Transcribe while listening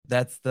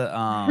That's the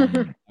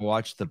I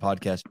watched the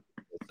podcast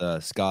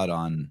with Scott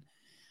on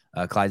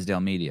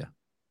Clydesdale Media.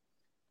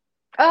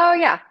 Oh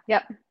yeah.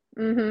 Yep.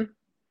 Mm-hmm.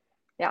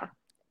 Yeah.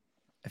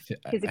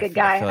 He's a good I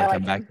guy. feel I like like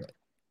I'm back. him.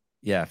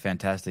 Yeah,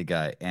 fantastic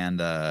guy,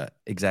 and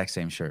exact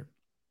same shirt.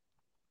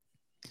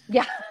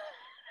 Yeah.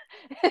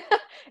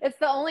 It's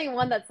the only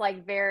one that's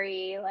like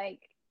very like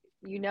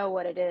you know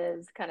what it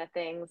is kind of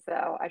thing.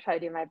 So I try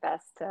to do my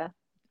best to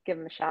give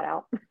him a shout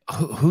out.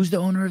 Who's the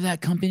owner of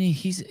that company?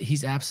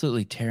 He's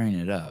absolutely tearing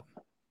it up.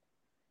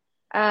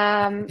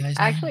 What's the guy's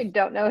I name? actually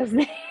don't know his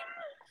name.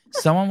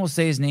 Someone will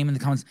say his name in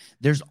the comments.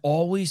 There's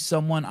always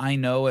someone I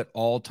know at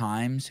all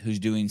times who's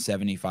doing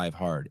 75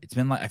 hard. It's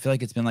been like I feel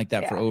like it's been like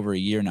that for Yeah. over a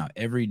year now.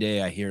 Every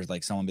day I hear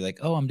like someone be like,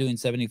 "Oh, I'm doing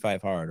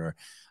 75 hard," or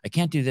 "I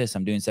can't do this.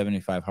 I'm doing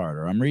 75 hard,"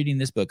 or "I'm reading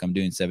this book. I'm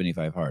doing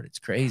 75 hard." It's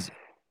crazy.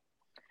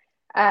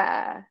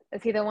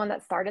 Is he the one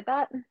that started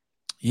that?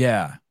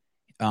 Yeah.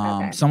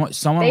 Okay. Someone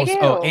They will.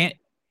 Oh, do. and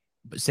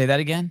say that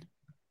again.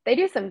 They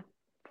do some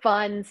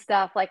fun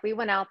stuff. Like we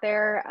went out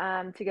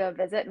there to go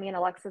visit me and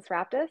Alexis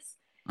Raptis.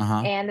 Uh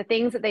huh. And the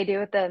things that they do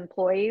with the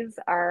employees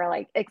are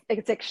like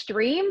it's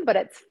extreme, but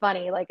it's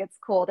funny. Like it's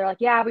cool. They're like,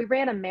 yeah, we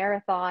ran a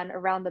marathon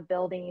around the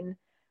building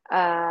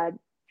uh,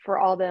 for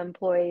all the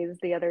employees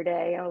the other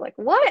day. I was like,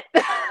 what?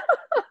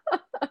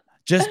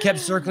 Just kept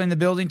circling the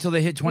building till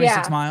they hit 26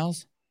 Yeah,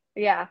 miles.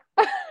 yeah.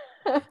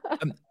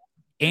 Um,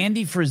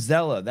 Andy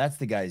Frizella, that's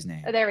the guy's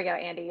name. There we go,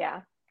 Andy.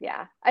 Yeah,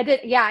 yeah. I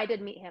did. Yeah, I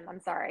did meet him. I'm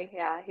sorry.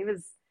 Yeah,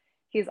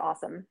 he's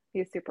awesome.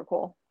 He's super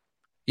cool.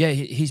 Yeah,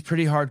 he's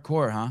pretty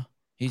hardcore, huh?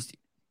 He's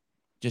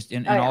just Oh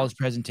in all yeah, his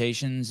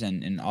presentations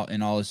and in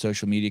all his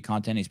social media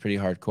content, he's pretty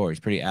hardcore. He's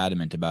pretty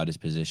adamant about his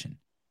position.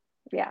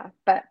 yeah.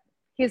 But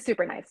he's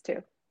super nice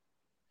too.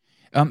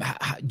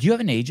 Do you have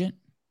an agent?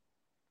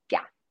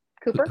 Yeah,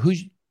 Cooper.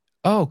 Who's?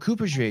 Oh,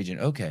 Cooper's your agent.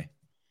 Okay.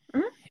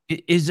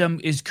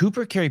 Mhm. Is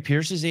Cooper Carrie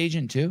Pierce's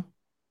agent too?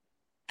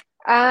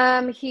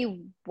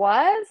 He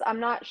was. I'm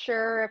not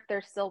sure if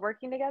they're still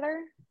working together,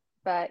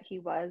 but he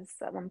was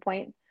at one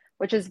point,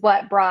 which is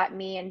what brought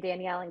me and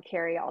Danielle and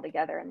Carrie all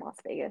together in Las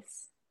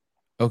Vegas.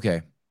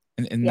 Okay,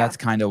 and Yeah. that's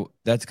kind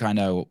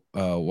of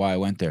why I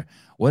went there.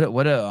 What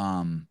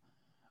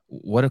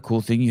a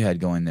cool thing you had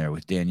going there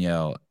with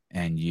Danielle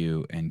and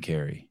you and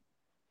Carrie.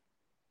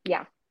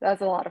 Yeah. That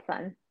was a lot of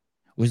fun.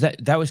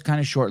 That was kind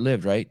of short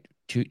lived, right?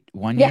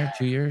 1 year, Yeah.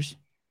 2 years.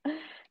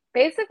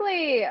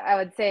 Basically, I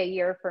would say a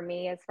year for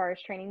me as far as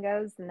training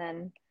goes. And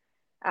then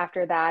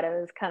after that, it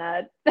was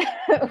kind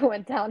of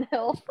went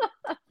downhill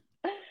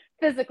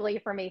physically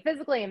for me,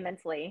 physically and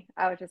mentally.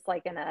 I was just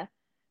like in a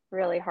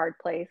really hard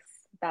place,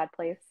 bad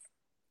place.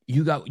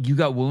 You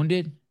got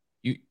wounded.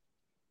 You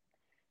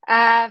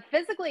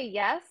Physically,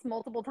 yes,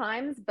 multiple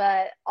times,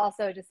 but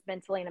also just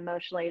mentally and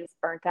emotionally just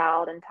burnt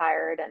out and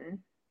tired and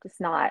just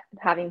not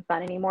having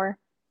fun anymore.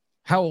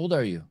 How old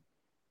are you?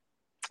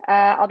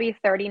 I'll be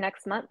 30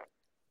 next month.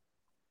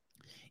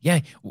 Yeah.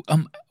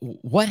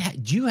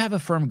 Do you have a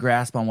firm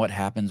grasp on what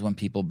happens when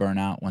people burn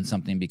out, when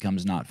something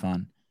becomes not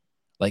fun?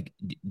 Like,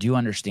 do you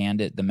understand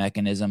it, the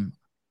mechanism?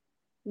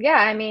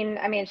 Yeah,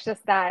 it's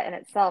just that in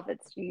itself.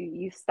 It's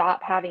you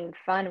stop having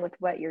fun with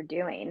what you're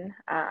doing,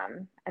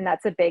 and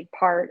that's a big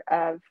part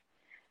of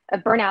a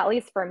burnout. At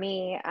least for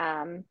me,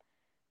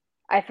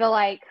 I feel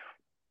like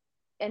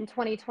in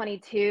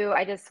 2022,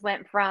 I just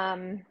went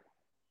from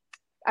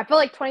I feel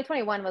like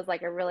 2021 was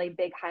like a really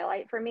big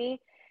highlight for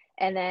me.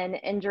 And then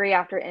injury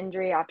after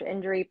injury after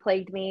injury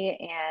plagued me.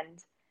 And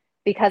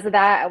because of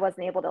that, I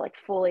wasn't able to like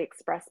fully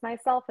express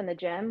myself in the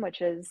gym,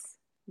 which is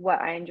what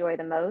I enjoy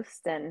the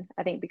most. And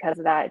I think because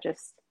of that,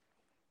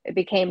 it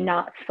became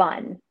not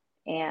fun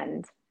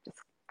and just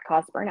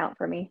caused burnout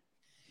for me.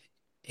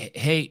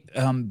 Hey,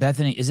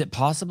 Bethany, is it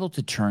possible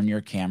to turn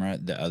your camera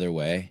the other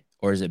way,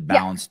 or is it Yeah, is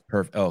balanced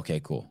perfect? Oh, okay,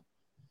 cool.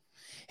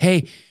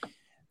 Hey,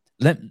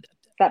 let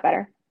that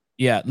better?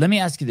 yeah, let me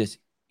ask you this.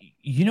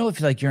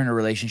 If like you're in a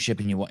relationship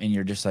and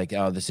you're just like,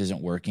 oh, this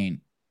isn't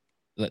working,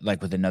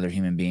 like with another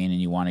human being,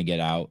 and you want to get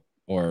out,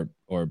 or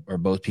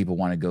both people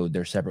want to go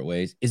their separate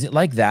ways. Is it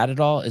like that at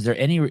all? Is there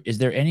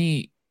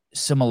any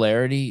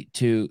similarity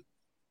to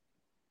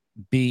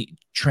be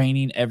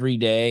training every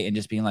day and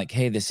just being like,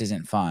 hey, this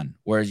isn't fun?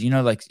 Whereas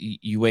like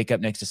you wake up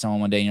next to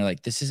someone one day and you're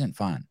like, this isn't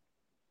fun.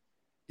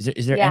 Yeah.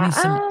 Is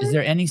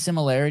there any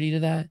similarity to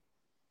that?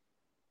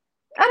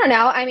 I don't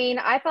know.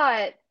 I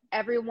thought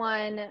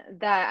everyone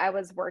that I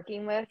was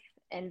working with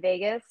in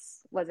Vegas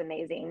was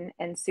amazing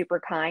and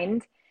super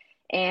kind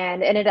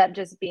and ended up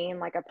just being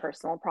like a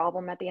personal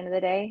problem at the end of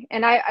the day.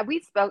 And we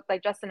spoke,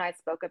 like Justin and I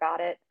spoke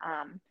about it.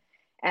 And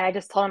I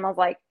just told him, I was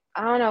like,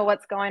 I don't know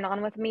what's going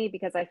on with me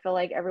because I feel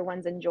like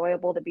everyone's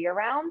enjoyable to be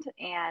around.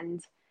 And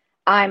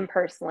I'm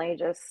personally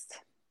just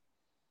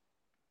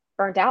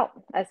burnt out.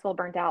 I feel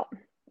burnt out.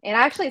 And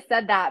I actually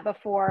said that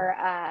before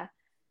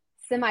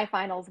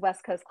semifinals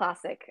West Coast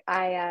Classic.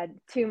 A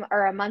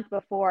month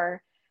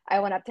before I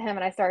went up to him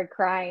and I started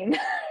crying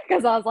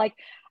because I was like,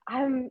 I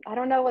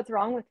don't know what's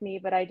wrong with me,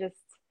 but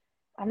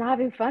I'm not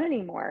having fun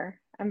anymore.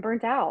 I'm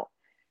burnt out.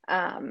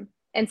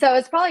 And so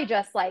it's probably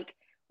just like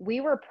we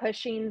were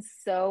pushing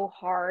so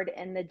hard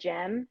in the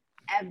gym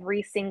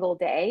every single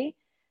day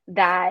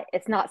that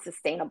it's not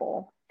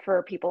sustainable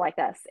for people like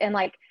us. And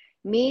like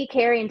me,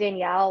 Carrie, and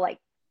Danielle, like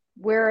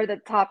we're the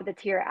top of the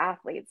tier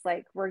athletes.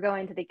 Like we're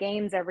going to the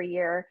games every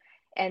year.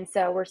 And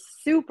so we're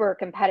super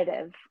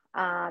competitive.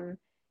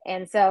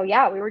 And so,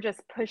 yeah, we were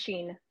just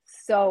pushing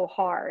so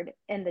hard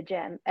in the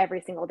gym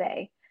every single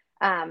day,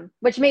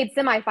 which made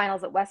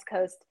semifinals at West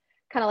Coast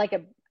kind of like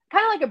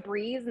a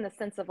breeze in the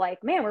sense of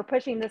like, man, we're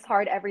pushing this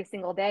hard every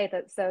single day.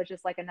 That so it's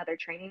just like another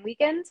training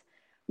weekend.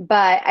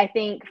 But I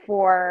think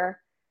for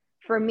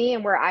me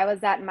and where I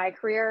was at in my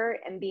career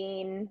and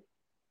being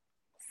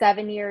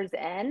 7 years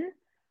in,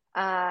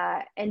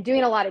 and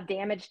doing a lot of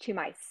damage to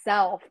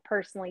myself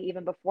personally,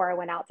 even before I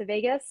went out to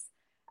Vegas,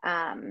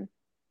 um,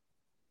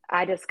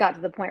 I just got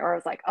to the point where I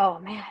was like, oh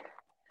man,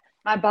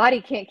 my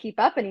body can't keep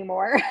up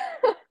anymore.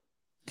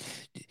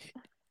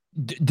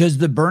 Does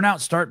the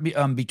burnout start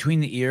between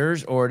the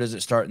ears, or does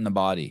it start in the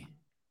body?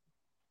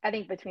 I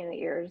think between the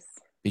ears,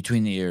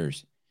 Between the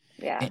ears.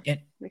 yeah, And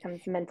it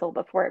becomes mental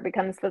before it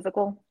becomes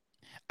physical.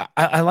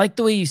 I like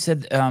the way you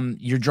said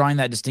you're drawing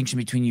that distinction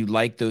between you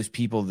like those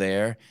people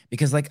there,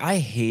 because like I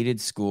hated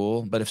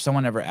school, but if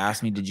someone ever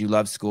asked me, "Did you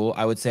love school?"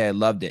 I would say I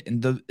loved it,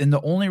 and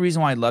the only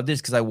reason why I loved it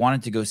is because I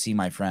wanted to go see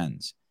my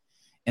friends,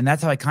 and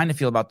that's how I kind of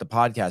feel about the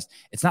podcast.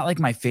 It's not like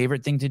my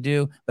favorite thing to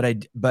do, but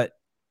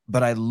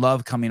I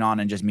love coming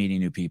on and just meeting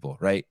new people,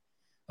 right?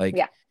 Like,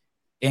 Yeah.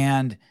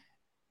 and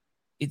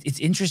it's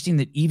interesting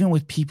that even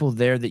with people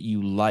there that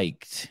you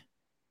liked,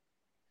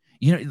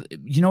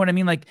 you know what I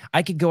mean? Like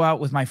I could go out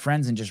with my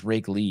friends and just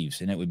rake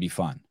leaves and it would be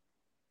fun.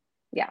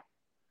 Yeah.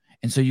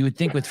 And so you would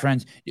think with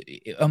friends,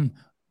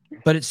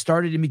 but it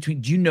started in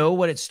between. Do you know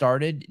what it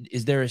started?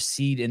 Is there a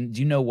seed? And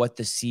do you know what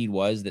the seed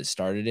was that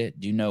started it?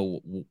 Do you know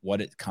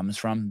what it comes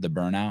from? The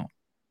burnout,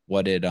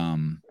 what it,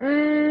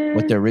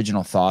 what the Mm,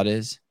 original thought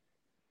is?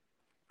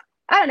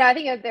 I don't know. I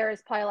think there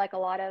was probably like a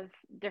lot of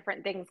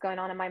different things going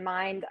on in my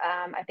mind.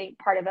 I think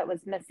part of it was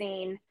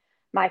missing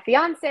my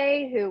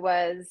fiance, who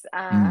was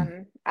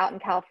Mm, out in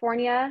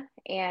California,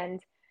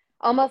 and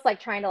almost like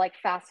trying to like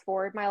fast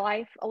forward my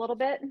life a little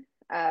bit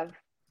of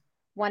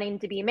wanting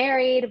to be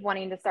married,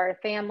 wanting to start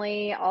a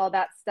family, all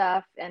that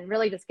stuff, and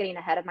really just getting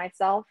ahead of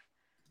myself.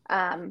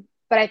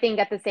 But I think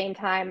at the same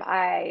time,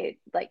 I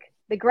like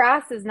the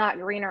grass is not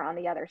greener on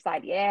the other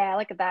side. Yeah,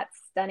 look at that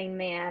stunning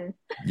man.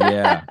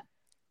 yeah.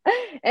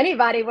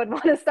 Anybody would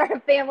want to start a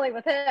family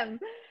with him.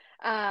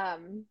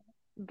 Um,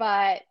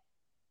 but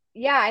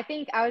yeah, I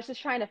think I was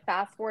just trying to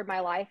fast forward my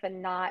life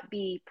and not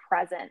be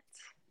present.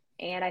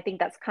 And I think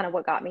that's kind of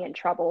what got me in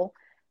trouble,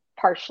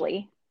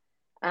 partially.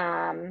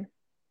 Um,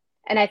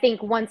 and I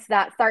think once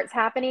that starts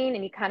happening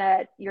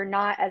and you're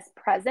not as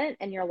present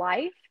in your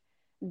life,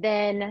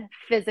 then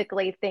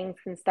physically things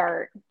can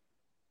start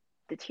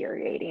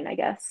deteriorating, I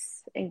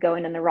guess, and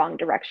going in the wrong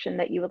direction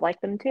that you would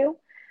like them to.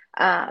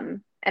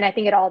 And I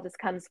think it all just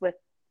comes with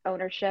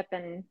ownership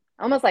and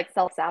almost like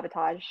self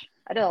sabotage.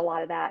 I did a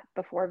lot of that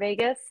before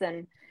Vegas.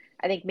 And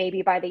I think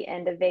maybe by the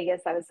end of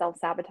Vegas, I was self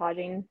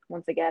sabotaging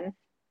once again.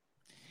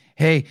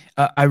 Hey,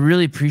 I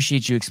really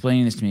appreciate you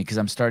explaining this to me because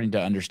I'm starting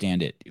to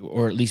understand it,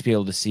 or at least be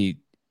able to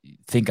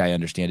think I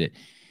understand it.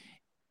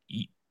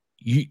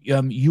 You,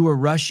 you were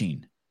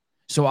rushing.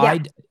 So Yeah.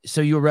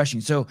 so you were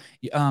rushing. So,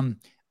 um,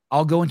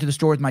 I'll go into the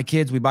store with my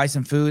kids. We buy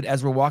some food.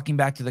 As we're walking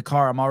back to the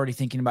car, I'm already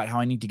thinking about how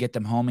I need to get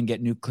them home and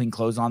get new clean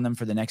clothes on them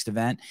for the next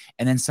event.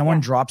 And then someone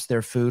Yeah. drops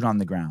their food on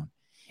the ground.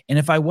 And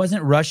if I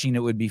wasn't rushing, it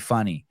would be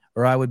funny.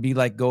 Or I would be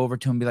like, go over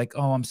to him and be like,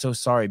 oh, I'm so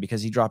sorry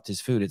because he dropped his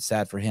food. It's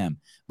sad for him.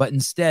 But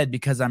instead,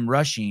 because I'm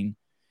rushing,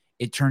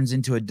 it turns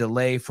into a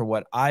delay for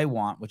what I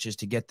want, which is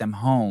to get them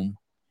home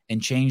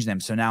and change them.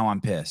 So now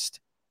I'm pissed,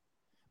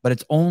 but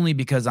it's only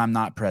because I'm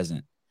not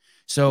present.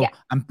 So Yeah.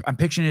 I'm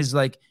picturing it as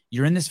like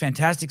you're in this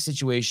fantastic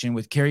situation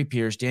with Carrie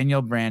Pierce,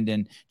 Danielle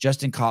Brandon,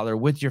 Justin Kotler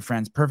with your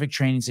friends, perfect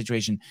training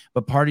situation.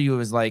 But part of you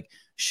is like,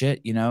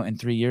 shit, in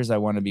 3 years I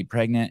want to be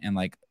pregnant and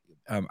like,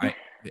 I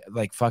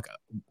like fuck.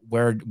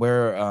 What's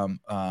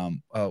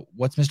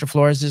Mr.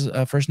 Flores'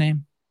 first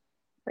name?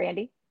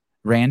 Randy.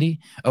 Randy.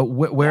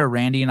 Where Yeah. are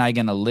Randy and I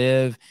gonna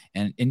live?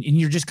 And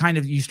you're just kind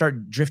of you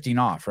start drifting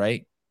off,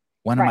 right?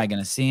 When am I Right.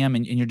 gonna see him?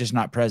 And you're just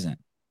not present.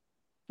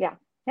 Yeah.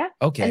 Yeah.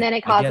 And Okay, then it I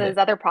get causes it.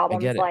 other I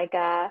problems get it. like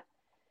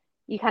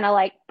you kind of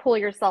like pull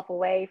yourself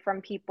away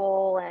from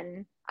people,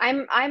 and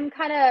I'm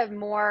kind of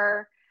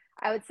more,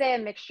 I would say, a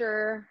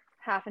mixture,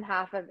 half and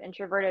half, of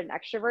introverted and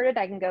extroverted.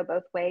 I can go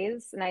both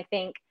ways, and I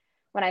think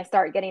when I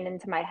start getting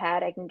into my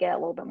head, I can get a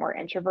little bit more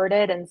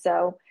introverted, and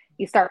so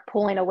you start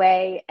pulling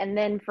away. And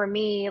then for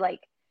me,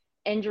 like,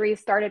 injuries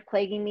started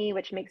plaguing me,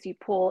 which makes you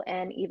pull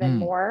in even Mm,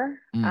 more.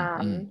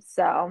 mm.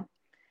 So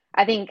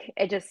I think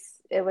it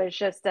was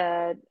just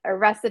a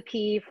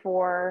recipe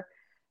for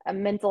a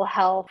mental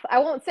health. I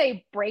won't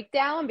say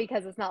breakdown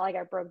because it's not like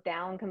I broke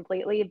down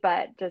completely,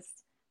 but just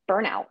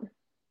burnout,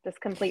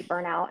 just complete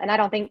burnout. And I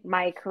don't think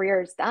my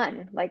career is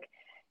done. Like,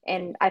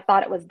 and I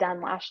thought it was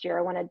done last year.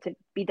 I wanted to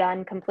be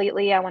done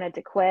completely. I wanted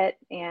to quit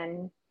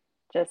and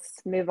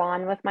just move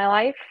on with my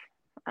life.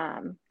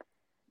 Um,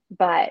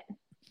 but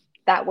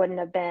that wouldn't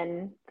have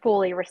been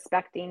fully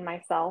respecting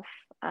myself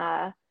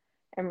and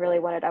really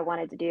what I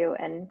wanted to do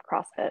in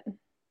CrossFit.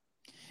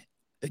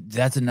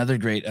 That's another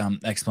great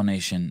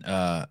explanation.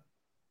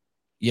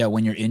 Yeah,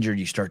 when you're injured,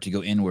 you start to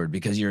go inward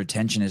because your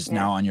attention is Yeah.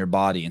 now on your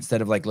body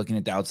instead of like looking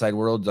at the outside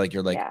world. Like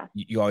you're like Yeah.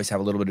 you always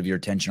have a little bit of your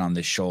attention on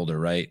this shoulder,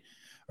 right,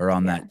 or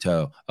on Yeah. that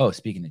toe. Oh,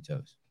 speaking of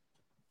toes,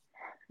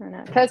 I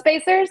know. Toe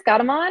spacers, got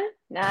them on.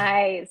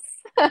 Nice.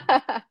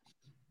 I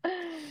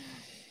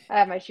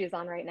have my shoes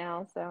on right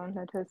now, so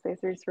no toe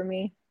spacers for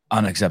me.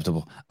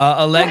 unacceptable.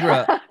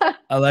 Allegra,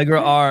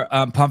 Allegra R.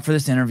 Pumped for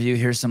this interview.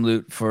 Here's some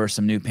loot for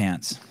some new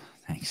pants.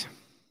 Thanks.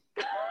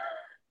 What's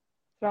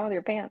wrong with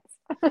your pants?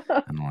 I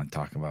don't want to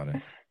talk about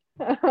it.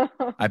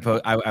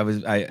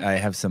 I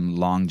have some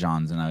long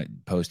johns and I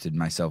posted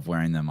myself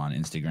wearing them on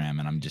Instagram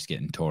and I'm just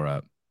getting tore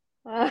up.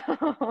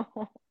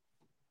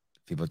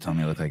 People tell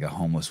me I look like a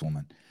homeless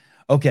woman.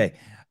 Okay.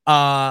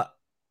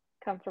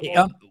 Comfortable. Be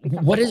comfortable.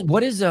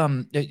 What is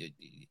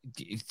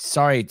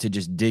sorry to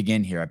just dig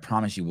in here. I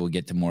promise you we'll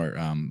get to more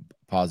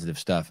positive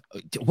stuff.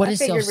 What I is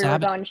figured we were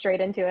self-sabotage? going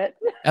straight into it.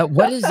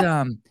 What is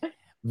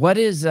what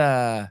is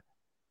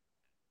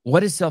what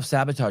does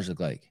self-sabotage look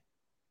like?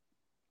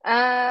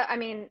 I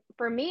mean,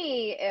 for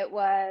me, it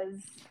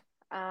was,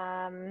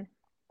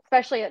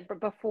 especially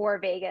before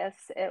Vegas,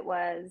 it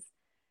was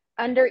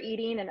under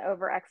eating and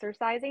over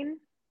exercising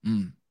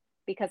Mm.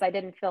 because I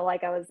didn't feel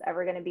like I was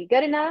ever going to be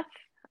good enough.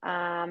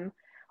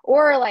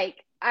 Or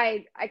like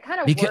I kind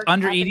of Because worked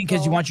under up eating because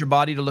you until, want your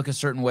body to look a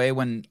certain way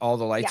when all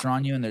the lights yeah, are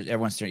on you and there's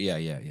everyone's staring. Yeah,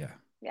 yeah, yeah.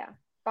 yeah,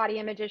 body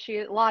image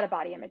issues, a lot of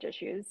body image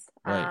issues.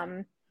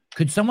 Right.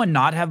 Could someone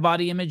not have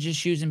body image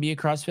issues and be a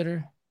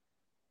CrossFitter?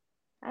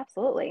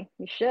 Absolutely,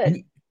 you You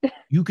should.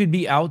 you could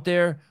be out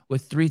there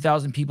with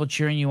 3,000 people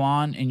cheering you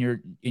on in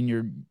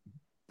your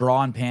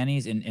bra and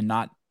panties and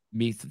not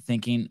be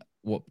thinking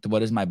what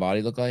does my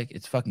body look like?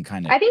 It's fucking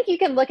kind of I think you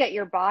can look at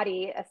your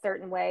body a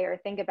certain way or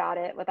think about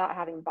it without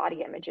having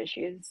body image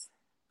issues.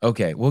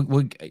 okay. Well,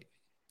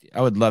 I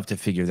would love to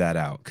figure that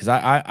out because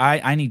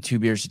I need 2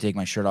 beers to take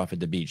my shirt off at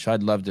the beach. So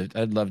I'd love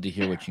to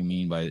hear what you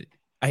mean by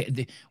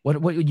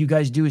what you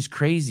guys do is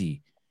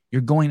crazy.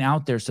 You're going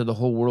out there so the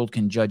whole world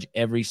can judge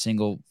every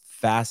single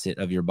facet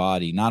of your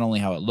body, not only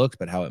how it looks,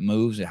 but how it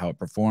moves and how it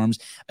performs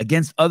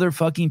against other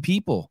fucking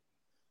people.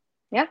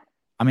 Yeah,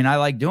 I mean, I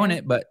like doing yeah,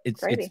 it, but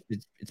crazy.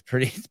 it's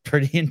pretty it's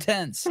pretty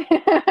intense.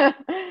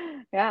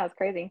 Yeah, it's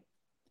crazy.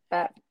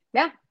 But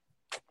yeah,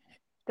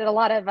 did a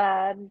lot of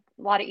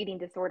eating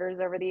disorders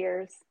over the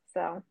years.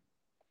 So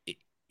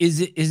Is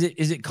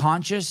it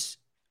conscious?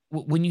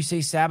 When you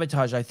say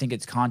sabotage, I think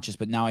it's conscious,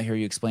 but now I hear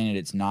you explain it,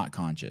 it's not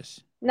conscious.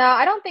 no,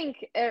 I don't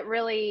think it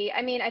really,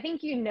 I mean, I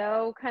think you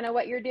know kind of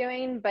what you're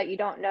doing, but you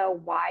don't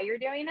know why you're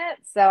doing it.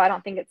 So I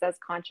don't think it's as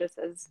conscious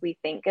as we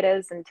think it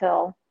is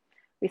until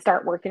we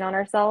start working on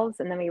ourselves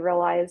and then we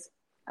realize,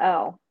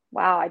 oh,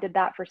 wow, I did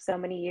that for so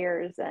many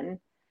years. And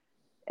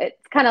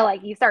it's kind of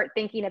like you start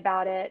thinking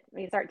about it,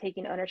 you start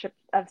taking ownership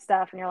of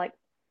stuff, and you're like,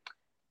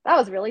 that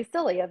was really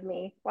silly of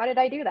me. Why did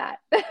I do that?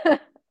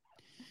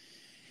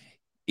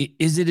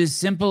 Is it as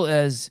simple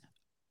as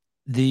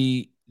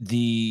the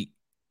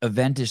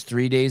event is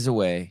 3 days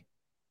away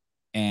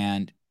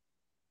and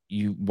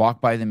you walk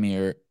by the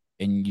mirror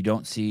and you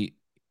don't see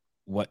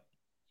what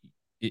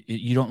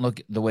you don't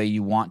look the way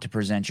you want to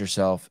present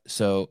yourself.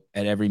 So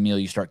at every meal,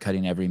 you start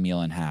cutting every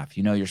meal in half.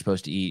 You know, you're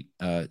supposed to eat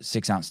a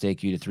 6 ounce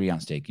steak, you eat a 3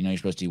 ounce steak. You know, you're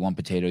supposed to eat one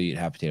potato, you eat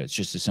half potato. It's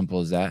just as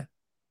simple as that.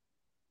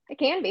 It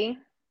can be,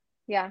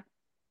 yeah.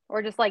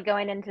 Or just like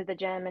going into the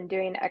gym and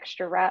doing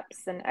extra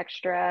reps and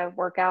extra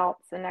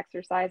workouts and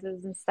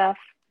exercises and stuff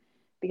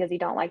because you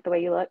don't like the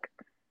way you look.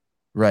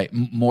 Right.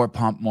 More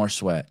pump, more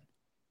sweat.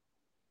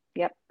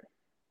 Yep.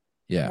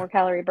 Yeah. More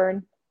calorie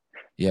burn.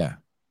 Yeah.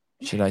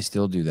 Should I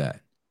still do that?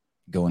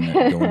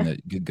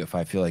 If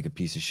I feel like a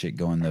piece of shit,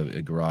 go in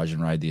the garage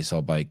and ride the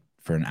assault bike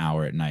for an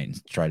hour at night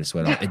and try to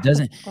sweat off. It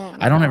doesn't, Oh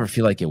I don't ever no.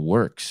 feel like it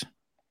works.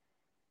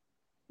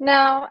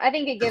 No, I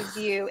think it gives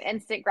you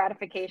instant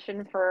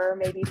gratification for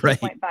maybe Right.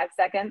 2.5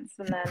 seconds,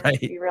 and then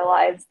Right. you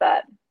realize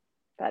that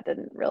that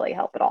didn't really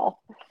help at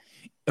all.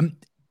 Um,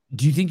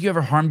 do you think you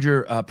ever harmed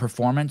your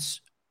performance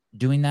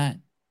doing that?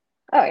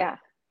 Oh, yeah,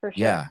 for sure.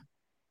 Yeah.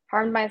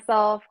 Harmed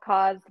myself,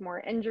 caused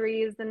more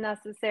injuries than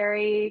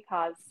necessary,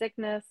 caused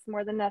sickness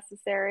more than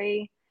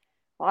necessary,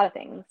 a lot of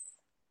things.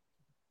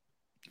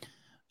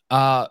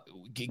 Uh,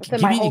 It's been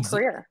give my me whole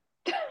career.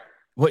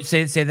 what,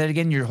 say that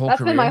again, your whole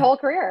That's been my career? whole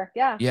career.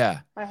 Yeah, Yeah.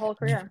 my whole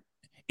career.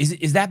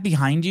 Is that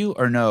behind you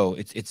or no?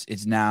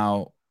 It's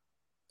now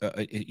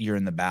you're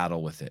in the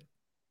battle with it.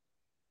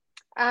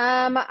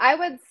 I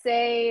would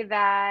say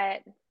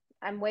that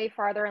I'm way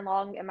farther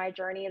along in my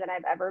journey than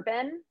I've ever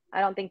been.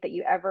 I don't think that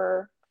you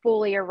ever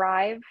fully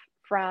arrive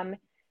from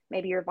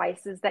maybe your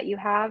vices that you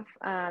have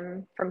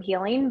from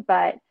healing,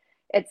 but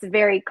it's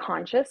very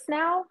conscious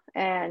now,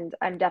 and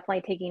I'm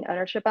definitely taking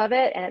ownership of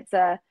it. And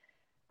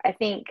I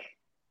think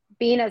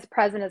being as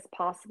present as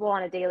possible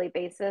on a daily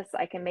basis,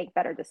 I can make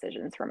better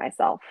decisions for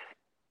myself.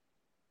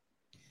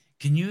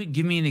 Can you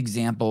give me an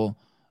example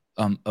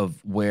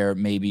of where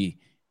maybe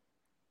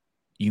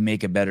you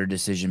make a better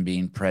decision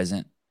being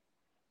present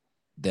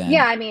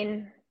Yeah, than. I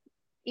mean,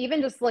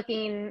 even just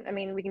looking, I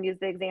mean, we can use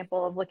the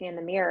example of looking in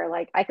the mirror.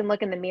 Like I can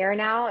look in the mirror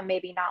now and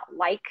maybe not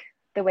like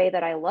the way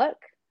that I look,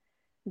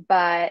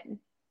 but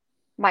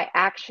my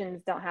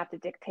actions don't have to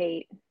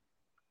dictate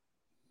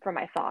for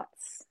my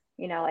thoughts.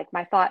 You know, like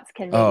my thoughts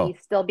can maybe Oh,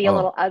 still be a oh,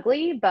 little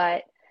ugly,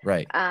 but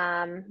right.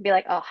 be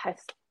like, oh, I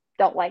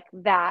don't like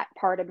that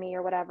part of me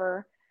or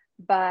whatever.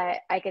 But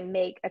I can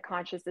make a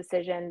conscious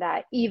decision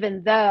that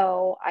even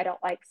though I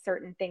don't like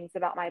certain things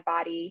about my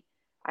body,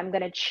 I'm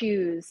going to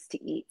choose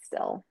to eat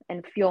still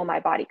and fuel my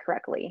body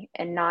correctly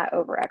and not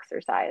over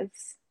exercise.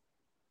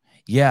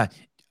 Yeah.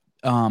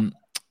 Um,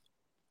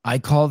 I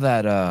call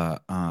that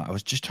I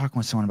was just talking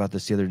with someone about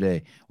this the other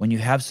day. When you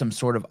have some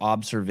sort of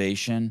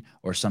observation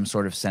or some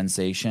sort of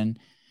sensation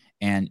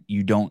and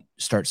you don't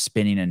start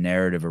spinning a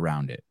narrative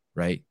around it,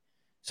 right?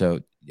 So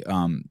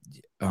um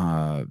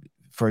uh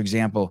for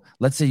example,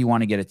 let's say you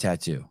want to get a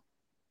tattoo,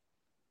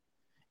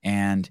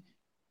 and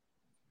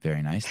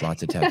very nice,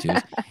 lots of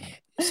tattoos.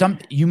 Some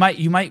you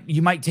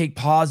might take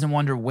pause and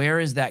wonder, where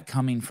is that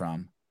coming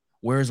from?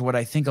 Whereas what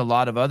I think a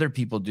lot of other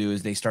people do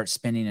is they start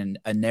spinning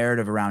a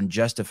narrative around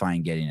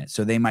justifying getting it.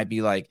 So they might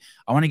be like,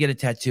 I want to get a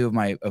tattoo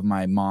of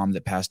my mom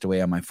that passed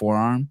away on my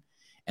forearm,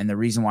 and the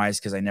reason why is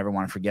because I never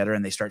want to forget her,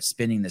 and they start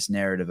spinning this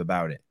narrative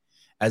about it,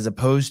 as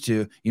opposed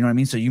to, you know what I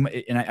mean. So you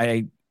and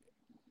I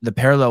the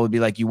parallel would be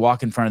like, you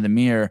walk in front of the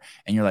mirror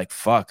and you're like,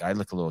 fuck, I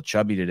look a little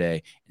chubby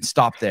today, and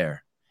stop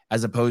there.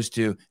 As opposed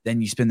to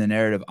then you spin the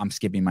narrative, I'm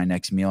skipping my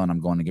next meal and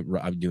I'm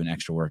doing an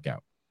extra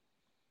workout.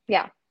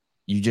 Yeah.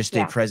 You just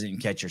stay Yeah. present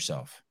and catch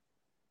yourself.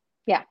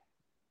 Yeah.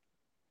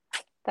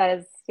 That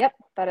is, yep,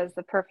 that is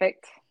the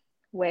perfect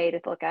way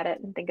to look at it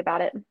and think about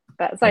it.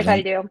 But that's what I Right.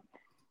 try to do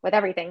with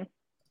everything.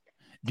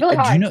 It's really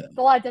Do you hard. know, It's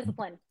a lot of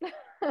discipline.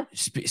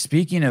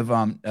 speaking of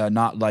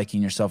not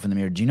liking yourself in the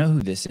mirror, do you know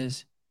who this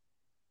is?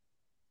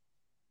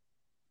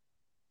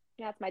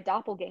 Yeah, it's my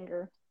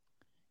doppelganger.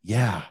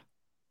 Yeah.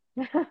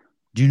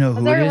 Do you know That's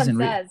who what it is?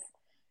 everyone says.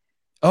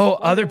 Oh,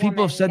 other Wonder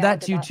people have Woman, said Gal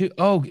that to you Gadot. too.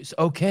 Oh,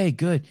 okay,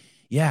 good.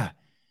 Yeah.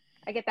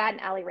 I get that in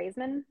Allie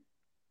Raisman,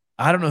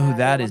 I don't know who the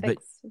that is, but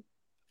Olympics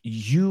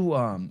you,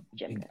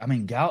 gymnast. I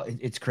mean,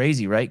 it's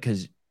crazy, right?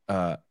 Because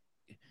uh,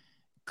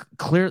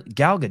 clear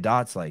Gal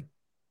Gadot's like,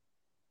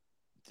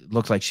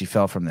 looks like she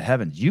fell from the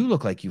heavens. You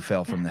look like you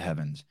fell from the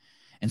heavens.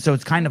 And so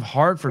it's kind of Oh,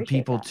 hard for appreciate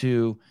people that.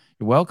 to,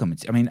 you're welcome.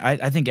 I mean,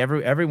 I think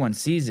everyone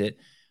sees it,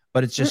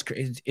 but it's just,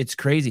 it's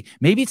crazy.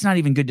 Maybe it's not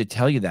even good to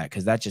tell you that,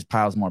 because that just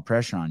piles more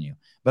pressure on you.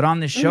 But on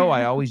this show,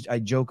 I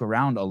joke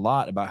around a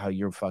lot about how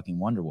you're fucking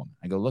Wonder Woman.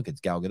 I go, look,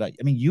 it's Gal Gadot.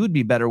 I mean, you would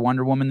be better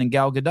Wonder Woman than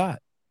Gal Gadot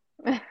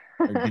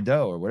or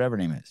Godot or whatever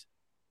her name is.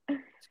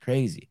 It's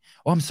crazy.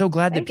 Oh, I'm so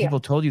glad that Thank you. people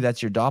told you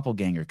that's your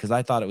doppelganger, because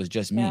I thought it was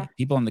just Yeah, me.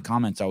 People in the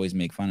comments always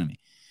make fun of me.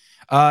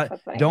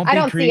 that's funny. Don't I be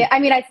don't see it. creepy. I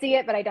mean, I see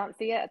it, but I don't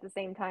see it at the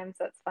same time.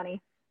 So it's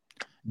funny.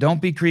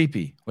 Don't be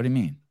creepy. What do you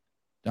mean?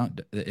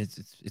 Don't.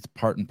 It's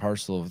part and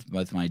parcel of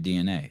with my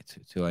DNA.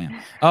 It's who I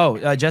am.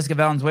 Oh, Jessica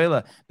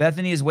Valenzuela.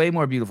 Bethany is way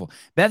more beautiful.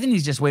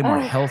 Bethany's just way more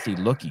Oh, healthy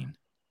looking.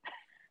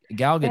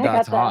 Gal I Gadot's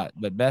got the hot,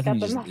 but Bethany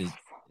got the just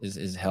muscles.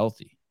 is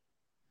healthy.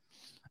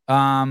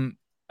 Um,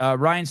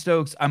 Ryan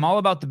Stokes. I'm all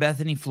about the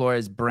Bethany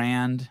Flores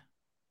brand.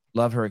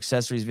 Love her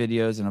accessories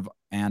videos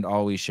and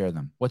always share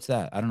them. What's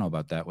that? I don't know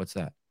about that. What's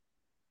that?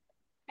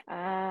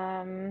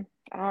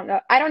 I don't know.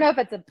 I don't know if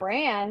it's a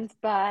brand,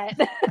 but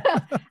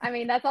I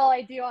mean, that's all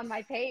I do on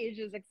my page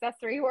is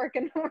accessory work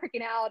and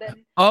working out and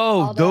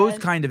Oh, all those the,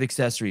 kind of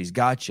accessories.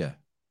 Gotcha.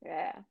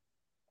 yeah,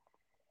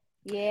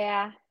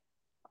 yeah,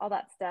 all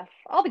that stuff,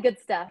 all the good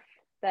stuff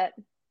that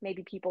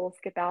maybe people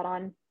skip out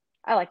on.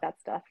 I like that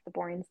stuff, the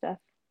boring stuff.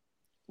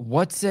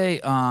 What's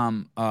a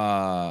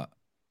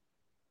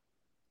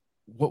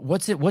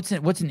what's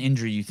an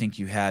injury you think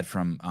you had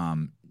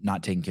from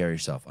not taking care of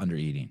yourself, under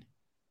eating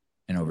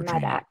and My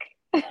overtraining? back,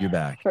 Your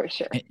back. for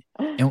sure.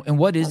 And, and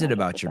what is it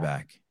about your 100%.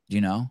 back? Do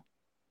you know?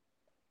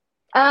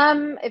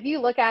 If you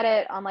look at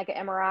it on like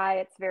an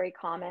MRI, it's very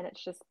common.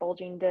 It's just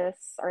bulging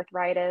discs,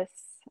 arthritis,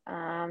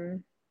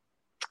 um,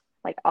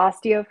 like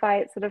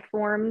osteophytes that have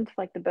formed,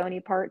 like the bony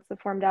parts have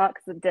formed out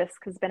because the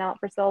disc has been out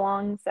for so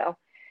long. So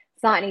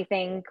it's not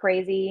anything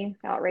crazy,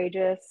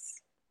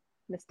 outrageous,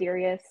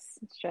 mysterious.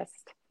 It's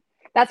just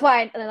that's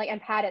why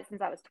I've had it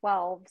since I was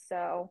 12.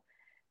 So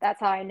that's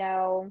how I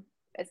know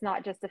it's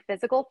not just a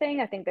physical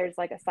thing. I think there's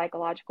like a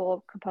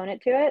psychological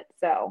component to it.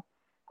 So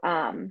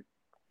um,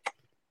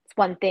 it's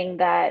one thing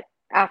that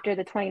after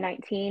the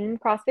 2019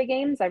 CrossFit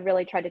Games, I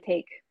really tried to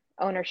take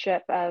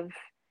ownership of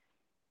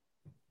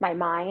my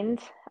mind,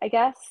 I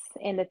guess,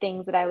 and the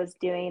things that I was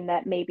doing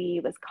that maybe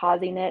was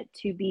causing it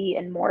to be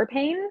in more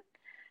pain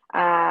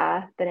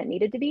than it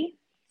needed to be.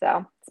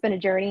 So it's been a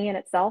journey in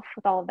itself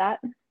with all of that.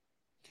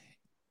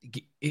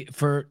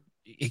 For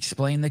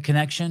explain the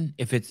connection.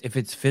 If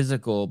it's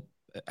physical,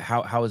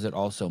 how is it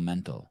also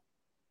mental?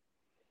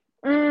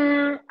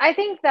 I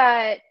think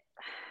that,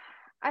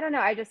 I don't know,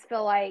 I just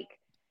feel like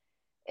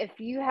if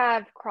you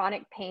have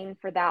chronic pain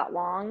for that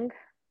long,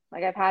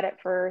 like I've had it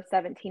for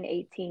 17,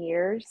 18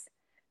 years,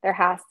 there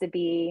has to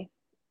be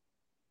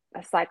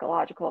a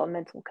psychological and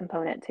mental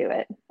component to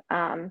it.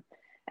 Um,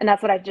 and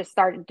that's what I just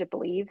started to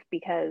believe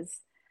because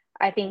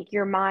I think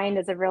your mind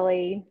is a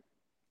really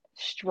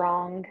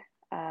strong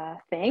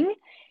thing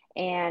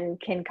and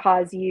can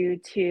cause you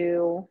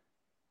to.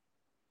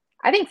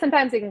 I think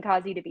sometimes it can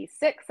cause you to be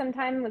sick.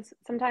 Sometimes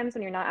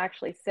when you're not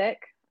actually sick,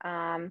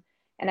 and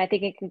I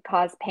think it can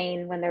cause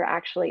pain when there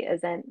actually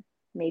isn't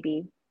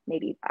maybe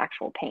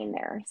actual pain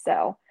there.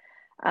 So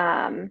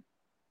um,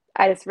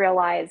 I just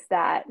realized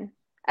that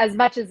as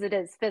much as it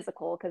is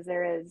physical, because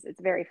it's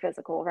very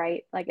physical,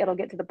 right? Like it'll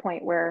get to the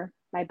point where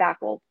my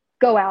back will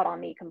go out on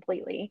me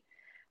completely.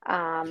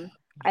 Um,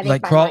 I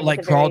think my mind is Like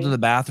a crawl to very, the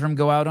bathroom,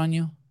 go out on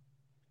you?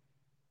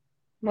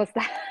 what's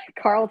that?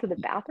 Carl to the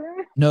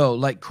bathroom? No,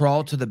 like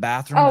crawl to the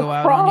bathroom, Oh, go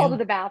out on crawl to you?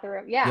 the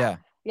bathroom. Yeah. Yeah.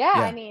 Yeah.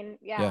 I Yeah. mean,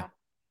 Yeah. yeah.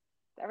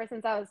 Ever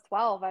since I was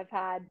 12, I've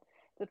had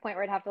to the point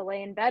where I'd have to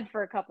lay in bed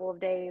for a couple of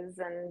days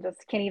and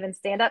just can't even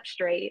stand up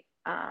straight.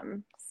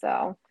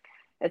 So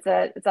it's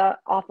a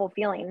awful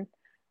feeling.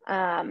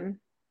 Um,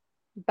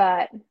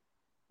 but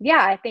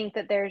yeah, I think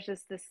that there's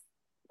just this,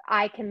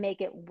 I can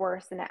make it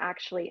worse than it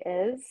actually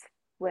is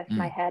with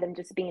my Mm, head and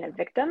just being a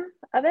victim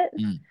of it.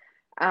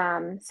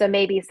 mm. So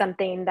maybe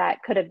something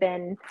that could have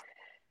been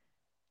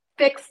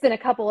fixed in a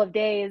couple of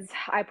days,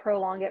 I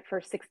prolong it for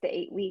 6 to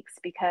 8 weeks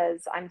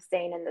because I'm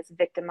staying in this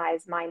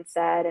victimized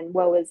mindset and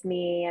woe is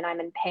me and I'm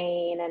in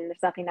pain and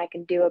there's nothing I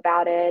can do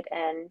about it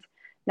and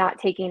not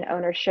taking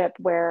ownership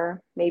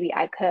where maybe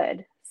I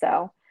could.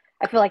 So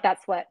I feel like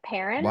that's what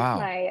Perrin, Wow.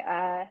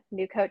 my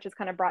new coach, has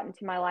kind of brought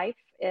into my life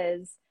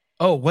is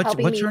Oh,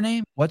 helping what's me. her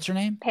name? What's her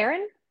name?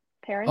 Perrin,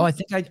 Oh, Perrin, I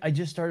think I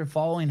just started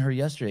following her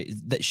yesterday.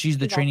 That she's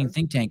the she's training awesome.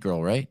 think tank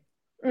girl, right?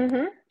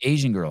 Mm-hmm.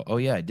 Asian girl. Oh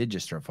yeah, I did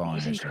just start following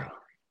her Asian yesterday. girl.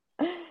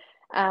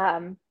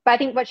 But I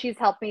think what she's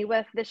helped me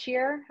with this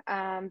year,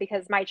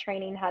 because my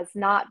training has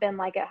not been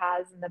like it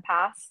has in the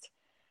past,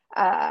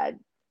 uh,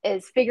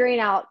 is figuring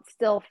out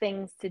still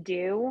things to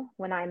do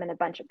when I'm in a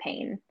bunch of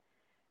pain.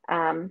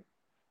 Um,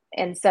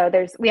 and so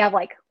we have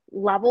like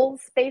levels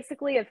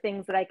basically of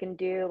things that I can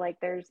do. Like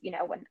there's,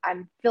 when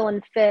I'm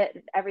feeling fit,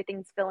 and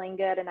everything's feeling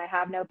good and I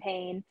have no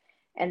pain.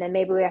 And then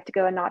maybe we have to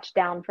go a notch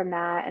down from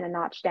that and a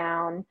notch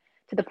down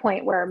to the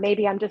point where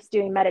maybe I'm just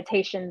doing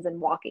meditations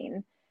and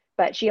walking.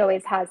 But she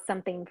always has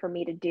something for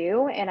me to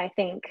do. And I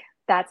think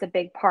that's a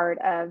big part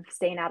of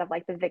staying out of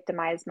like the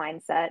victimized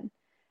mindset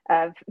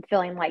of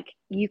feeling like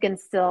you can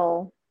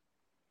still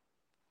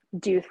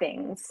do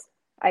things,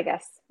 I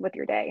guess, with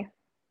your day.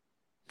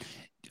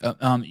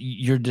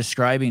 You're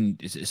describing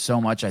so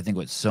much. I think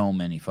what so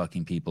many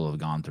fucking people have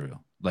gone through,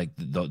 like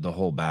the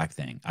whole back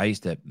thing. I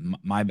used to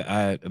my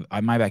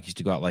back used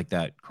to go out like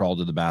that. Crawl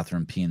to the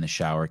bathroom, pee in the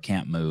shower,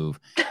 can't move.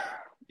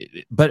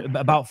 But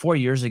about 4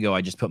 years ago,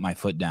 I just put my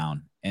foot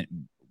down,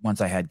 and once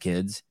I had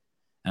kids,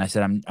 and I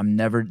said, I'm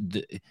never.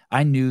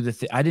 I knew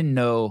I didn't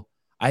know.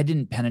 I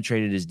didn't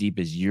penetrate it as deep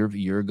as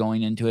you're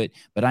going into it,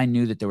 but I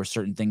knew that there were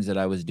certain things that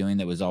I was doing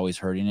that was always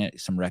hurting it,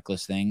 some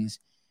reckless things,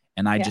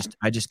 and Yeah.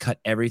 I just cut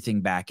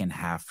everything back in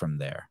half from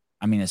there.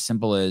 I mean, as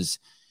simple as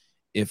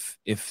if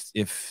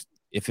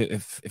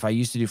I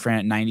used to do Fran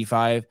at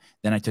 95,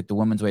 then I took the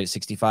women's weight at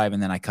 65,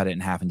 and then I cut it in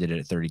half and did it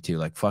at 32.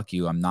 Like fuck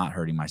you, I'm not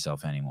hurting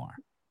myself anymore.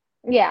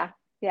 Yeah.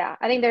 Yeah.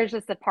 I think there's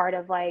just a part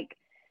of like,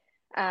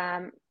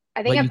 I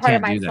think But a you part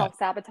of can't my do that. self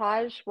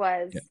sabotage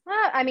was, Yeah.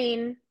 I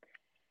mean,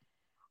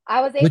 I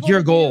was With able your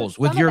to do goals,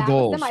 with some of your that with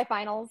goals.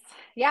 semifinals.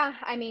 Yeah.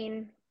 I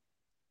mean,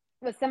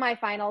 with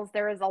semifinals,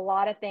 there was a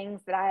lot of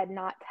things that I had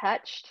not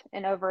touched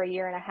in over a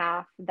year and a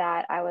half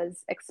that I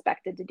was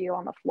expected to do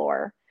on the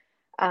floor.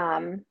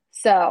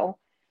 So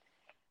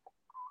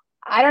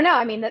I don't know.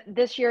 I mean,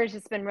 this year has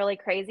just been really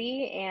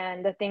crazy,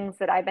 and the things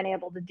that I've been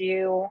able to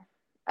do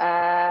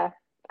uh,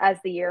 as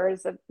the year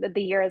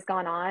has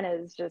gone on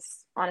is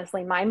just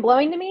honestly mind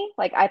blowing to me.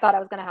 Like I thought I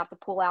was going to have to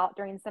pull out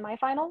during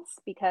semifinals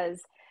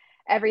because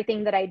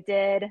everything that I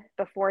did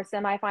before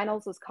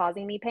semifinals was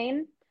causing me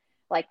pain.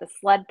 Like the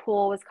sled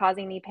pull was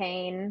causing me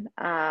pain.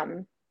 I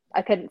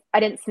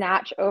didn't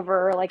snatch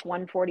over like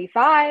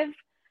 145.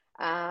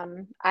 I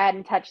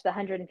hadn't touched the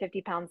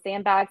 150-pound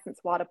sandbag since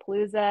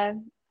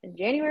Wadapalooza in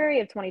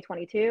January of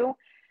 2022.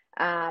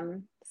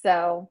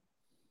 So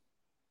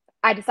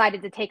I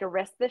decided to take a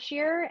risk this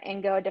year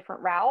and go a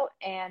different route.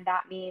 And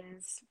that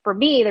means for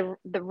me,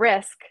 the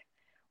risk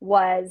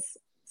was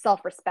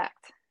self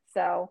respect.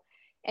 So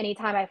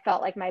anytime I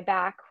felt like my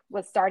back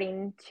was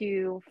starting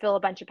to feel a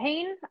bunch of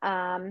pain,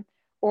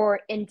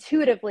 or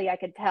intuitively I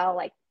could tell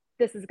like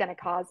this is going to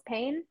cause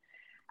pain,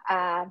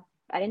 uh,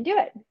 I didn't do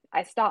it.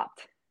 I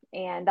stopped.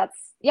 And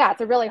yeah,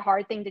 it's a really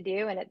hard thing to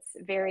do. And it's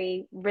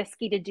very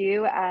risky to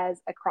do as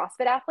a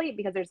CrossFit athlete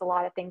because there's a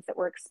lot of things that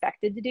we're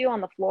expected to do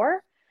on the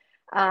floor.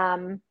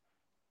 Um,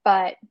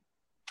 but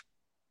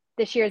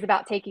this year is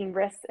about taking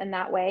risks in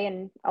that way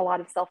and a lot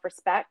of self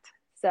respect.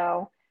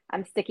 So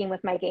I'm sticking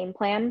with my game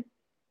plan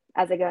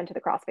as I go into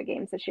the CrossFit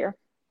Games this year.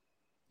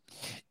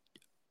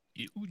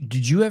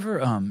 Did you ever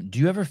do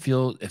you ever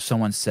feel if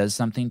someone says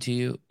something to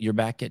you, your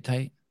back get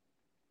tight?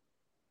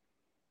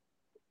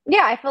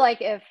 Yeah, I feel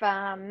like if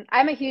I'm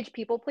a huge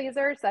people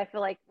pleaser, so I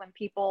feel like when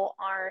people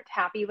aren't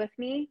happy with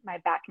me, my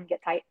back can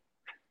get tight.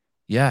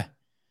 Yeah.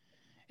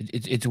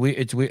 It's weird.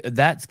 It's weird.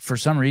 That's for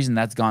some reason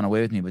that's gone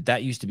away with me, but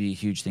that used to be a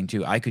huge thing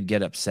too. I could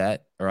get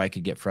upset or I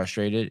could get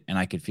frustrated and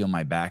I could feel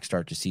my back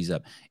start to seize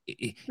up.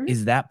 Mhm.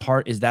 Is that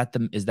part, is that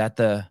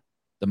the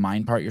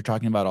mind part you're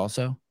talking about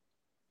also?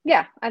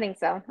 Yeah, I think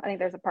so. I think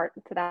there's a part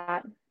to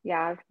that.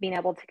 Yeah, of being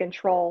able to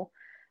control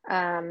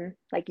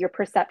like your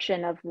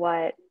perception of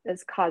what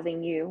is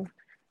causing you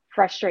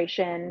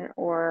frustration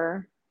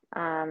or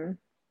um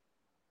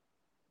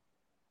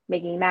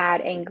making you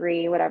mad,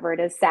 angry, whatever it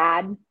is,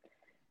 sad.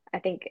 I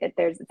think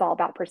it's all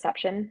about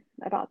perception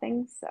about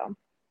things. So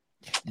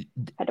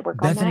had to work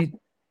on that. Bethany,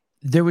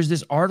 there was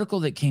this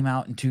article that came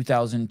out in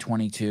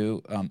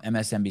 2022.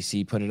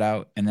 MSNBC put it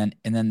out, and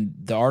then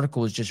the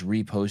article was just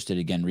reposted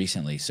again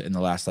recently, so in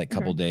the last like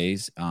couple Hmm.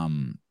 days,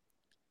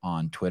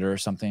 on Twitter or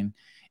something.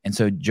 And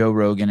so Joe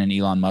Rogan and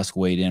Elon Musk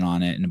weighed in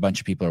on it, and a bunch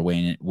of people are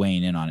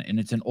weighing in on it. And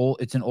it's an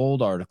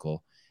old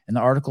article, and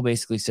the article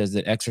basically says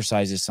that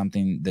exercise is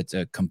something that's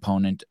a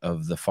component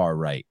of the far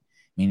right,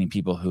 meaning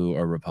people who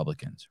are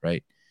Republicans,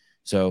 right?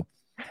 So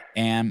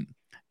and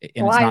and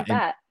it's Why is not.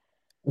 that?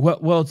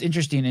 Well, it's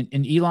interesting,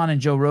 and Elon and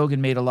Joe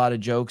Rogan made a lot of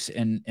jokes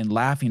and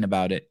laughing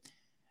about it.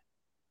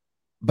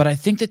 But I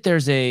think that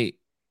there's a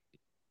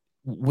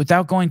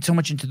without going so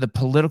much into the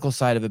political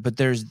side of it, but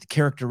there's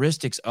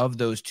characteristics of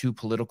those two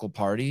political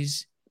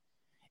parties,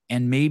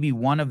 and maybe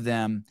one of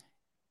them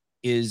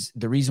is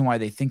the reason why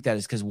they think that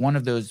is because one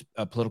of those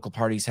political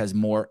parties has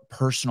more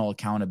personal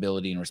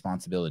accountability and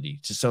responsibility.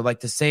 So, like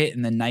to say it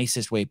in the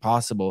nicest way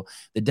possible,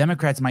 the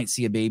Democrats might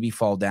see a baby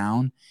fall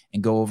down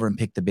and go over and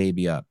pick the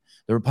baby up.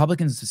 The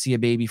Republicans see a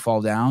baby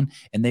fall down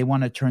and they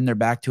want to turn their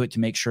back to it to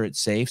make sure it's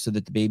safe so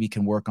that the baby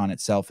can work on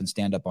itself and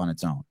stand up on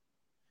its own.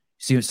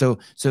 See, so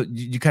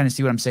you kind of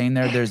see what I'm saying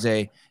there. There's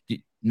a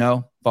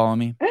no, follow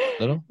me,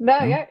 little No,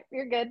 no, yeah,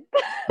 you're good.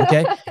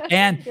 okay,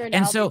 and Your and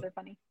analogies so are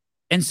funny.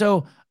 and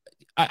so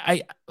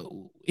I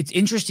it's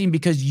interesting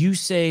because you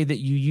say that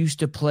you used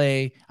to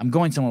play. I'm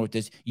going somewhere with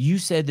this. You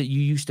said that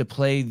you used to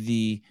play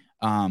that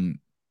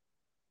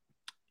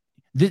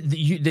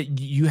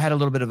you had a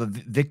little bit of a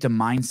victim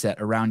mindset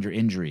around your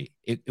injury.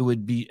 It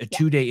would be a Yeah.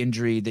 2 day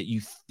injury that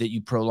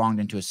you prolonged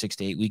into a 6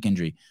 to 8 week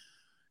injury.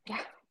 Yeah.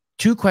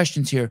 Two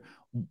questions here.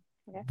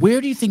 Okay.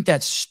 Where do you think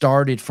that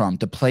started from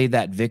to play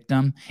that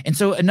victim? And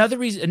so another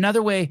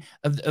way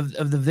of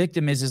the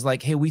victim is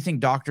like, hey, we think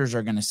doctors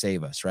are going to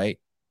save us, right?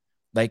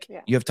 Like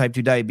Yeah. you have type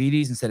 2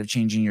 diabetes, instead of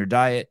changing your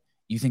diet,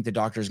 you think the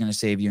doctor is going to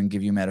save you and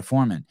give you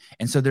metformin.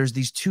 And so there's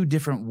these two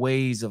different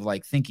ways of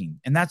like thinking.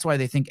 And that's why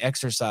they think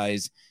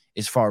exercise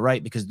is far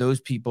right, because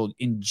those people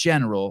in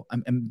general,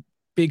 I'm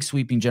big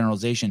sweeping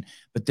generalization,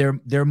 but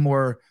they're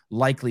more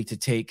likely to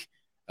take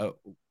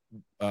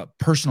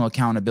personal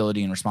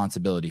accountability and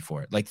responsibility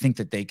for it. Like think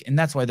that and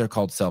that's why they're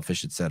called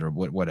selfish, et cetera,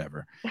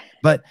 whatever.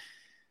 But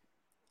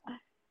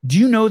do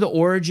you know the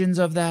origins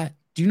of that?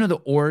 Do you know the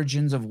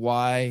origins of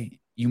why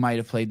you might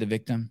have played the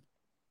victim?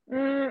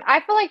 I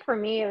feel like for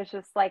me, it was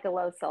just like a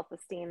low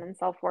self-esteem and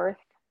self-worth.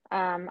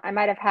 I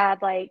might have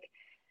had like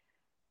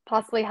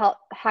possibly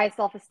high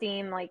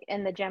self-esteem like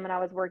in the gym when I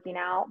was working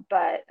out,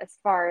 but as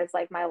far as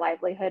like my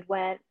livelihood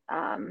went,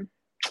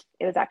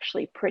 it was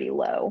actually pretty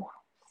low.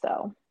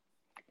 So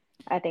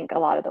I think a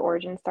lot of the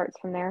origin starts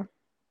from there.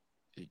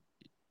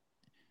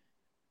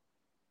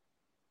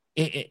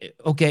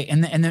 Okay,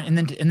 and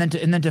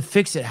then to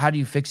fix it, how do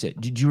you fix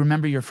it? Did you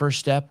remember your first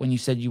step when you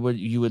said you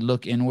would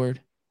look inward?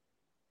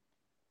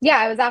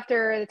 Yeah, it was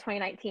after the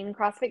 2019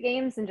 CrossFit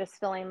Games and just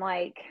feeling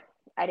like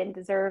I didn't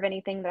deserve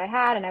anything that I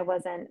had, and I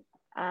wasn't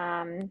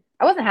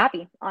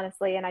happy,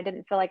 honestly, and I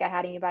didn't feel like I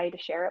had anybody to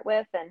share it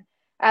with, and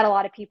I had a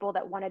lot of people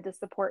that wanted to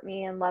support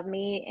me and love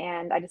me,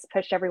 and I just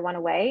pushed everyone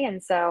away.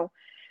 And so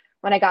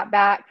when I got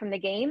back from the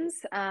games,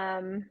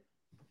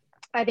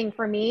 I think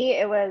for me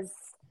it was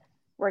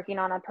working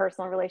on a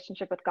personal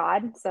relationship with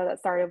God. So that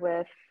started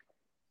with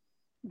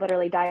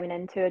literally diving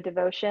into a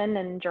devotion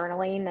and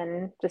journaling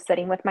and just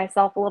sitting with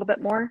myself a little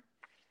bit more.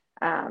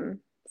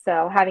 Um,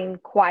 so having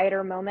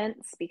quieter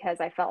moments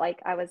because I felt like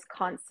I was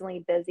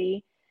constantly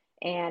busy.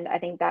 And I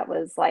think that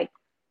was like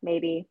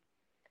maybe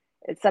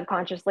it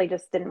subconsciously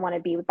just didn't want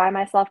to be by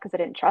myself because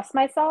I didn't trust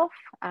myself,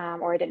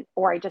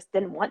 or I just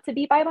didn't want to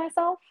be by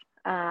myself.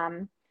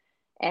 Um,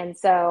 and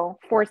so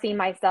forcing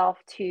myself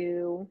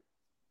to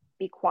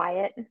be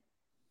quiet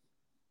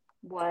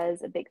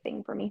was a big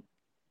thing for me,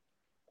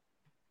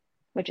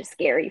 which is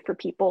scary for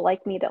people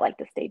like me that like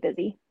to stay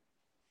busy.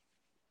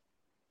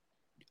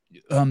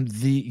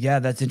 Yeah,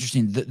 that's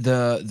interesting.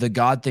 The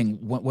God thing.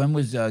 When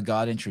was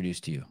God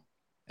introduced to you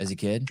as a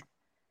kid?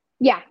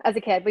 Yeah, as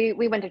a kid,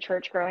 we went to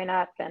church growing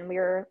up, and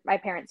my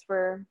parents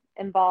were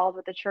involved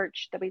with the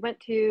church that we went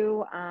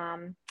to,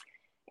 and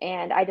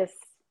I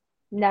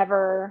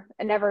never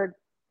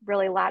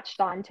really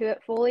latched onto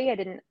it fully. I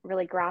didn't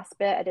really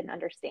grasp it. I didn't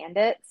understand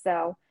it.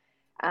 So,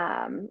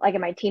 like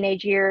in my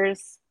teenage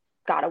years,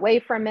 got away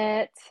from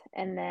it,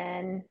 and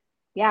then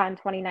yeah, in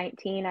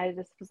 2019, I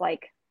just was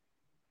like,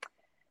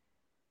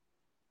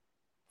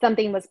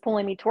 something was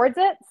pulling me towards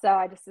it. So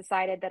I just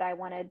decided that I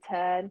wanted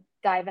to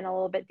dive in a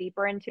little bit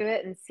deeper into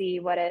it and see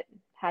what it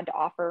had to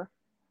offer.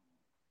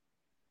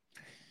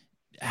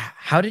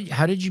 How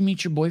did you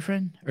meet your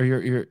boyfriend or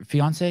your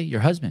fiance, your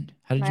husband?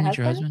 How did My you meet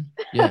your husband, husband?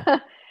 Yeah.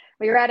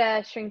 we were at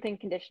a strength and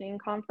conditioning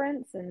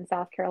conference in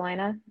South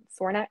Carolina,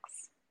 Sornex.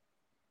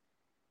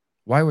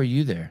 Why were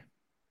you there?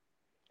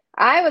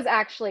 I was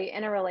actually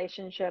in a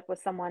relationship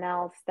with someone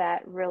else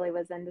that really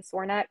was into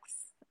Sornex.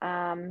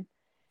 Um,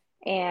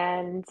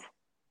 and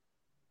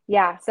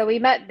yeah, so we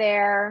met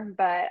there,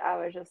 but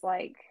I was just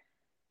like,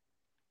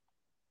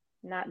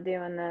 not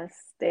doing this.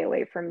 Stay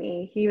away from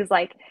me. He was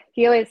like,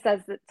 he always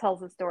says that tells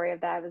the story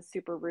of that I was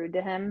super rude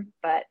to him,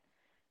 but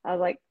I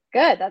was like,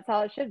 good, that's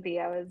how it should be.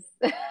 I was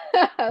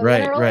I was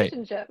in a Right, right,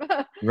 relationship.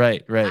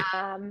 right, right.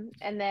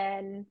 And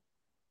then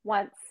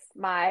once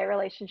my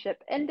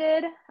relationship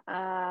ended,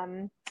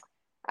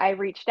 I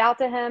reached out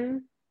to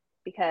him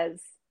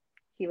because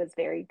he was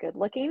very good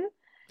looking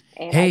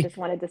and I Hey, just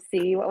wanted to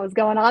see what was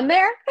going on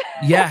there.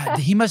 yeah,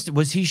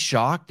 was he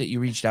shocked that you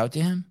reached out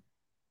to him?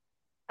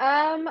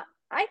 um,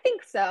 I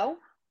think so,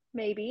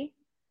 maybe.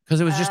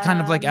 Because it was just kind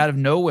of like Um, out of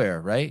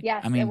nowhere, right?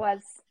 yes, I it mean,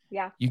 was.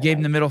 Yeah, you it gave him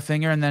was. the middle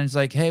finger and then it's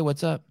like, hey,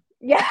 what's up?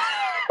 Yeah,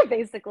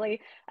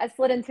 basically. I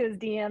slid into his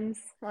DMs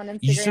on So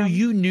Instagram.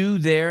 you knew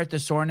there at the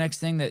Sornex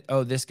thing that,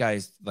 oh, this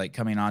guy's like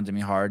coming on to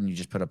me hard and you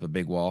just put up a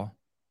big wall?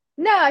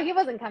 No, he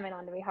wasn't coming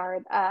on to me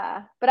hard.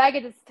 But I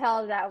could just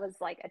tell that I was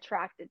like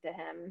attracted to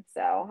him.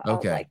 So I was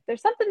Okay. like,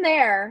 there's something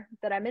there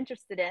that I'm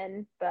interested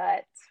in,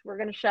 but we're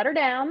gonna shut her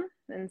down.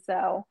 And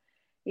so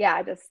yeah,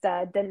 I just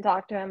didn't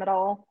talk to him at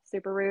all.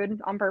 Super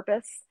rude on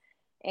purpose.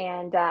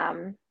 And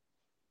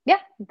yeah,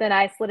 then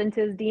I slid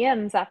into his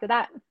DMs after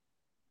that.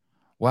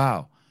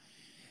 Wow.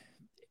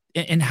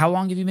 And how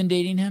long have you been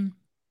dating him?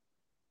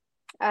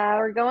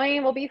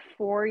 We'll be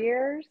 4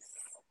 years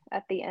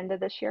at the end of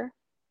this year.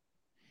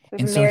 So we've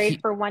And been so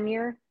married for 1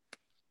 year.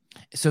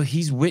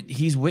 he's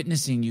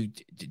witnessing you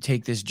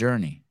take this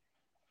journey.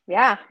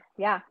 Yeah,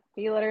 yeah.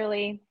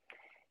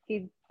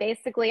 He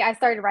basically I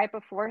started right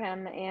before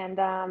him and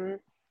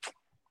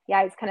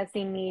yeah, he's kind of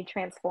seen me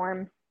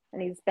transform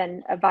and he's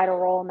been a vital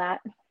role in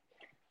that.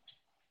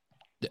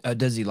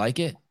 Does he like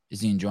it?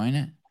 Is he enjoying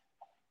it?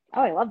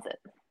 Oh, he loves it.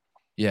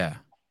 Yeah.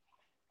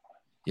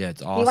 Yeah,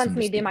 it's He awesome wants to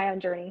me to do see. my own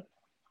journey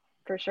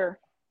for sure.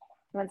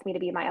 He wants me to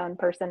be my own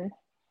person.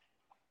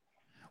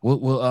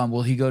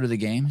 Will he go to the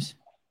games?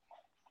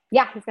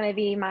 Yeah, he's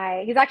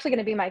actually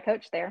gonna be my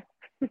coach there.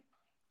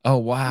 Oh,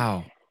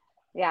 wow.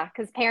 Yeah,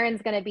 because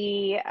Perrin's gonna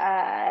be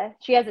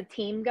she has a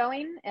team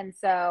going and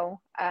so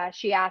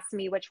she asked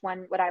me which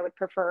one would I would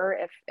prefer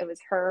if it was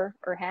her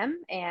or him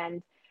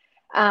and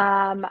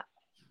um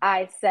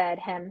I said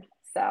him.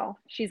 So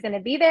she's gonna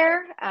be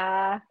there,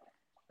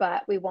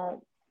 but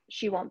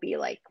she won't be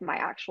like my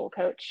actual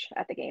coach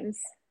at the games.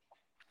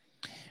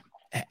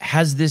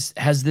 Has this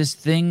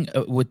thing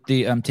with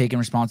the taking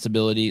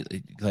responsibility,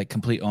 like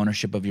complete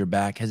ownership of your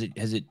back, has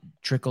it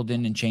trickled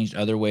in and changed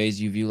other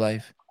ways you view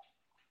life?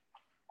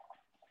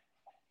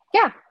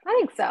 Yeah, I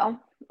think so.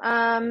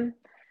 Um,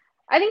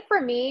 I think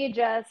for me,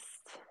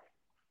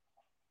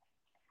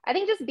 I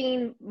think just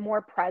being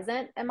more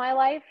present in my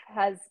life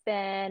has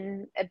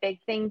been a big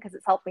thing because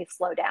it's helped me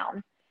slow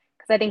down.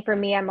 Because I think for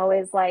me, I'm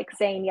always like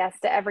saying yes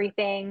to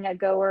everything, a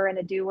goer and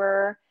a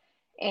doer.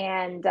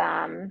 And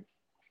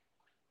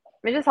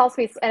it just helps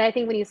me. And I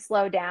think when you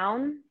slow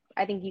down,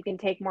 I think you can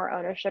take more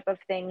ownership of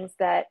things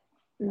that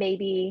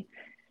maybe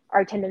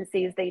are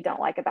tendencies that you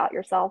don't like about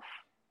yourself.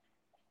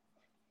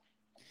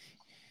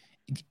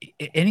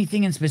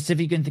 Anything in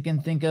specific you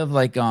can think of,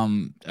 like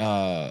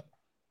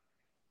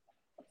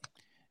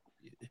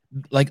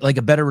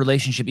a better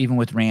relationship even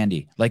with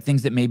Randy, like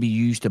things that maybe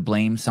you used to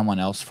blame someone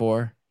else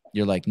for.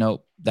 You're like,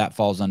 nope, that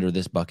falls under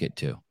this bucket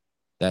too.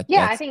 That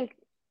Yeah, I that's think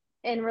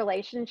in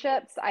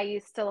relationships, I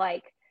used to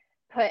like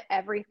put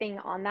everything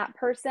on that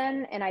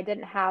person and I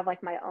didn't have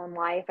like my own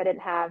life.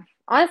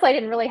 Honestly, I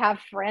didn't really have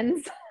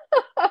friends.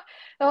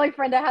 The only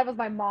friend I had was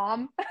my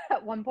mom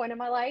at one point in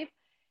my life.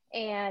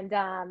 And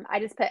I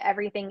just put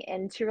everything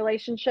into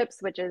relationships,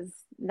 which is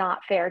not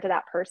fair to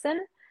that person.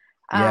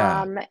 yeah,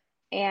 Um,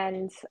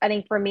 and I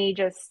think for me,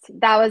 just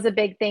that was a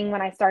big thing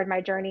when I started my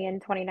journey in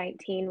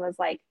 2019 was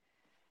like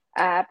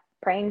uh,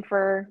 praying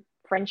for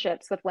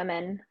friendships with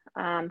women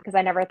because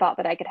I never thought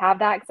that I could have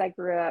that because I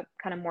grew up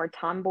kind of more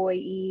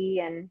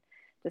tomboy-y and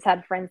just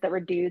had friends that were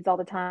dudes all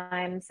the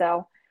time.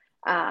 So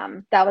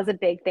that was a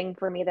big thing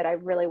for me that I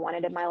really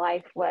wanted in my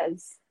life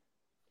was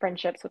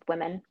friendships with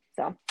women.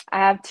 So I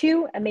have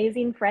two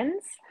amazing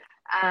friends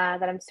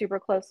that I'm super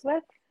close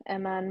with,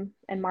 Emma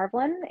and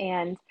Marvelyn,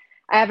 and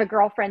I have a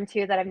girlfriend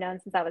too that I've known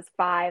since I was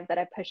 5 that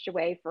I pushed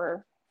away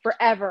for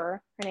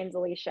forever. Her name's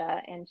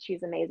Alicia, and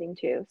she's amazing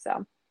too.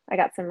 So I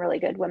got some really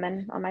good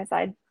women on my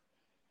side.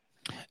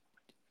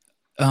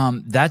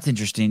 that's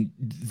interesting.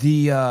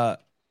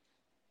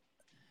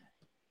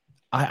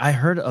 I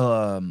heard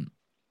a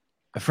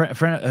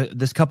friend,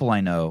 this couple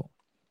I know,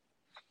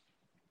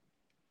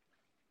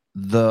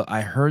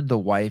 I heard the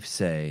wife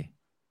say,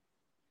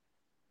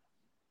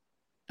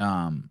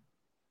 um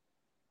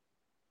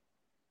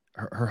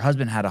her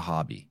husband had a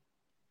hobby.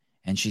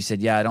 And she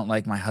said, "Yeah, I don't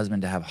like my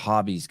husband to have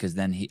hobbies because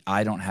then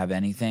I don't have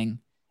anything,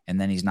 and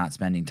then he's not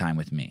spending time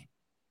with me."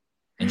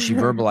 And she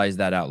verbalized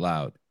that out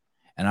loud.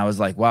 And I was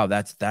like, "Wow,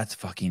 that's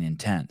fucking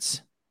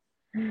intense.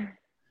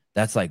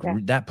 That's like Yeah.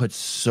 that puts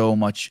so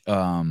much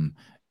Pressure.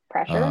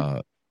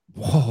 uh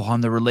whoa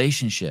on the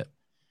relationship."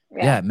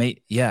 Yeah. Yeah,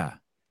 mate. Yeah.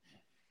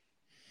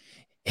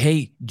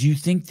 Hey, do you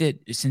think that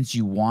since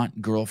you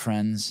want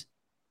girlfriends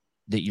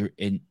that you're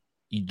in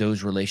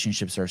those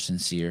relationships are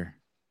sincere?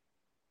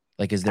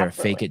 Like, is there a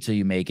fake Absolutely. it till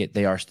you make it?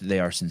 They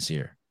are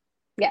sincere.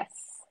 Yes.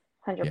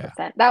 Yeah.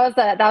 100%. That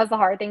was the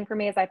hard thing for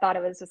me is I thought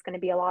it was just going to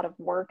be a lot of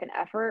work and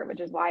effort, which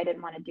is why I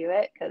didn't want to do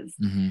it because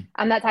Mm-hmm.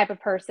 I'm that type of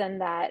person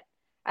that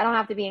I don't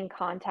have to be in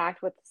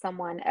contact with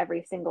someone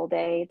every single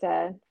day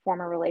to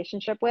form a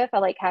relationship with. I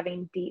like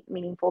having deep,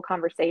 meaningful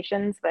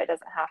conversations, but it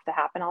doesn't have to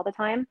happen all the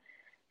time.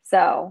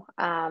 So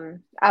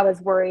I was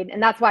worried,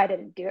 and that's why I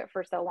didn't do it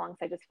for so long.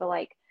 So I just feel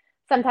like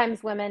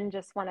sometimes women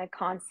just want to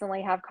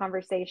constantly have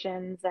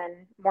conversations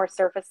and more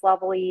surface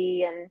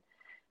levely. And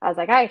I was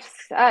like,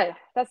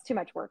 that's too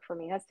much work for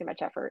me. That's too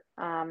much effort.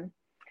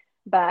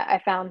 But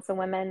I found some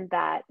women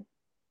that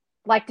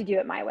like to do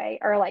it my way,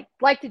 or like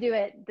to do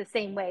it the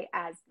same way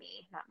as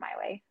me, not my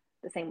way,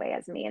 the same way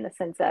as me, in the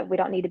sense of we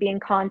don't need to be in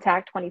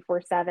contact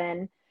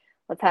 24/7.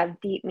 Let's have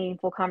deep,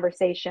 meaningful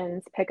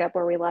conversations, pick up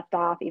where we left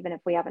off, even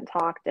if we haven't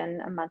talked in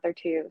a month or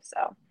two.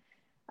 So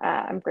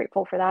I'm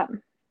grateful for that.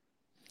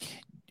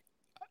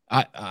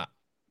 I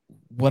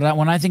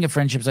when I think of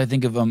friendships, I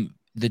think of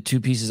the two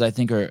pieces I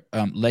think are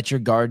let your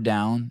guard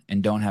down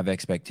and don't have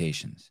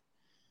expectations,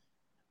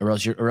 or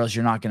else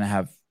you're not gonna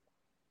have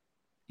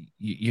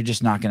you're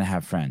just not gonna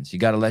have friends. You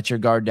got to let your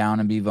guard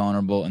down and be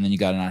vulnerable, and then you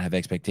got to not have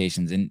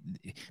expectations, and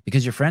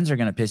because your friends are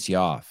gonna piss you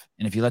off,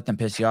 and if you let them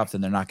piss you off,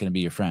 then they're not gonna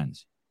be your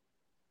friends,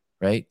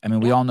 right? I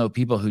mean, we Yeah. all know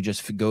people who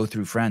just go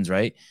through friends,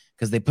 right?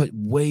 Because they put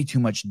way too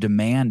much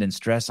demand and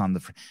stress on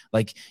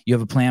like you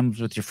have a plan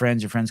with your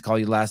friends call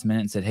you last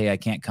minute and said, "Hey, I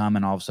can't come,"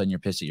 and all of a sudden you're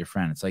pissed at your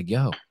friend. It's like,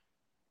 yo,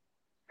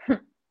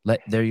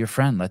 they're your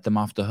friend. Let them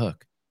off the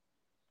hook.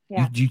 You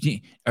Yeah. do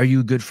you are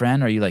you a good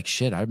friend? Or are you like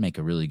shit? I'd make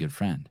a really good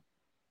friend.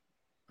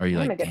 Or are you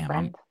I'm a like, good damn,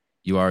 friend.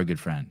 you are a good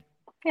friend.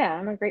 Yeah.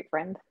 I'm a great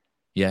friend.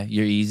 Yeah,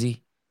 you're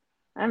easy,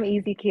 I'm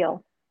easy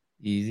keel.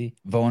 easy,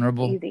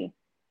 vulnerable. Easy.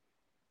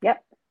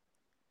 Yep.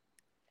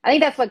 I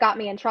think that's what got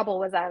me in trouble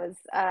was I was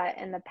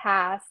in the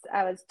past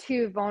I was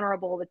too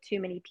vulnerable with too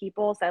many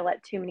people, so I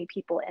let too many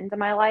people into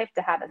my life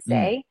to have a Mm.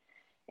 say,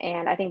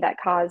 and I think that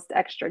caused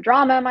extra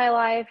drama in my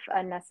life,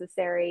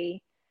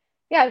 unnecessary.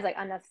 Yeah, it was like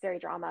unnecessary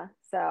drama.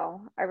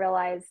 So I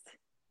realized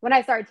when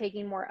I started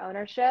taking more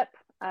ownership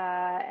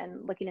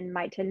and looking into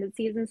my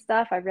tendencies and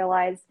stuff, I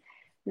realized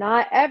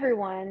not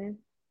everyone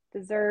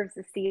deserves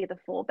to see the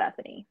full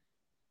Bethany.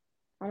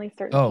 Only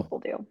certain Oh, people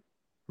do.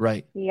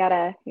 right. You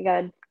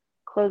gotta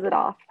close it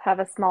off. Have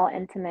a small,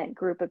 intimate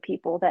group of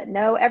people that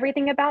know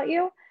everything about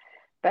you,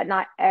 but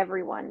not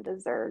everyone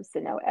deserves to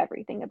know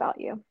everything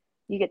about you.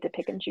 You get to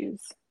pick and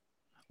choose.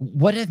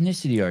 What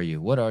ethnicity are you?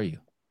 What are you?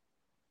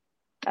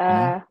 You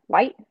know,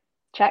 White,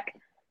 Czech.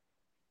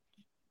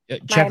 My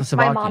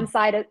mom's Czechoslovakian.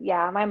 side is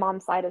yeah, my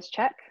mom's side is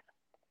Czech,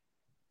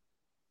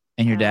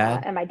 And your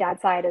dad? and my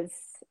dad's side is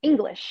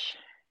English.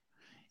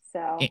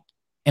 So A-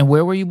 And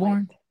where were you white.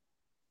 born?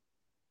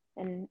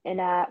 And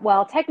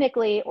well,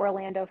 technically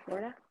Orlando,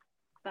 Florida,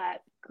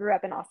 but grew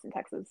up in Austin,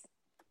 Texas.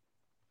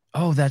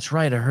 Oh, that's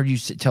right. I heard you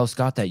tell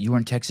Scott that you were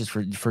in Texas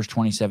for the first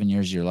 27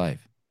 years of your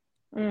life.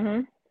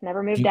 Mm-hmm.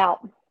 Never Do moved you,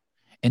 out.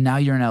 and now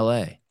you're in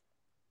LA.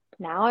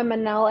 Now I'm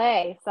in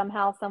LA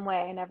somehow, some way.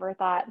 I never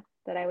thought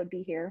that I would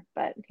be here,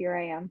 but here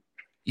I am.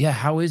 Yeah,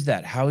 how is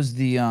that? How's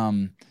the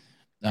um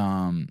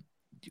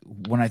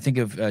when I think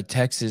of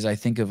Texas, I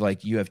think of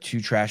like you have two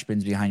trash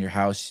bins behind your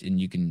house and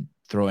you can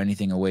throw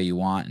anything away you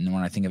want. And then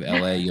when I think of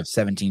LA, you have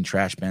 17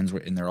 trash bins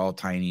and they're all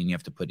tiny and you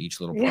have to put each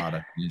little Yeah.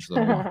 product in each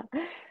little one.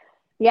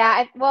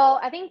 Yeah, well,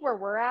 I think where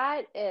we're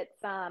at, it's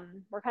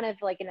we're kind of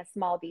like in a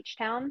small beach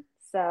town,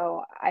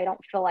 so I don't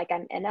feel like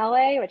I'm in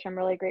LA, which I'm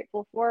really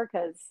grateful for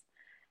because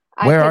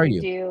I Where are couldn't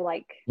you? do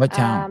like What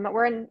town?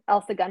 we're in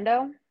El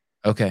Segundo,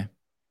 Okay, cool.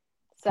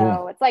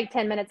 so it's like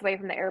 10 minutes away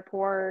from the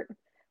airport.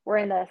 We're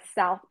in the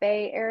South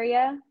Bay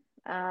area.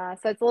 So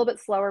it's a little bit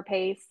slower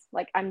pace.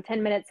 Like I'm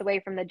 10 minutes away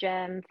from the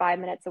gym, 5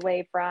 minutes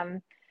away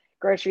from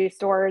grocery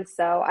stores.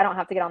 So I don't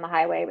have to get on the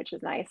highway, which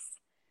is nice.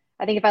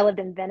 I think if I lived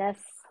in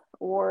Venice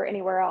or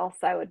anywhere else,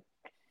 I would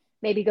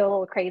maybe go a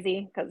little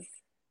crazy because it's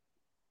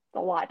a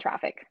lot of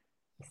traffic.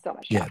 So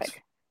much Yeah,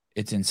 traffic.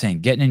 it's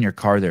insane. Getting in your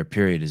car there,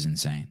 period, is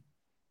insane.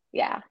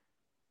 Yeah.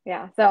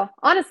 Yeah. So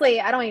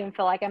honestly, I don't even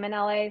feel like I'm in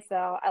LA.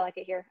 So I like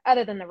it here,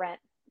 other than the rent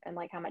and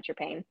like how much you're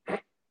paying for Do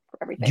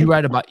you everything.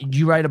 ride a bike? Do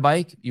you ride a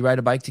bike? You ride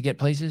a bike to get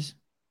places?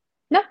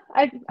 No,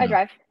 I No.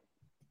 drive.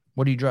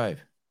 What do you drive?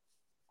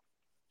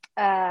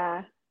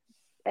 Uh,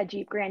 a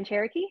Jeep Grand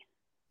Cherokee.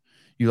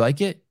 You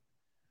like it?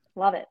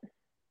 Love it.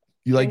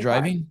 You like Dream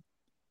car. driving?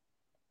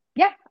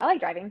 Yeah, I like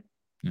driving.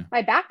 Yeah.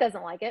 My back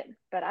doesn't like it,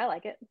 but I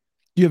like it.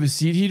 You have a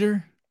seat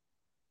heater?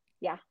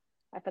 Yeah,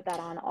 I put that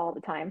on all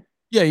the time.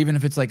 Yeah, even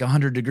if it's like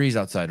 100 degrees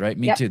outside, right?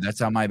 Me Yep. too. That's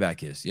how my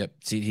back is. Yep.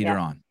 Seat heater Yep.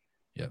 on.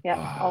 Yep. Yep.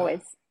 Ah.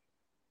 Always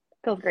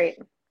feels great.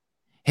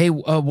 Hey,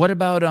 what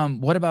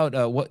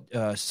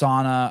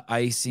sauna,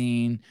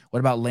 icing? What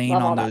about laying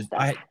Love on all that those?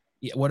 stuff.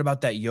 Yeah, what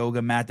about that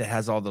yoga mat that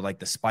has all the like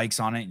the spikes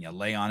on it and you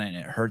lay on it and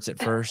it hurts at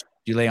first?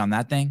 Do you lay on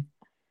that thing?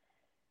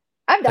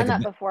 I've It's done like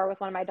a that before with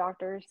one of my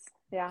doctors.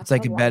 Yeah, it's that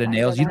like was a a long bed of time ago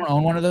nails. You though. don't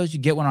own one of those? You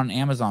get one on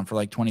Amazon for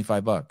like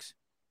 25 bucks.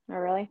 Oh,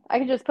 really? I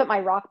could just put my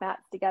rock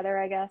mats together,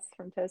 I guess,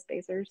 from Toe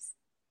Spacers.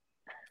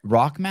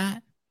 Rock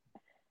mat?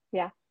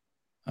 Yeah.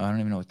 Oh, I don't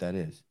even know what that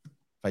is. If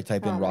I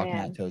type in Oh rock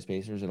mat man. toe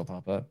spacers, it'll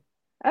pop up.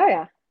 Oh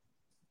yeah.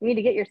 You need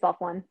to get yourself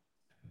one.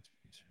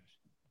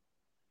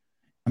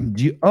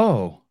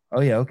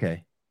 Oh yeah,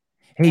 okay.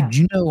 Hey, Yeah.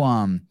 do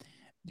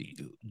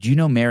you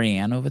know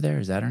Marianne over there?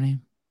 Is that her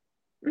name?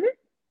 Hmm.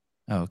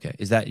 Oh, okay.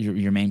 Is that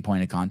your main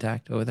point of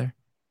contact over there?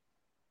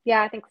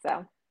 Yeah, I think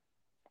so.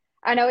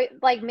 I know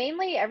it, like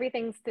mainly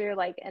everything's through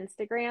like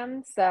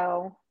Instagram,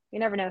 so you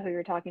never know who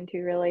you're talking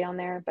to really on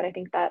there, but I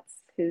think that's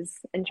who's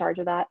in charge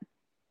of that.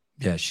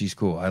 Yeah, she's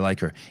cool. I like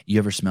her. You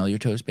ever smell your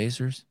toe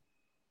spacers?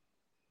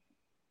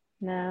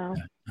 No.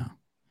 Yeah,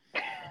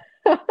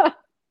 no.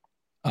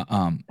 Uh,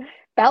 um,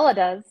 Bella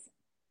does.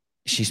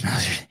 she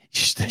smells.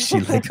 Does she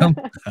like them?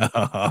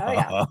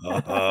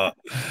 Oh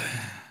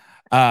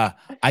yeah.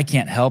 I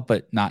can't help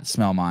but not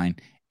smell mine,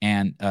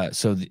 and I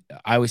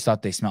always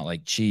thought they smelled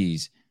like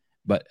cheese.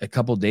 But a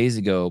couple days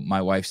ago,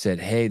 my wife said,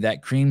 "Hey,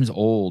 that cream's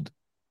old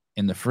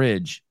in the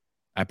fridge."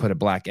 I put a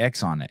black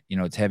X on it.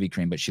 It's heavy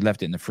cream, but she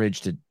left it in the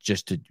fridge to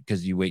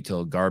because you wait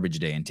till garbage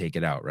day and take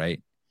it out, right?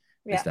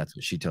 At least Yeah, that's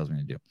what she tells me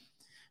to do.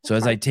 So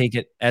that's smart.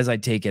 as I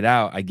take it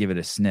out, I give it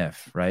a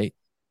sniff, right?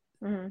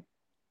 Hmm.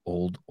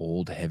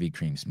 Old heavy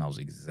cream smells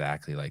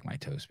exactly like my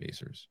toe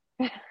spacers.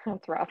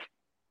 That's rough.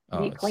 Do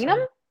Oh, you it's clean them?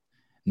 so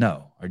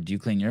no. Or do you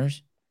clean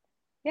yours?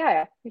 Yeah,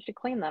 yeah, you should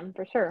clean them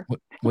for sure.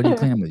 What do you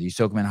clean them with? You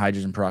soak them in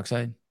hydrogen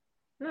peroxide?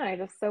 No, you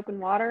just soap and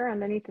water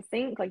underneath the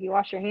sink, like you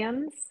wash your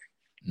hands.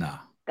 No.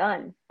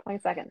 Done. 20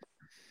 seconds.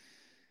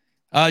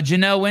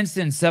 Janelle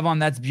Winston, Sevon,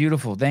 that's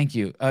beautiful. Thank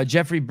you.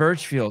 Jeffrey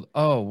Birchfield.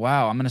 Oh,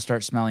 wow. I'm going to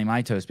start smelling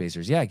my toe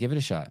spacers. Yeah, give it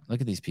a shot. Look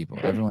at these people.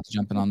 Everyone's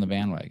jumping on the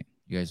bandwagon.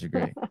 You guys are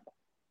great.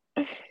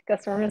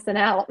 Guess we're missing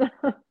out.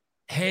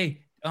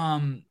 Hey,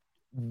 can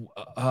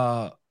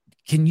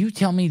you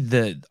tell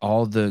me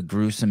all the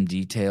gruesome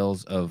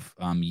details of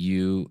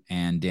you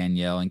and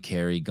Danielle and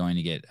Carrie going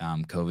to get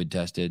COVID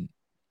tested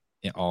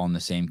all in the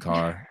same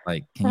car?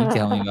 Like, can you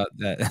tell me I about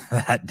that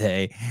that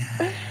day?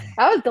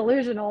 was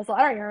delusional, so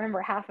I don't even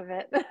remember half of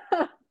it.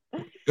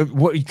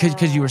 What?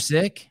 Because you were uh,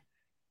 sick?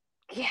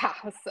 yeah,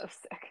 I was so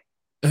sick.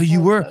 Oh, I you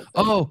was were. so sick.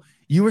 Oh,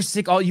 you were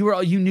sick.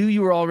 You knew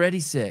you were already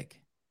sick.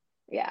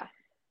 Yeah,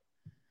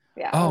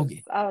 yeah, Oh,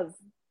 I was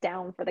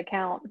down for the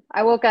count.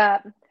 I woke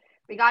up.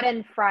 We got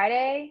in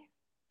Friday.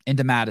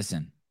 into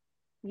Madison.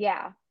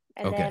 Yeah,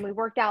 and then Okay. we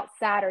worked out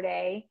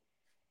Saturday,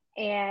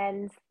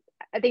 and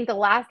I think the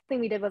last thing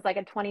we did was like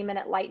a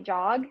 20-minute light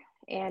jog.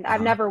 And I've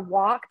Uh-huh. never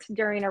walked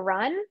during a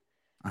run,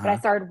 but I Uh-huh.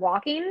 started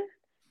walking.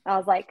 I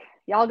was like,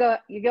 y'all go,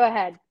 you go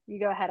ahead. You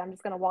go ahead. I'm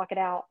just going to walk it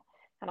out.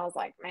 And I was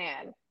like,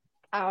 man,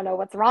 I don't know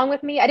what's wrong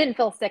with me. I didn't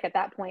feel sick at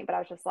that point, but I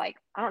was just like,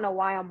 I don't know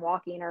why I'm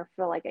walking or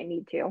feel like I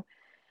need to.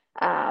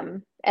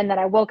 And then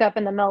I woke up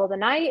in the middle of the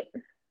night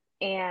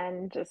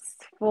and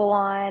just full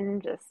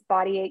on just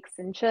body aches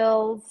and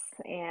chills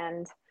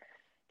and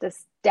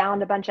just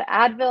downed a bunch of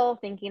Advil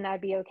thinking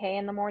I'd be okay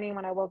in the morning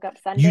when I woke up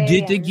You Sunday.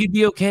 did think And you'd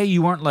be okay?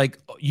 You weren't like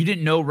you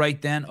didn't know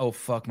right then, oh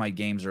fuck, my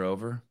games are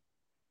over.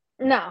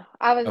 no,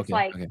 I was just Okay,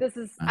 like, okay. this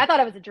is, Uh, I thought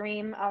it was a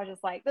dream. I was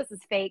just like, this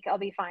is fake. I'll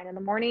be fine in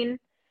the morning.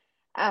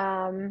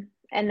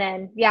 And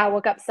then, yeah, I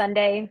woke up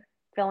Sunday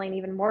feeling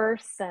even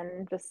worse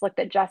and just looked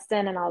at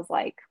Justin and I was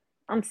like,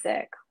 I'm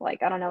sick.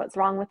 Like, I don't know what's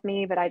wrong with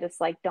me, but I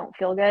just like don't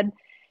feel good.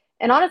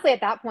 And honestly,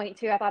 at that point,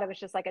 too, I thought it was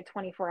just like a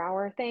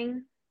 24-hour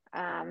thing.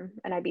 And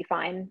I'd be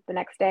fine the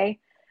next day.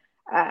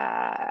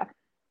 Uh,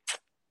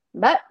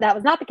 but that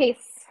was not the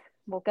case.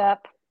 Woke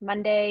up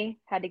Monday,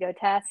 had to go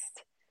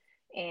test,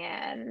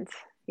 and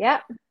yeah,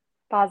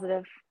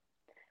 positive,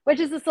 which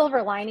is the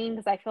silver lining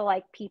because I feel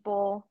like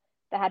people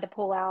that had to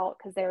pull out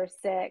because they were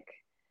sick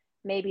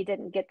maybe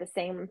didn't get the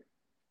same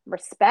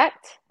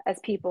respect as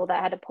people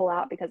that had to pull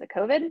out because of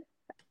COVID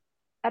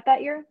at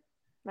that year.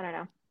 I don't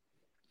know.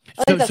 At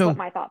least so that's what so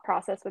my thought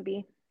process would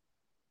be.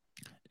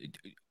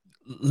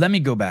 let me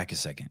go back a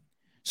second.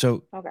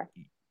 So Okay.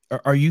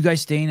 are you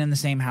guys staying in the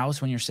same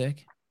house when you're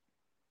sick?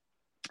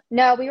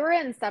 No, we were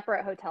in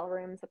separate hotel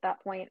rooms at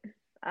that point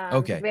because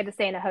Okay. we had to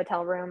stay in a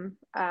hotel room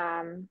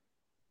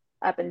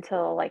up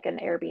until like an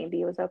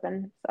Airbnb was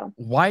open. So,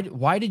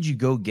 Why did you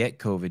go get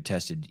COVID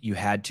tested? You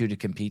had to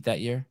compete that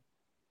year?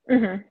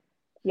 hmm,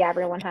 yeah,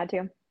 everyone had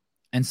to.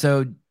 And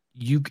so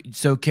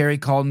Carrie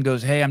called and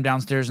goes, "Hey, I'm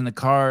downstairs in the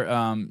car.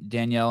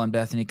 Danielle and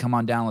Bethany, come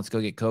on down. Let's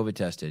go get COVID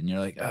tested." And you're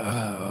like,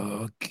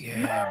 "Oh,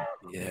 okay,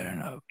 yeah,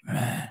 no,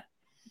 man."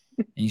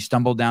 And you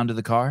stumbled down to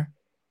the car.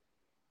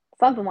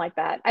 Something like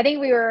that. I think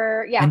we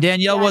were, And yeah,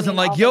 Danielle yeah. I wasn't mean,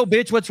 like, all of us. "Yo,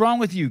 bitch, what's wrong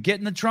with you? Get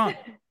in the trunk.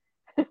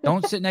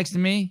 Don't sit next to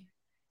me."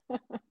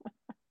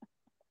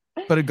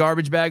 Put a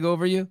garbage bag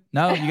over you?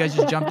 No, you guys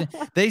just jumped in.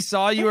 They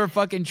saw you were a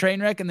fucking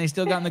train wreck and they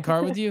still got in the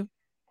car with you?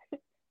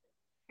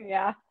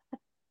 Yeah.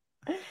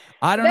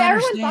 I don't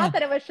Everyone thought understand.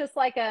 that it was just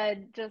like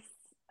a just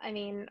I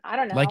mean, I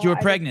don't Like know. you were I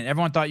just pregnant.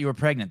 Everyone thought you were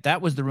pregnant.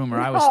 That was the rumor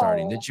I was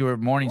starting, no. that you were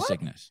morning What?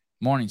 sickness.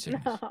 Morning No.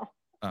 sickness. Oh.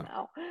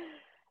 No.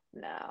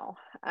 No.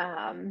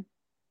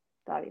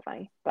 That'd be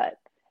funny. But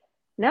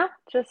no,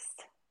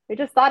 just we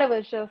just thought it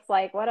was just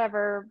like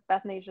whatever,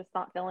 Bethany's just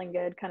not feeling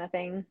good kind of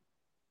thing.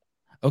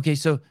 Okay,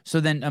 so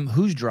then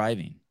who's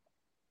driving?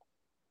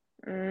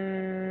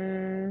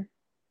 Mm,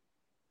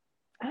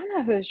 I don't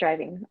know who was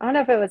driving. I don't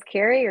know if it was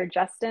Carrie or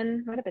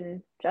Justin. Might have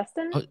been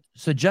Justin. Oh,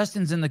 so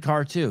Justin's in the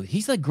car too.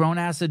 He's like grown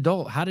ass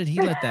adult. How did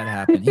he let that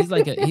happen? He's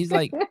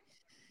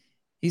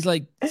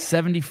like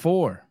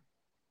 74.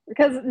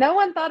 Because no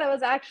one thought I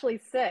was actually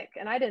sick,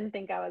 and I didn't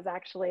think I was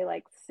actually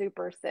like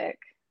super sick.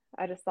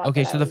 I just thought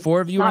Okay, that I so the was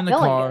four of you were in not the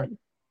feeling car. good.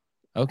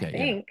 I Okay, yeah.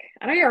 think.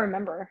 I don't even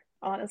remember,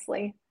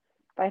 honestly,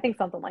 but I think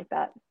something like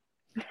that.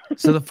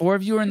 So the four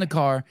of you are in the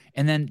car,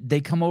 and then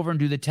they come over and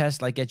do the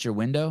test like at your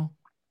window.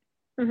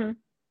 Mm-hmm.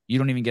 You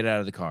don't even get out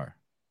of the car.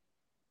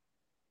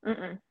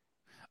 Mm-mm.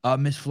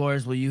 Miss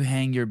Flores, will you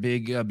hang your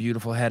big,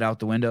 beautiful head out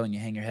the window? And you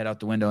hang your head out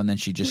the window, and then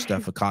she just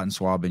stuff a cotton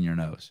swab in your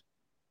nose.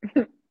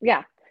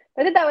 Yeah,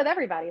 I did that with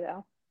everybody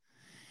though.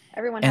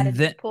 Everyone had And to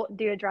then,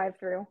 do a drive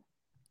through.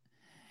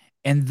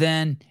 and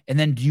then,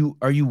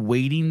 are you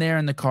waiting there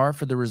in the car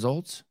for the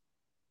results?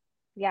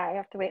 Yeah, I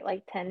have to wait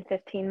like 10,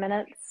 15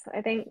 minutes,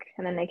 I think,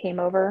 and then they came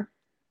over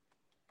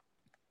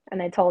and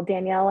they told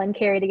Danielle and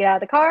Carrie to get out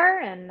of the car,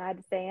 and I had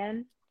to stay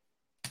in.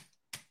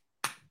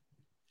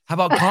 How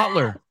about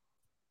Kotler?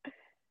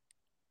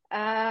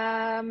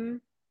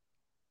 um,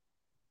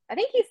 I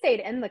think he stayed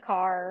in the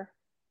car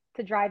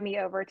to drive me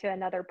over to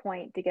another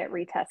point to get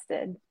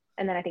retested.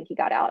 And then I think he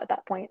got out at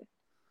that point.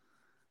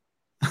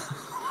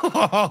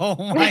 Oh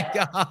my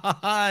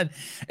God.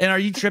 And are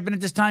you tripping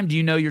at this time? Do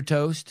you know you're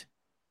toast?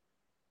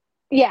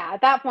 Yeah,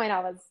 at that point I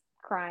was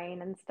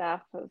crying and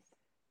stuff. It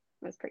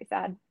was pretty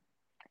sad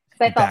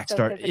because I Your felt back so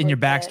start and your physically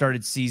back fit.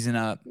 started seizing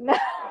up. No,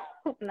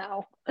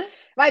 no.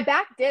 My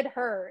back did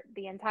hurt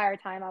the entire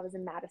time I was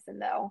in Madison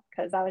though,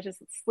 because I was just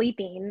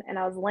sleeping and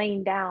I was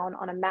laying down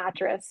on a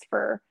mattress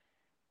for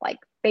like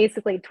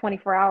basically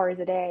 24 hours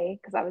a day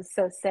because I was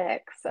so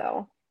sick.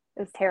 So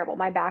it was terrible.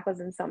 My back was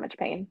in so much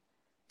pain.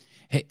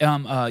 Hey,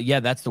 yeah,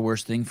 that's the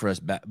worst thing for us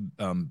back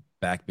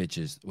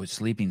bitches. With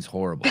sleeping's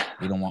horrible.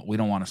 We don't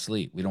want to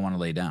sleep. We don't want to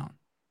lay down.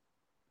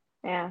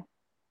 Yeah.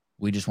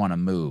 We just want to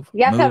move.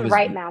 You have to have Move the is.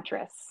 right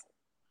mattress.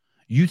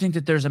 You think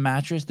that there's a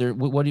mattress there?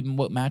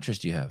 What mattress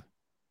do you have?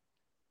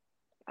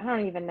 I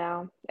don't even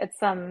know. It's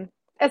not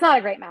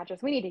a great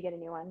mattress. We need to get a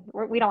new one.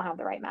 We don't have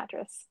the right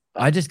mattress.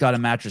 I But just got a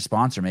mattress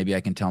sponsor. Maybe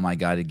I can tell my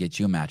guy to get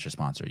you a mattress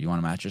sponsor. You want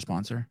a mattress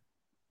sponsor?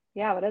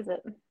 yeah, what is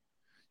it?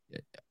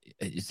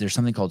 Is there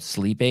something called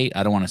Sleep 8?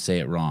 I don't want to say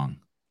it wrong.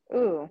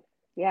 Ooh,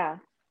 yeah.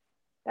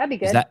 That'd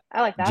be Is good. that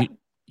I like do that.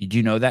 do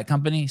you know that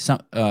company?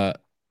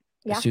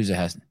 Yeah, Sousa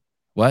has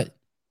what?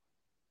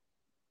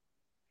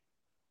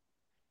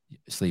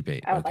 Sleep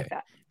 8. I would like Okay.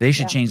 that. They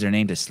should Yeah. change their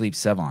name to Sleep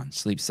 7.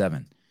 Sleep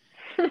 7.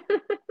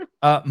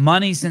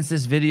 Money, since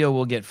this video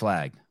will get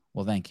flagged.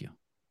 Well, thank you.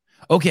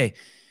 Okay.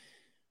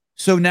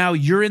 So now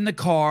you're in the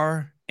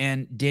car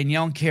and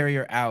Danielle and Carrie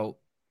are out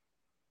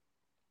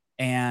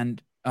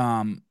and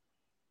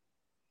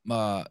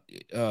uh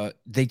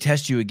they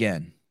test you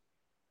again.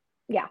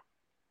 Yeah,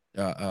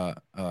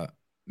 Uh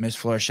Miss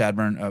Flora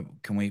Shadburn,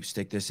 can we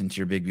stick this into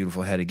your big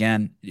beautiful head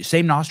again?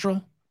 Same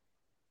nostril?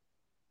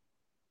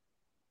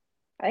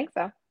 I think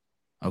so.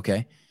 Okay.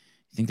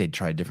 I think they'd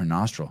try a different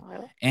nostril.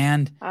 Really?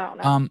 And I don't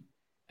know. um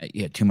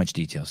yeah, too much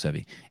detail,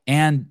 Sevi.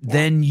 And Yeah.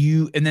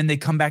 then they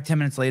come back 10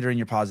 minutes later and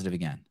you're positive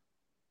again.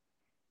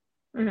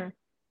 Hmm.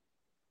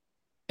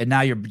 And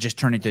now you're just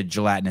turning into a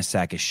gelatinous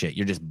sack of shit.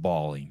 You're just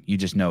bawling. You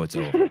just know it's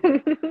over.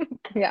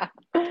 Yeah.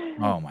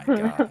 Oh my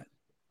God.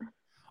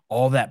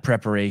 All that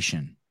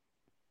preparation.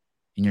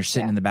 And you're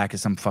sitting Yeah. in the back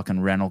of some fucking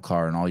rental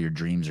car and all your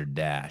dreams are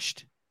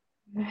dashed.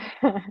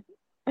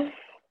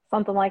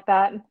 Something like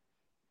that.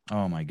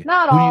 Oh my God.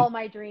 Not Who do you all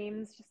my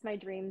dreams, just my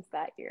dreams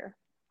that year.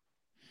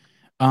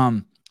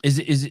 um is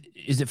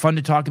it fun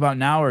to talk about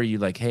now, or are you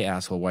like, hey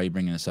asshole, why are you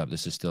bringing this up?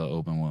 This is still an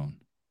open wound.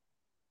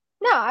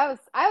 No, I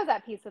was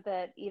at peace with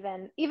it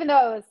even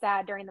though it was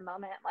sad during the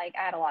moment. Like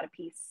I had a lot of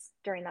peace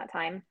during that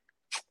time.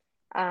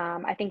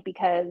 I think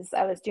because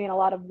I was doing a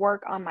lot of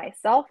work on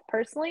myself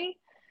personally,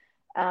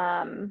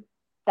 um,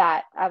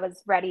 that I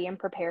was ready and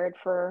prepared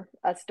for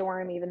a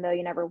storm, even though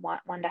you never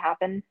want one to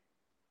happen.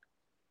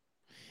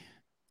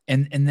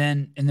 And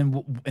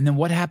then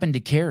what happened to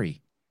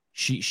Carrie?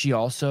 She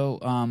also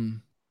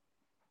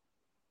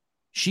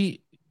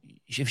she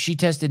if she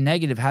tested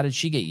negative, how did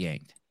she get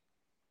yanked?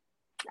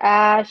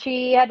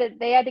 They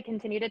had to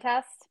continue to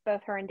test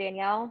both her and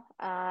Danielle,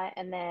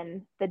 and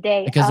then the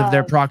day Because of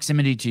their of,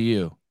 proximity to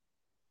you.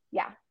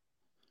 yeah.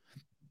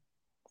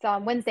 So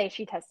on Wednesday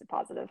she tested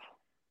positive,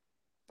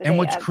 the And day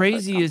what's of the first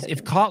crazy is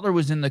if competition. Kotler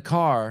was in the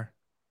car,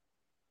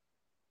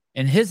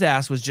 And his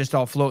ass was just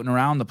all floating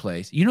around the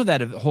place. You know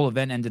that whole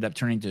event ended up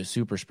turning to a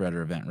super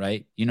spreader event,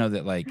 right? You know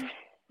that like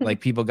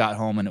people got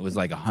home and it was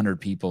like 100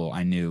 people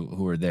I knew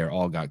who were there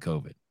all got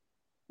COVID.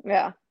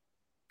 Yeah,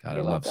 God, I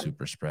you're love welcome.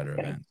 super Just spreader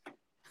kidding.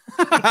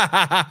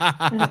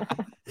 events.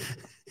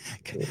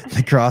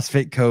 The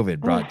CrossFit COVID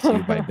brought to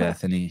you by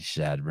Bethany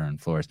Shadburn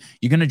Flores.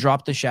 You gonna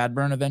drop the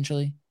Shadburn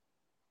eventually?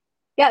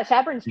 Yeah,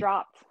 Shadburn's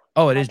dropped.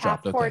 Oh, it My is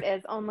dropped. passport Okay.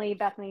 is only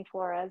Bethany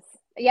Flores.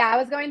 Yeah, I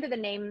was going through the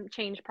name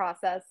change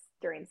process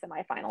during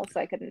semifinals, so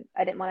I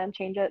didn't want to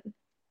change it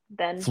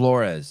then.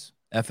 Flores,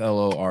 Flores.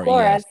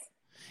 Flores.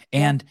 Yeah,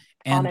 And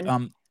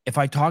common. if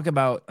I talk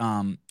about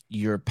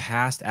your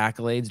past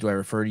accolades, do I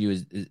refer to you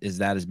as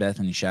that as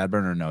Bethany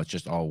Shadburn, or no? It's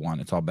just all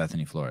one. It's all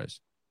Bethany Flores.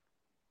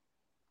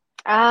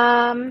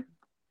 Um,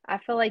 I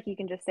feel like you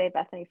can just say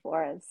Bethany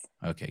Flores.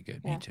 Okay,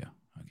 good. Me Yeah, too.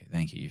 Okay,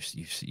 thank you.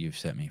 You've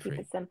set me keep free.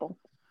 it simple.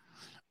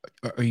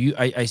 Are you?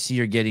 I see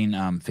you're getting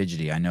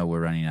fidgety. I know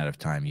we're running out of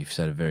time. You've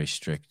set a very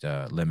strict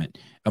limit.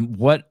 Um,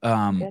 what I'm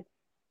um good.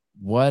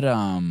 what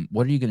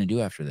are you going to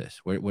do after this?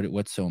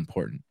 What's so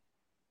important?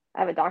 I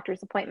have a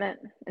doctor's appointment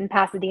in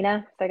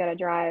Pasadena, so I got to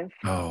drive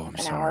Oh, I'm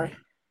an hour. sorry.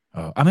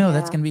 Oh, I mean, oh,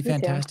 that's Yeah, going to be me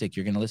too. fantastic.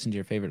 You're going to listen to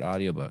your favorite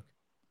audiobook.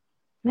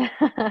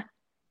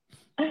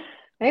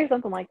 Maybe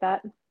something like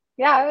that.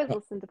 Yeah, I always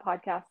listen to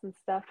podcasts and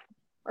stuff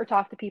or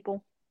talk to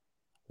people.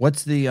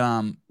 What's the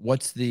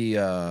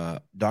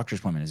doctor's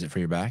appointment? Is it for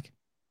your back?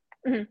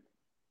 Mhm.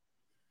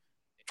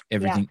 Yeah,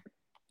 Everything.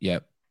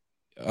 Yep.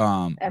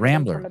 everything from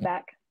Rambler, the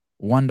back.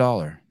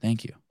 $1.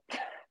 Thank you.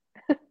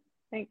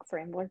 Thanks,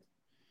 Rambler.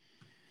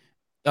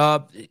 Uh,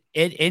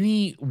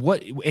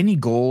 any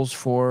goals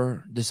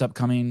for this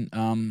upcoming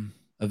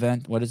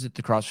event? What is it?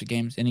 The CrossFit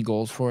Games? Any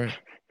goals for it?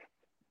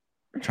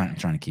 Trying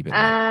to keep it light.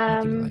 Trying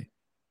to keep it Um, light.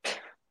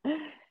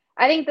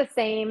 I think the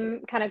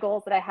same kind of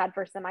goals that I had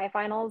for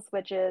semifinals,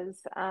 which is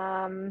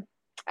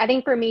I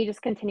think for me,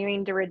 just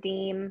continuing to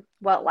redeem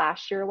what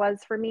last year was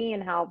for me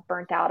and how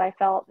burnt out I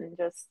felt and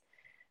just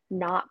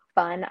not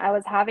fun I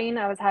was having.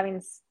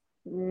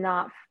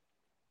 Not,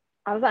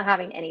 I wasn't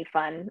having any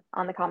fun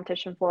on the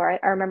competition floor.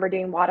 I remember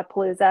doing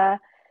Wadapalooza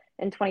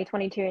in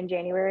 2022 in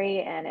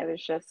January, and it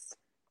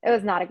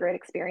was not a great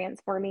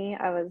experience for me.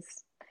 I was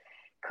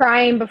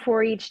crying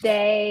before each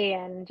day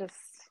and just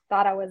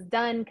thought I was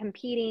done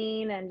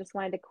competing and just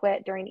wanted to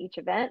quit during each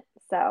event.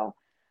 So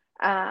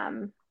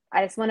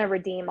I just want to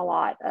redeem a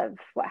lot of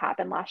what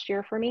happened last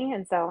year for me.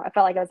 And so I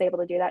felt like I was able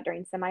to do that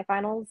during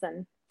semifinals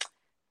and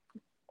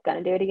going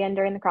to do it again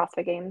during the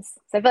CrossFit Games.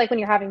 So I feel like when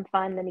you're having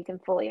fun, then you can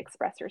fully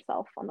express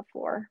yourself on the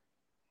floor.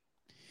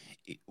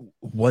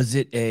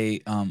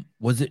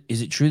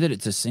 Is it true that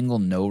it's a single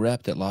no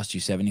rep that lost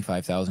you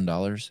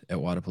 $75,000 at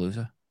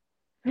Wadapalooza?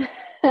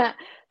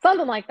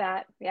 Something like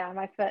that. Yeah,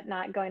 my foot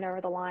not going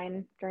over the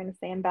line during the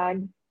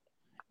sandbag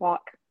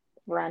walk,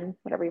 run,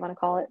 whatever you want to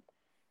call it.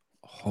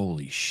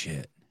 Holy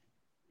shit.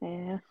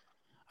 Yeah.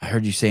 I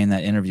heard you say in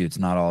that interview it's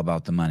not all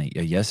about the money.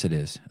 Yes, it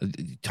is.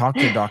 Talk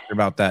to your doctor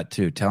about that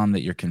too. Tell him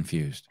that you're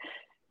confused.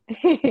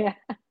 Yeah.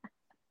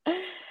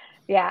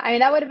 Yeah. I mean,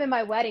 that would have been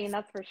my wedding,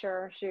 that's for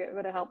sure. She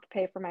would have helped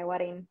pay for my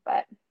wedding.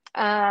 But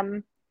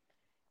um,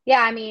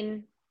 yeah, I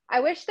mean, I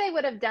wish they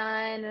would have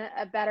done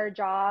a better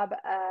job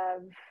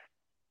of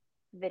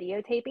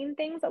videotaping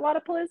things at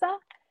Wadapalooza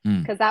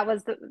Mm. because that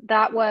was the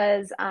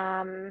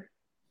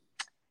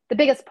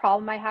biggest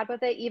problem I had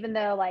with it, even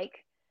though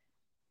like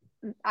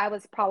I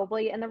was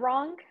probably in the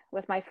wrong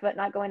with my foot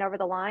not going over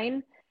the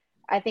line.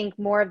 I think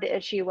more of the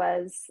issue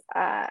was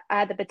I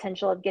had the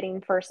potential of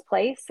getting first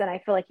place, and I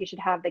feel like you should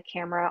have the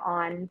camera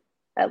on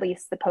at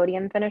least the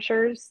podium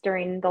finishers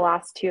during the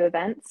last two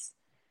events,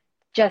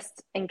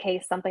 just in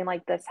case something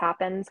like this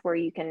happens where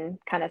you can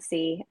kind of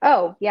see,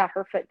 oh, yeah,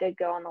 her foot did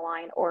go on the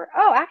line, or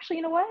oh, actually,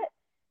 you know what?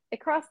 It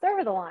crossed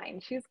over the line.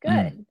 She's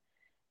Mm. good.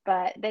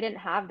 But they didn't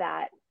have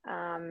that,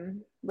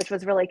 which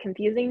was really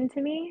confusing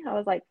to me. I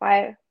was like,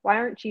 why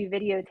aren't you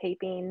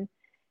videotaping,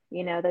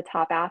 the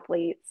top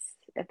athletes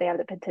if they have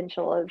the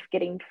potential of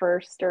getting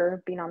first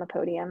or being on the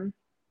podium?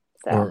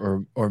 Or,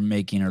 So or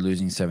making or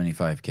losing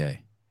 75K.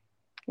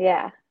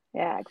 yeah,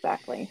 yeah,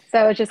 exactly.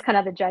 So it's just kind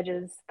of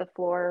the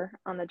floor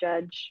on the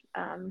judge,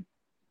 I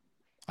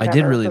did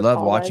whatever really her love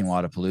call watching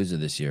was. Wadapalooza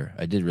this year.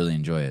 I did really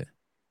enjoy it.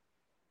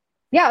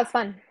 Yeah, it was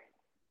fun.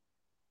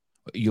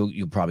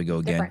 You'll probably go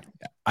again.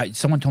 Different.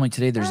 Someone told me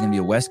today there's going to be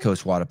a West Uh,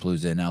 Coast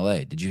Wadapalooza in LA.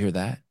 Did you hear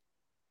that? It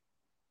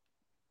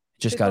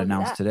just who got told you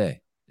announced that?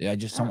 today. Yeah,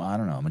 Oh, I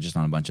don't know. I'm just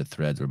on a bunch of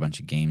threads where a bunch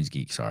of games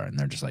geeks are, and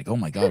they're just like, "Oh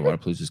my God,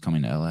 Wadapalooza is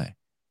coming to LA."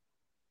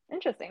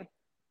 interesting.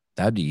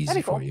 That'd be That'd easy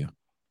be for cool. you.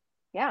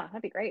 Yeah,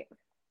 that'd be great.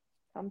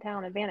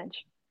 Hometown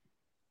advantage.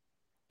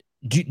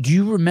 Do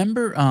you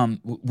remember?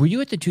 Were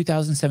you at the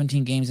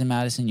 2017 games in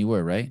Madison? You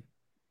were, right?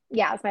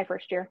 Yeah, it was my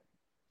first year.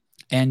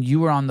 And you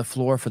were on the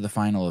floor for the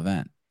final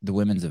event, the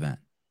women's event.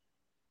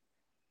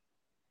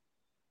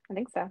 I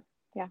think so.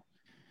 Yeah.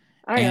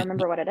 I don't even And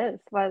remember what it is.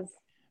 Was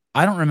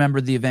I don't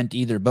remember the event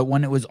either, but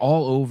when it was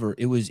all over,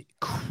 it was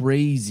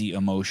crazy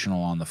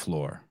emotional on the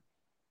floor.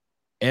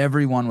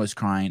 Everyone was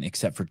crying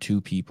except for two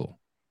people.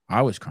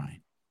 I was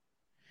crying.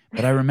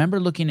 But I remember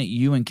looking at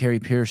you and Carrie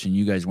Pierce, and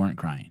you guys weren't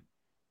crying.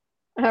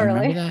 Oh, Do you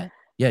remember really? that?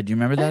 Yeah. Do you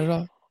remember that at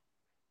all?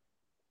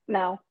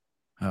 No.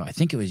 Oh, I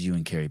think it was you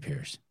and Carrie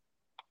Pierce.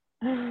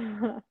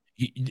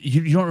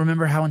 You don't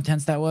remember how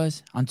intense that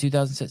was on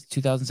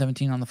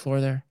 2017 on the floor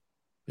there?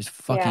 It was Yeah,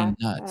 fucking I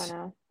don't nuts.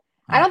 know.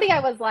 I don't think I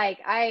Okay. was like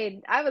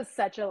I was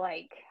such a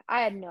like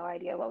I had no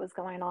idea what was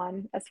going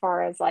on as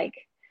far as like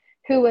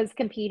who was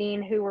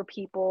competing, who were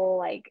people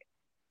like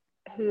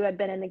who had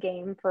been in the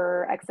game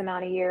for X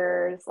amount of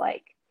years.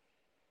 Like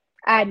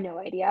I had no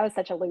idea. I was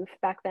such aloof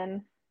back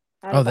then.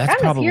 I Oh, was like,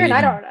 that's I'm just here probably and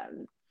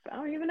even. I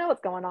don't even know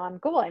what's going on.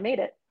 Cool, I made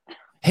it.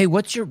 Hey,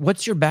 what's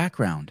your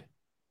background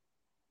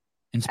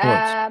in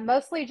sports?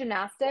 Mostly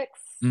gymnastics.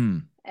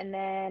 Mm. And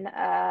then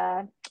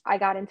I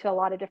got into a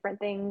lot of different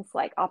things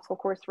like obstacle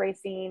course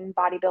racing,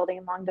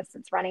 bodybuilding, long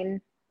distance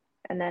running,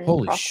 and then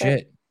Holy CrossFit.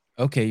 shit.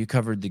 Okay, you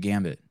covered the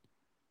gambit.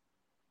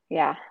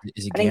 Yeah.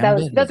 Is it I think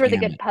those gambit or those were the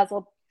good gamut?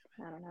 puzzle.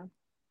 I don't know.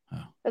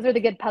 Oh. Those were the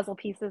good puzzle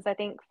pieces I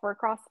think for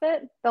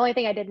CrossFit. The only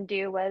thing I didn't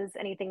do was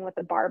anything with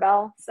the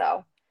barbell.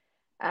 So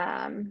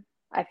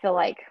I feel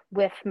like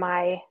with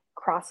my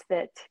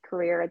CrossFit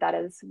career, that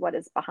is what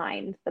is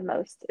behind the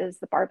most is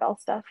the barbell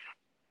stuff.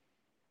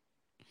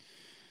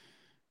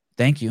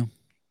 Thank you.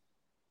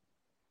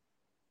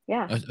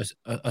 Yeah.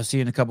 I'll see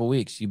you in a couple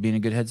weeks. You be in a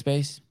good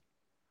headspace?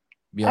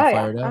 Be all Oh yeah.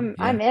 fired up? I'm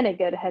Yeah. in a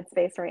good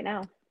headspace right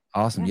now.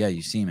 Awesome. Yeah. Yeah,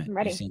 you seem it. I'm You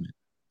ready. seem it.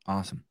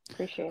 Awesome.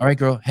 Appreciate All it. right,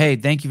 girl. Hey,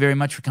 thank you very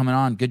much for coming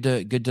on. Good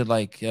to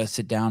like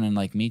sit down and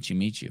like meet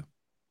you.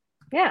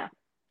 Yeah.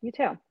 You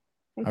too. Thanks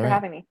All for right.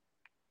 having me.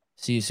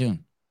 See you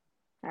soon.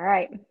 All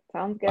right.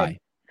 Sounds good. Bye.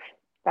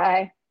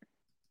 Bye.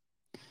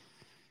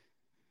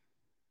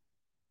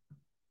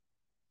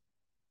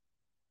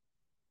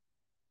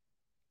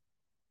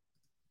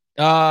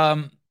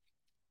 Um,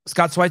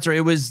 Scott Schweitzer,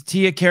 it was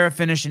Tia Cara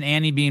finish and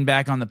Annie being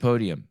back on the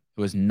podium.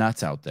 It was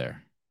nuts out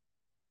there.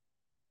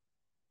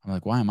 I'm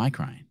like, why am I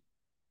crying?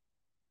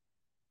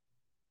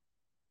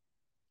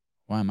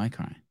 Why am I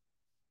crying?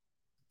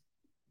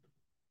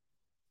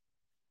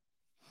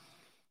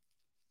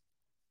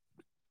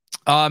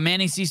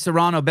 Manny C.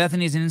 Serrano,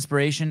 Bethany is an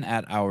inspiration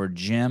at our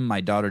gym.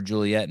 My daughter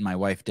Juliet and my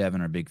wife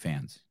Devin are big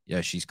fans.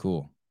 Yeah, she's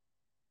cool.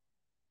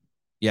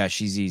 Yeah,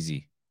 she's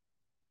easy.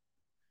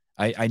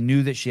 I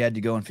knew that she had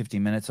to go in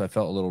 15 minutes, so I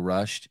felt a little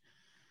rushed.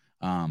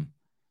 Um,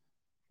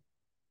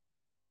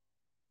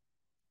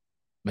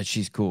 but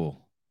she's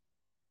cool.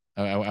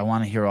 I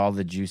want to hear all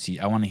the juicy.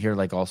 I want to hear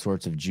like all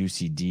sorts of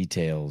juicy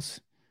details,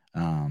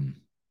 um,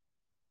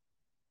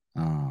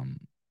 um,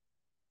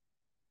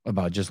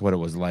 about just what it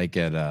was like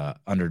at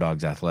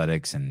Underdogs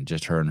Athletics and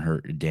just her and her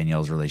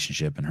Danielle's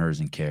relationship and hers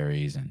and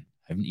Carrie's and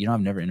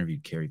I've never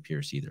interviewed Carrie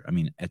Pierce either. I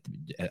mean,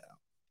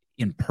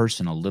 in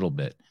person a little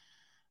bit,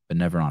 but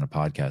never on a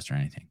podcast or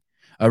anything.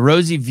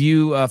 Rosie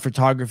View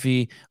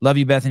Photography. Love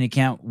you, Bethany.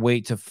 Can't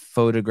wait to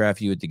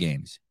photograph you at the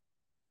games.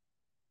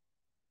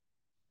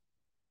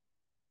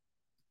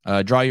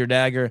 Draw your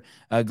dagger.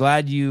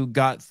 Glad you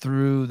got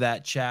through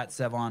that chat,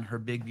 Sevon. Her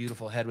big,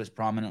 beautiful head was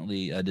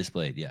prominently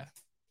displayed. Yeah.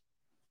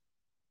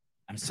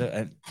 I'm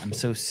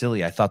so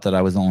silly. I thought that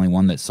I was the only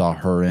one that saw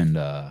her and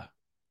the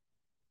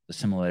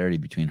similarity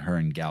between her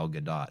and Gal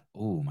Gadot.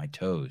 Oh, my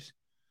toes.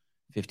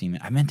 15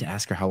 minutes. I meant to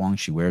ask her how long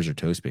she wears her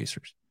toe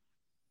spacers.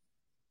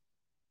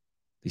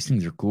 These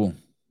things are cool.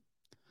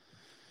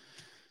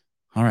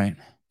 All right.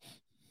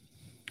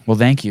 Well,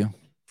 thank you.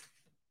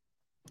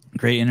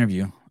 Great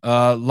interview.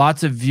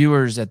 Lots of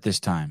viewers at this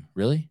time.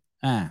 Really?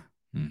 Yeah.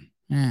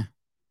 I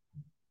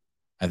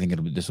think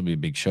this will be a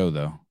big show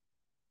though.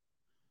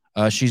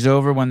 She's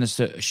over when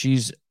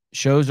she's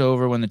show's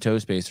over when the toe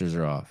spacers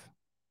are off.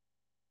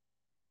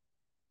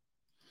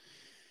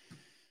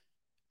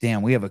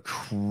 Damn, we have a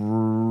crazy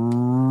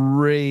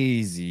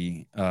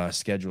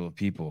schedule of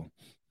people.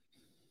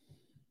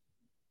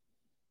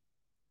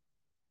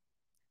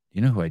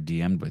 You know who I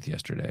DM'd with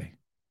yesterday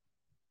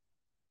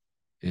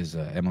is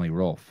Emily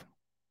Rolfe.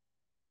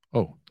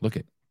 Oh, look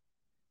it.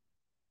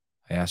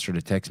 I asked her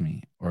to text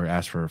me or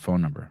ask for her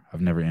phone number. I've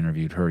never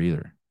interviewed her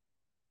either.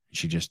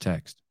 She just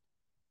texted.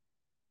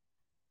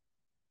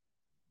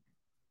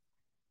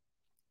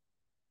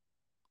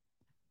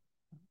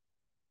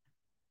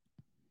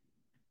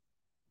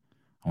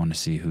 I want to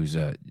see who's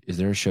is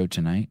there a show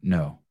tonight?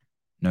 No.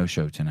 No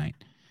show tonight.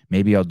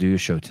 Maybe I'll do a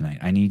show tonight.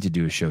 I need to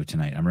do a show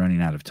tonight. I'm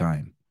running out of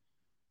time.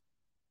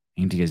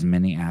 I need to get as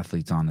many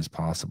athletes on as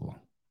possible.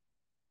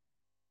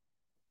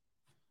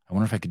 I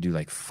wonder if I could do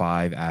like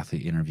 5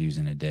 athlete interviews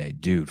in a day.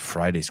 Dude,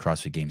 Friday's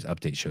CrossFit Games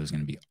update show is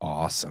going to be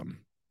awesome.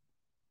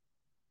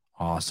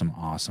 Awesome.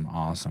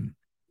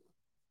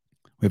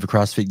 We have a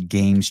CrossFit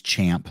Games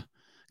champ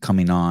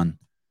coming on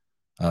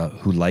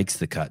who likes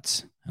the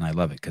cuts. And I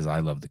love it because I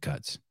love the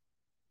cuts.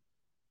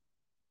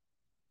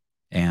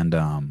 And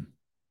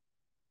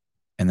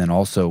then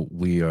also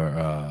we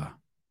are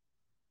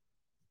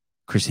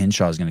Chris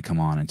Hinshaw is going to come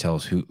on and tell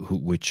us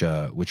which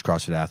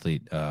CrossFit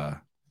athlete. Well,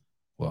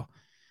 I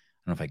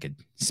don't know if I could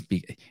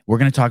speak. We're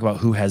going to talk about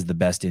who has the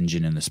best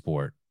engine in the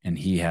sport, and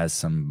he has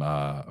some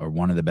or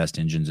one of the best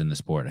engines in the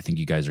sport. I think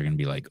you guys are going to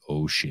be like,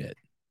 oh shit.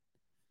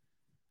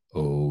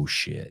 oh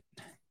shit.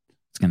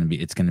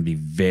 It's gonna be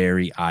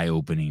very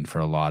eye-opening for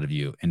a lot of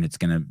you. And it's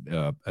gonna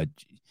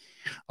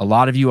a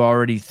lot of you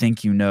already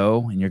think you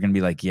know, and you're gonna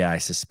be like, yeah, I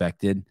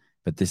suspected,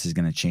 but this is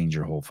gonna change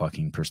your whole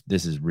fucking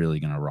this is really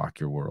gonna rock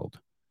your world.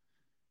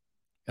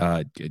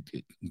 uh,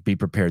 be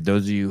prepared.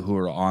 Those of you who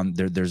are on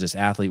there, there's this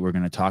athlete we're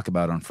going to talk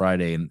about on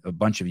Friday, and a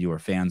bunch of you are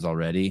fans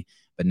already,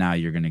 but now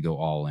you're going to go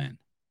all in.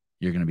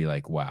 You're going to be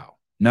like, wow.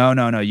 No,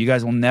 no, no. You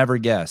guys will never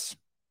guess.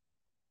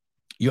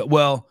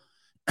 Well,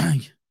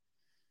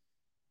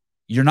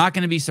 you're not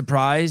going to be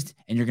surprised,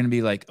 and you're going to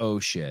be like, oh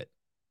shit.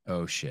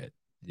 Oh shit.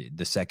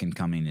 The second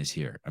coming is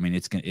here. I mean,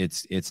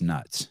 it's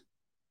nuts.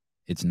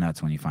 It's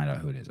nuts when you find out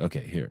who it is.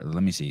 Okay, here,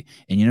 let me see.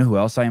 And you know who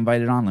else I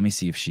invited on? Let me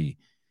see if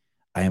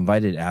I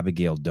invited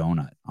Abigail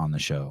Donut on the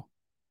show.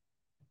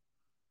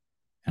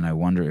 And I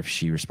wonder if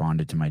she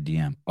responded to my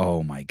DM.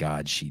 Oh my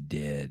God, she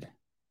did.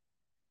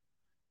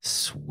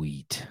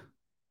 Sweet.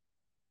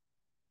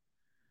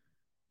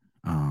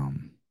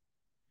 Um,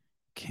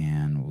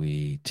 can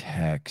we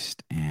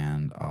text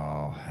and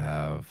I'll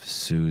have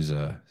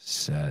Souza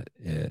set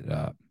it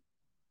up?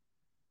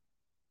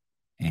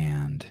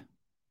 And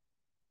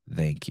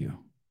thank you.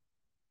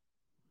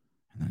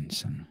 And then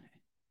some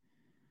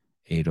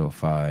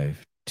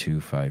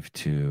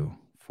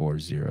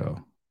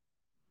 805-252-40.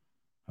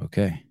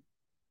 Okay.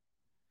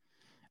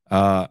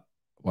 Uh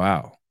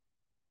wow.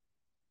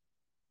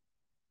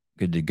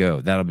 Good to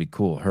go. That'll be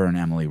cool. Her and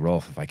Emily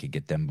Rolfe, if I could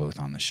get them both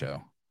on the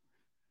show.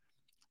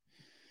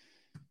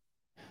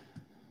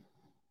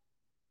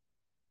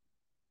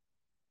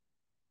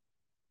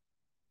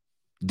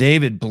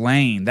 David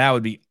Blaine, that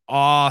would be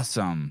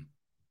awesome.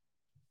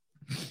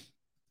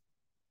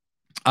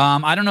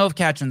 I don't know if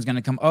Katrin's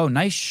gonna come. Oh,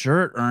 nice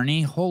shirt,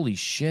 Ernie. Holy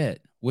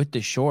shit. With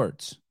the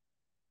shorts.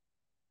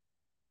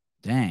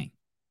 Dang.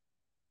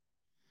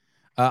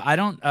 I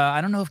don't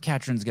know if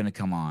Katrin's gonna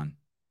come on.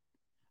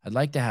 I'd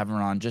like to have her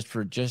on just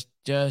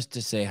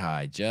to say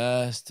hi,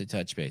 just to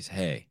touch base.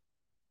 Hey.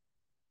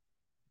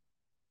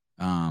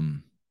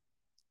 Um,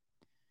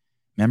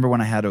 remember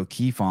when I had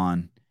O'Keefe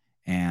on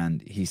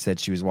and he said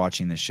she was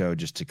watching the show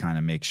just to kind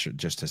of make sure,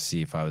 just to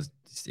see if I was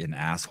in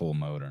asshole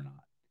mode or not.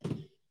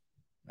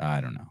 I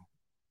don't know.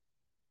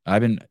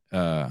 I've been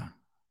I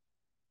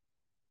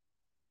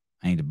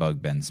need to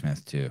bug Ben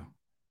Smith too.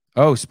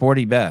 Oh,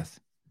 Sporty Beth.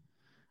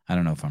 I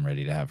don't know if I'm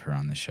ready to have her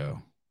on the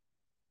show.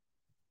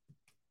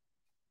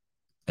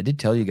 I did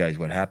tell you guys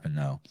what happened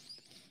though.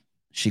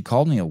 She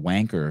called me a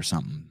wanker or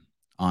something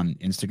on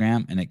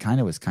Instagram, and it kind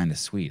of was kind of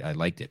sweet. I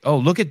liked it. Oh,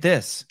 look at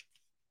this.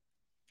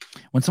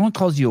 When someone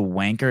calls you a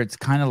wanker, it's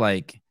kind of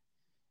like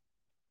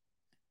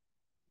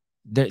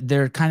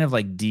they're kind of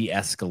like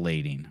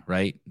de-escalating,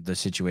 right? The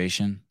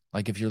situation.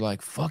 Like if you're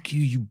like, fuck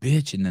you, you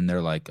bitch, and then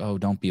they're like, oh,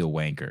 don't be a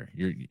wanker.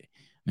 I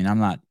mean, I'm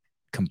not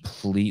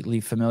completely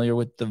familiar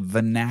with the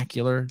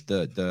vernacular,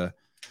 the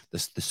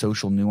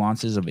social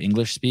nuances of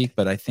English speak,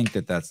 but I think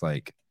that's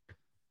like,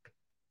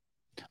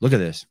 look at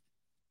this.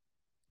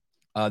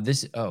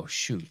 This oh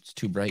shoot, it's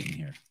too bright in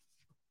here.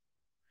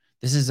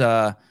 This is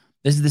the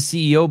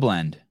CEO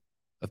blend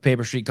of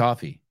Paper Street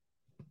Coffee.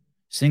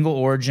 Single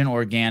origin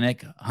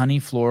organic honey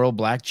floral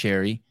black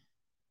cherry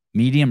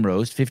medium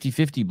roast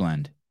 50/50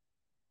 blend.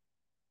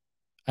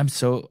 And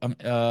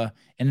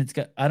it's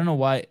got, I don't know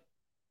why,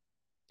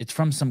 it's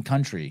from some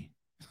country.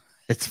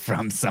 It's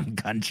from some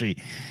country.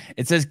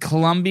 It says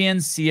Colombian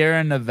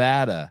Sierra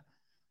Nevada.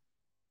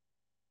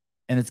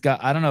 And it's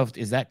got, I don't know if,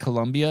 is that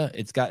Colombia?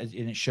 It's got,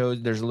 and it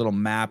shows, there's a little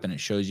map and it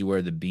shows you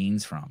where the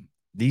beans from.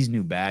 These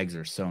new bags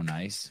are so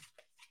nice.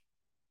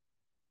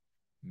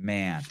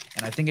 Man.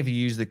 And I think if you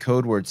use the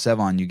code word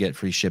Sevon, you get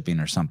free shipping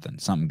or something.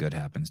 Something good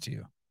happens to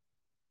you.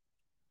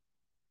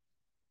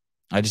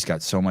 I just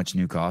got so much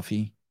new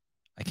coffee.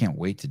 I can't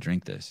wait to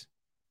drink this.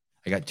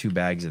 I got 2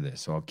 bags of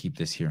this, so I'll keep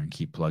this here and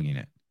keep plugging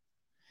it.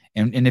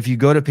 And if you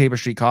go to Paper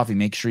Street Coffee,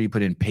 make sure you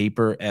put in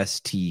Paper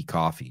ST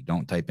Coffee.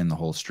 Don't type in the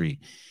whole street.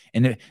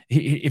 And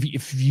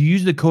if you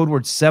use the code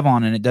word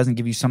Sevon and it doesn't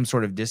give you some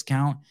sort of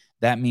discount,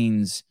 that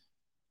means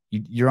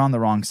you're on the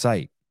wrong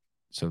site.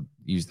 So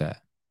use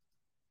that.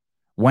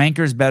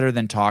 Wanker's better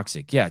than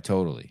toxic. Yeah,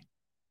 totally.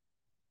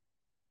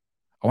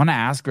 I want to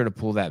ask her to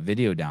pull that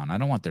video down. I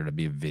don't want there to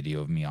be a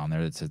video of me on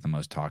there that says the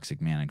most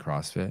toxic man in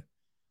CrossFit.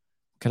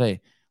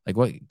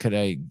 What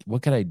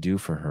could I do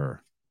for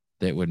her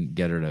that wouldn't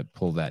get her to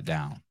pull that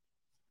down?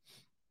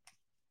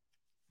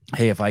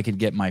 Hey, if I could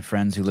get my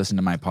friends who listen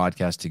to my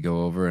podcast to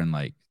go over and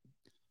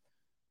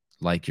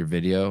like your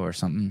video or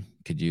something,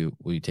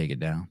 will you take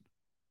it down?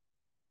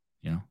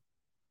 You know?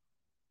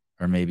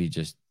 Or maybe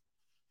just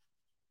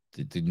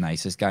the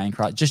nicest guy in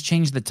cross. Just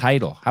change the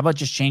title. How about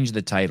just change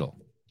the title?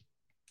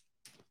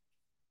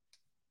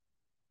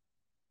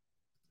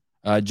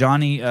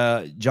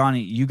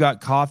 Johnny, you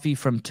got coffee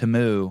from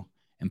Tamu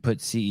and put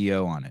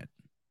CEO on it.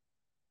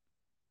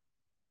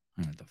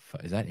 I don't know what the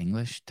fuck is that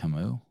English?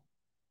 Tamu.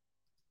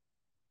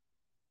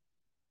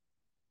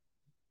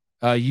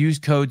 Use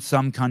code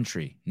some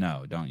country.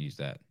 No, don't use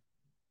that.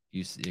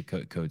 Use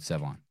code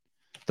Sevon.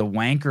 The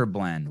Wanker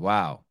blend.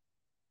 Wow.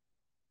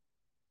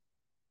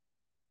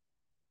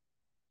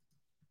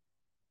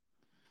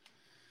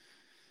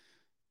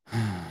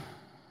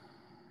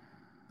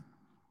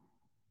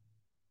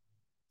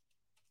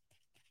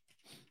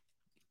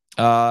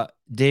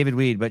 David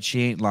Weed, but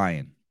she ain't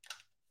lying.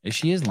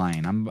 She is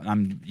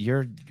lying.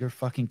 You're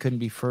fucking couldn't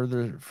be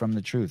further from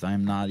the truth.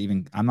 I'm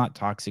not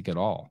toxic at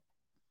all.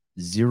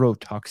 Zero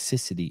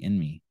toxicity in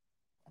me.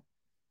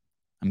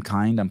 I'm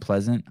kind, I'm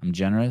pleasant, I'm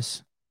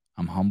generous,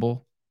 I'm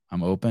humble,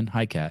 I'm open.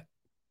 Hi, cat.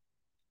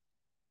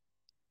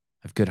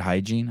 I have good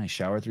hygiene. I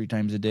shower 3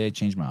 times a day. I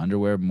change my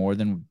underwear more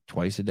than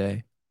twice a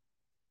day.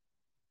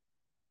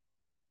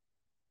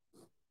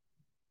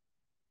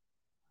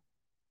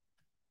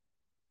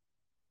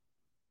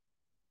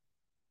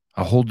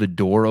 I hold the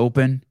door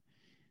open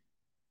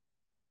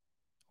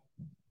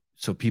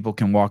so people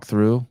can walk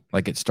through,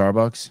 like at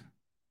Starbucks.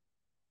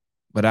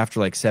 But after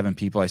like 7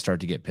 people, I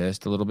start to get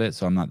pissed a little bit.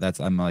 So I'm not. That's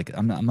I'm like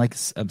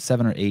I'm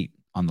 7 or 8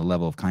 on the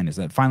level of kindness.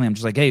 That finally, I'm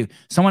just like, hey,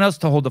 someone else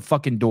to hold the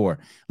fucking door.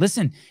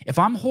 Listen, if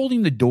I'm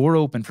holding the door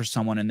open for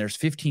someone and there's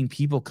 15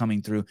 people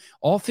coming through,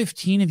 all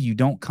 15 of you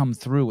don't come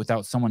through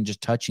without someone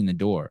just touching the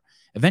door.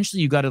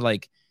 Eventually, you got to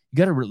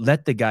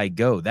let the guy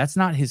go. That's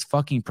not his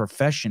fucking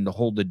profession to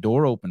hold the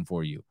door open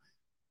for you.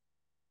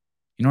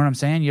 You know what I'm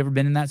saying? You ever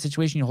been in that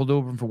situation? You hold it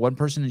open for one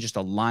person and just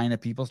a line of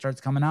people starts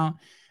coming out,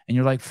 and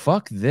you're like,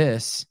 fuck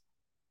this.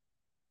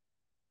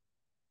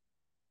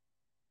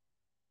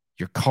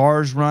 Your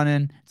car's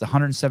running. It's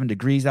 107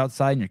 degrees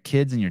outside, and your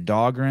kids and your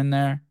dog are in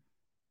there.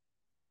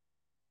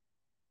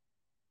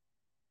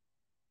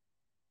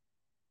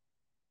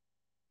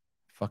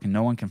 Fucking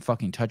no one can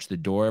fucking touch the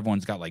door.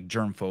 Everyone's got like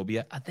germ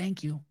phobia.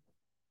 Thank you.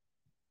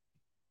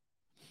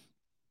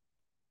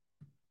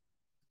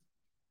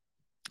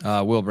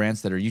 Will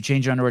Branstetter, you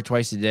change your underwear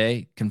twice a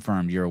day?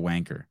 Confirmed. You're a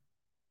wanker.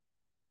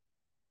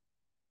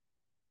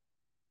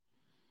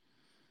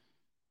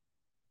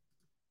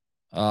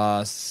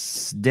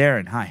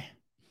 Darren, hi.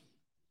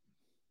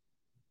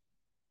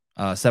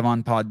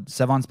 Sevon's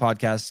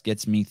podcast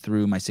gets me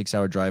through my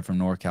 6-hour drive from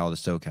NorCal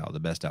to SoCal. The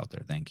best out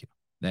there. Thank you.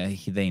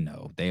 They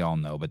know. They all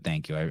know, but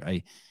thank you.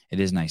 It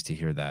is nice to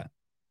hear that.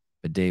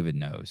 But David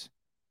knows.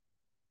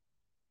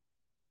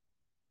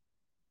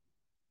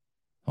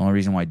 The only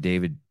reason why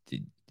David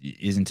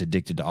isn't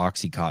addicted to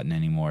Oxycontin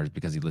anymore is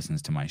because he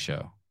listens to my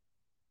show.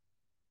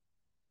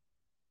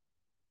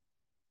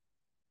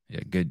 Yeah,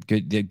 good.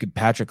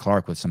 Patrick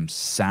Clark with some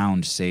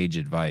sound sage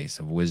advice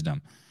of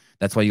wisdom.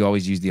 That's why you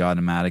always use the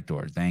automatic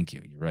door. Thank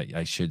you. You're right.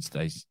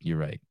 You're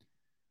right.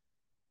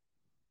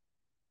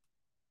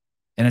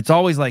 And it's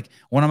always like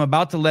when I'm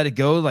about to let it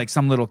go, like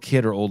some little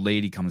kid or old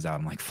lady comes out.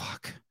 I'm like,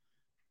 fuck.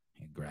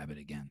 I grab it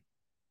again.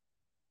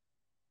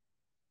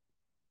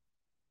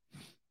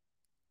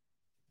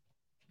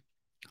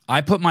 I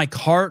put my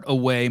cart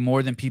away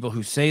more than people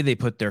who say they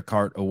put their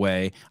cart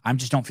away. I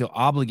just don't feel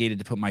obligated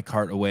to put my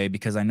cart away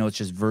because I know it's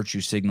just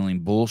virtue signaling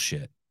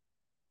bullshit.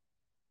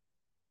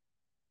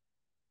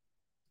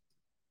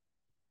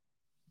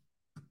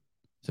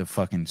 It's a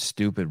fucking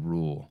stupid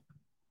rule.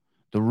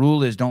 The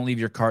rule is don't leave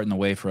your cart in the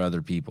way for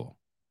other people.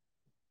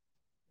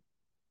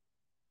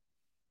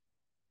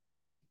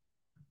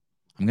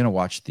 I'm gonna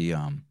watch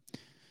I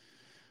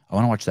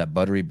want to watch that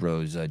Buttery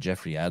Bros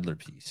Jeffrey Adler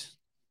piece.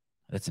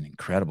 That's an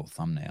incredible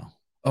thumbnail.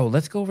 Oh,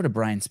 let's go over to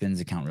Brian Spin's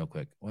account real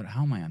quick.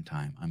 How am I on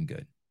time? I'm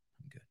good.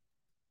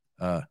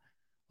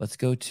 Let's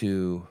go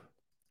to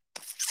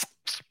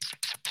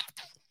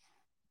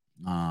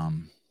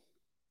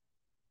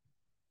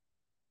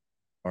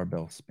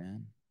barbell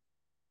spin.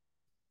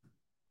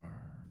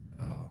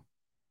 Barbell.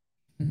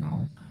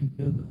 No, I'm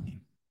Googling.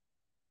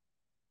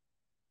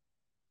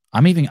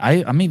 I'm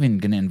even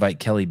gonna invite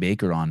Kelly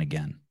Baker on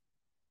again.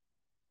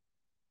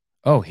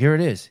 Oh, here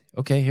it is.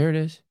 Okay, here it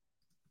is.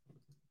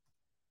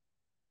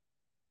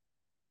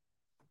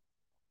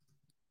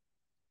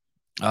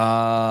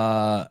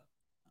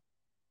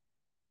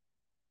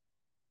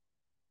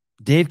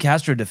 Dave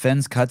Castro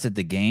defends cuts at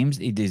the games.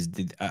 He is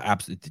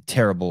absolutely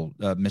terrible,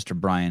 Mr.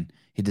 Bryan.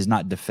 He does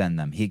not defend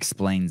them. He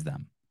explains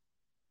them.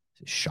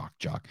 Shock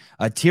jock.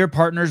 Tier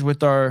partners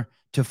with our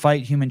to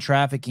fight human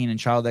trafficking and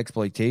child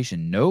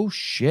exploitation. No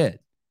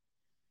shit.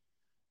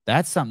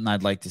 That's something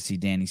I'd like to see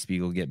Danny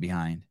Spiegel get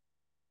behind.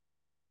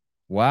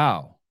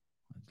 Wow.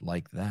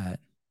 Like that.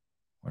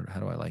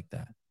 How do I like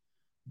that?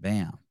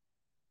 Bam.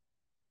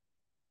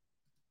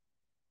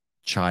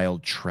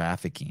 Child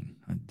trafficking.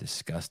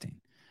 Disgusting.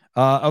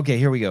 Okay,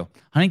 here we go.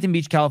 Huntington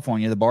Beach,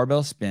 California, the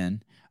barbell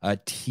spin.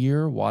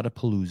 Tier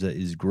Wadapalooza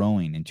is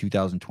growing. In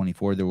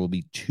 2024, there will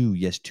be two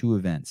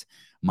events.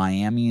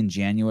 Miami in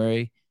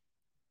January.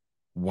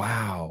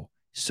 Wow.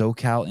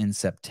 SoCal in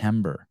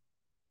September.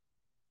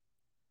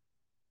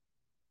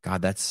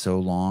 God, that's so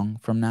long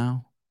from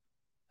now.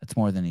 That's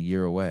more than a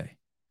year away.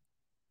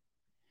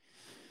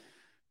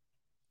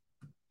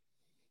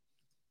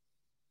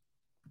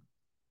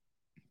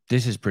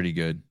 This is pretty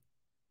good.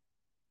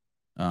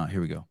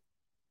 Here we go.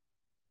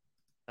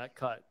 That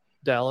cut.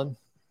 Dallin?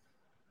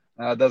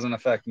 It doesn't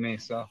affect me,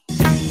 so.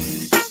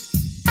 Let's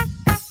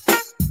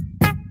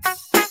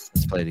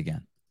play it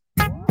again.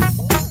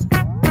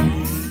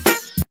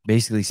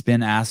 Basically,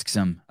 Spin asks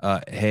him,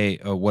 hey,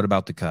 what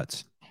about the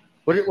cuts?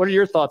 What are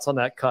your thoughts on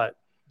that cut,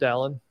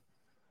 Dallin?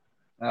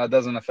 It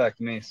doesn't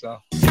affect me, so.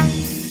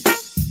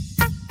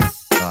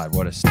 God,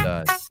 what a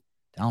stud.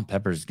 Dallin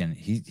Pepper's gonna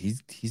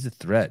he's a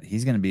threat.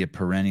 He's gonna be a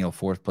perennial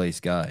fourth place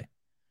guy.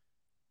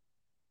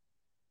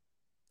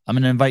 I'm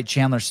gonna invite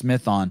Chandler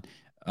Smith on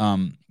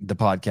the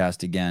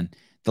podcast again.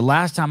 The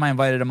last time I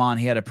invited him on,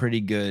 he had a pretty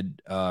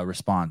good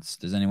response.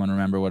 Does anyone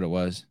remember what it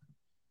was?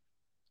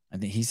 I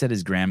think he said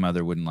his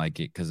grandmother wouldn't like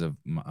it because of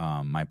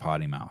my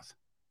potty mouth,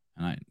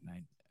 and I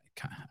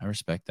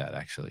respect that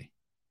actually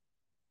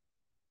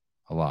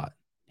a lot.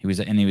 He was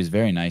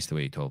very nice the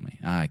way he told me.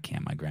 I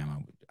can't. I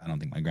don't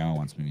think my grandma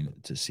wants me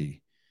to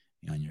see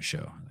me on your show.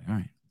 I'm like, all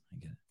right,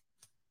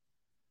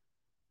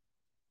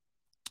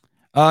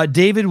 I get it.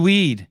 David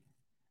Weed.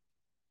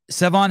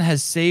 Sevon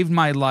has saved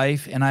my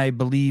life, and I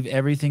believe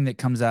everything that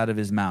comes out of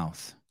his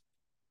mouth.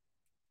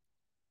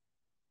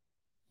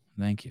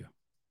 Thank you.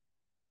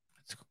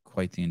 That's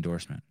quite the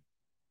endorsement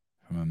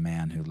from a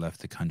man who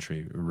left the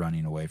country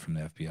running away from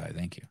the FBI.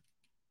 Thank you.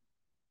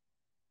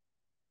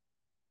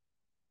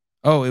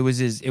 Oh, it was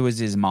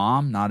his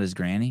mom, not his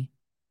granny.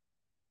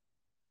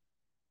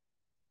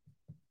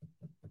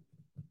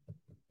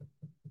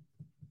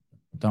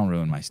 Don't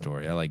ruin my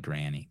story. I like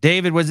granny.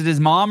 David, was it his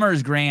mom or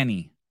his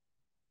granny?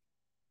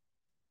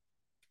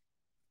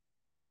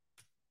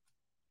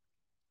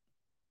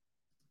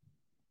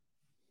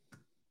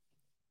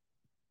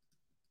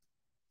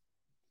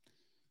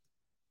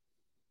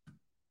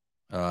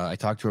 I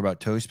talked to her about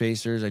toe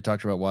spacers. I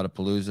talked to her about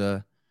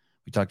Wadapalooza.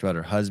 We talked about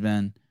her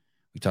husband.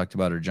 We talked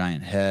about her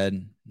giant head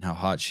and how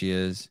hot she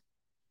is.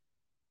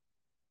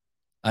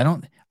 I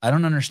don't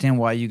understand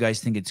why you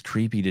guys think it's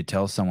creepy to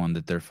tell someone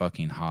that they're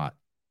fucking hot.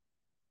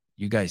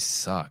 You guys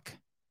suck.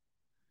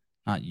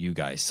 Not you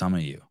guys, some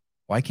of you.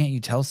 Why can't you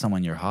tell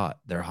someone you're hot?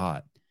 They're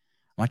hot.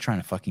 I'm not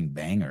trying to fucking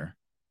bang her.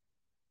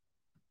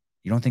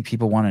 You don't think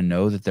people want to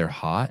know that they're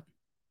hot?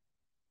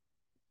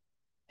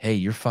 Hey,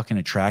 you're fucking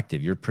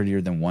attractive. You're prettier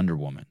than Wonder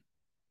Woman.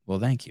 Well,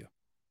 thank you.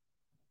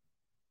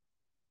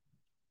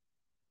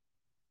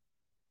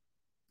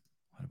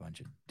 What a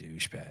bunch of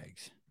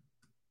douchebags.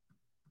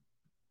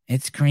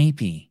 It's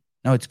creepy.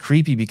 No, it's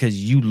creepy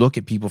because you look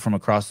at people from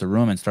across the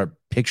room and start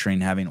picturing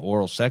having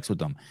oral sex with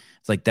them.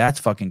 It's like, that's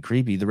fucking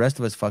creepy. The rest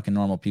of us fucking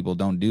normal people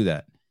don't do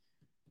that.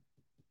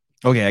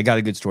 Okay, I got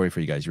a good story for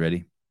you guys. You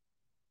ready?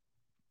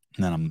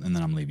 And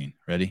then I'm leaving.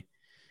 Ready?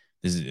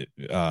 This is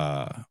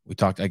we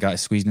talked. I got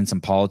squeezed in some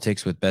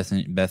politics with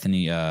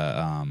Bethany.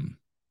 Oh,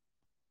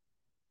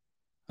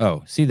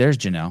 see, there's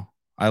Janelle.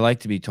 I like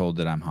to be told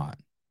that I'm hot.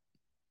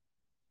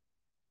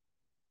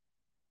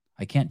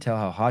 I can't tell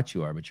how hot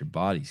you are, but your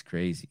body's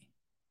crazy.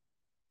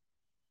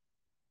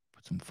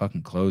 Put some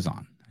fucking clothes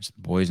on. There's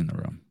boys in the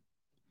room.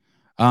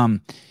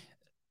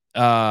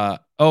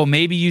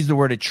 Maybe use the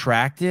word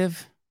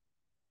attractive.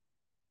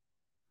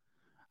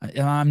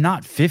 I'm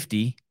not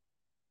 50.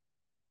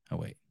 Oh,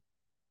 wait.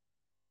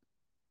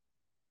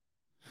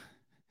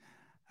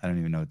 I don't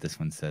even know what this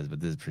one says, but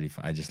this is pretty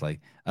fun. I just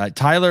like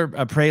Tyler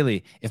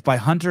Praley. If by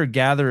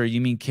hunter-gatherer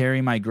you mean carry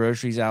my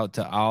groceries out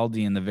to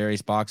Aldi in the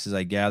various boxes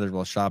I gathered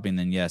while shopping,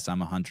 then yes,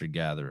 I'm a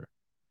hunter-gatherer.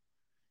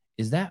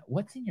 Is that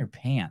what's in your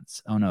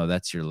pants? Oh no,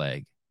 that's your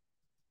leg.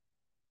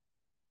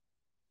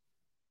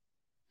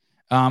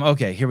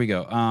 Okay, here we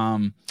go.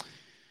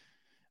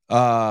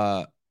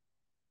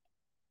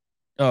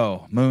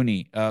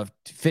 Mooney.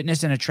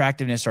 Fitness and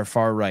attractiveness are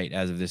far right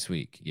as of this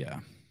week. Yeah.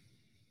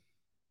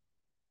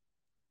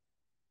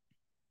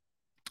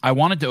 I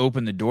wanted to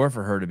open the door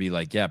for her to be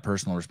like, yeah,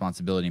 personal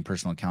responsibility and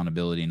personal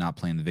accountability and not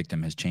playing the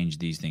victim has changed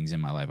these things in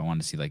my life. I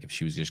wanted to see like if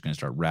she was just going to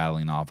start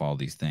rattling off all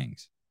these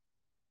things.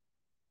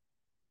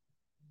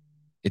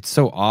 It's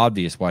so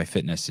obvious why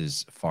fitness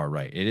is far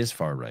right. It is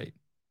far right.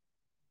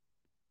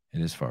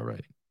 It is far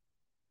right.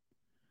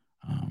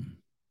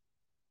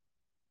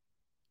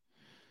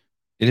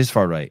 It is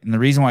far right. And the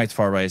reason why it's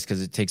far right is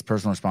because it takes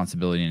personal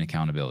responsibility and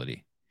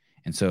accountability.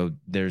 And so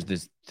there's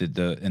this, in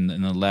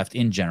the left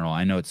in general,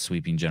 I know it's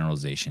sweeping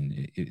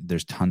generalization.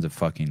 There's tons of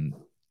fucking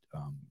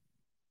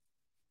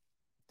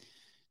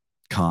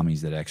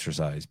commies that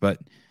exercise. But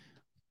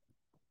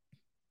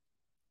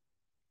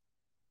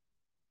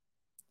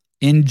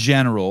in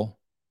general,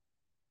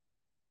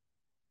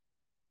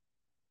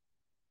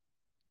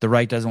 the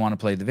right doesn't want to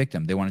play the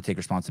victim. They want to take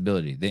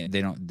responsibility.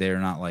 They're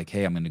not like,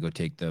 hey, I'm going to go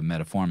take the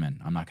metformin.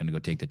 I'm not going to go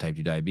take the type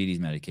 2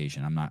 diabetes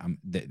medication.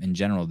 In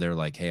general, they're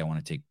like, hey, I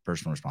want to take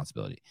personal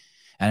responsibility.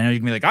 And I know you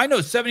can be like, I know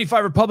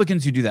 75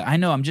 Republicans who do that. I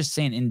know. I'm just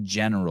saying in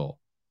general,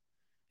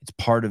 it's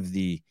part of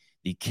the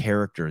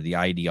character, the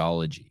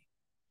ideology.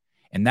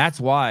 And that's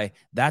why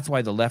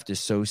the left is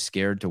so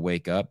scared to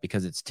wake up,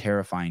 because it's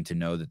terrifying to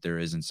know that there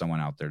isn't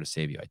someone out there to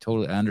save you.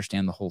 I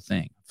understand the whole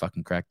thing.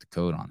 Fucking crack the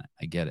code on it.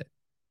 I get it.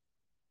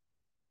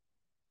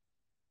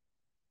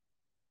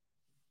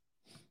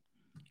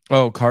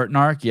 Oh,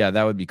 Cartnark? Yeah,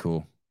 that would be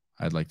cool.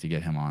 I'd like to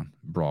get him on,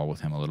 brawl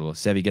with him a little.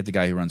 Sevi, get the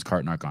guy who runs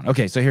Cartnark on.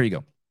 Okay, so here you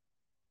go.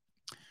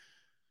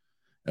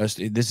 This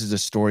is a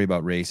story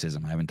about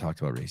racism. I haven't talked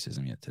about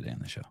racism yet today on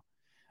the show.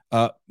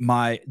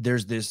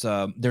 There's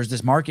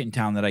this market in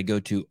town that I go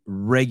to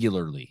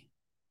regularly,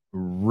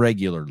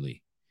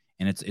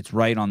 and it's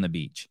right on the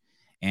beach.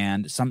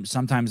 And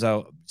sometimes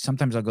I'll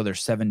go there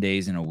 7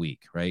 days in a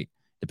week, right?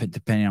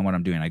 Depending on what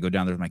I'm doing. I go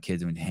down there with my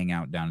kids and we hang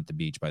out down at the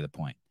beach by the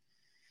point.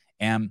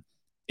 And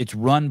it's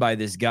run by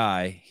this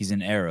guy. He's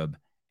an Arab,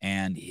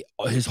 and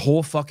his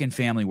whole fucking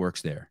family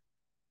works there.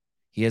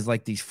 He has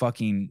like these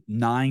fucking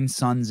 9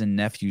 sons and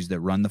nephews that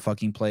run the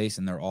fucking place,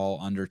 and they're all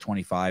under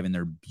 25, and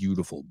they're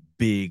beautiful,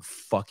 big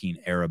fucking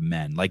Arab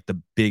men, like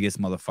the biggest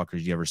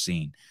motherfuckers you ever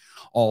seen.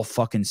 All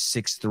fucking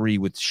 6'3"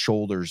 with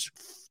shoulders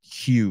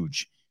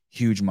huge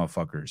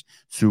motherfuckers.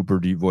 Super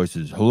deep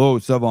voices. Hello,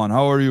 Sevan,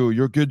 how are you?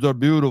 Your kids are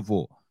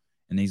beautiful.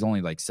 And he's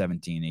only like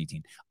 17,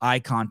 18. Eye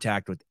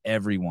contact with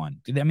everyone.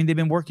 I mean, they've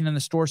been working in the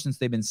store since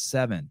they've been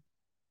 7.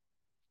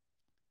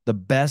 The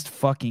best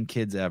fucking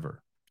kids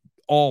ever.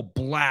 All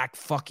black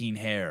fucking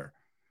hair.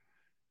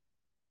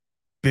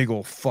 Big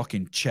old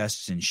fucking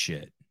chests and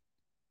shit.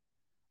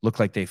 Look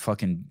like they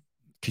fucking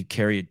could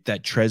carry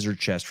that treasure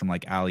chest from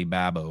like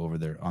Alibaba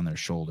on their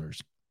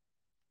shoulders.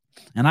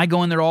 And I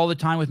go in there all the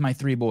time with my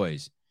 3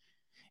 boys.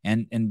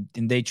 And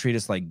they treat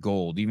us like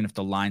gold. Even if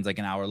the line's like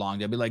an hour long,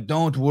 they'll be like,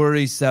 don't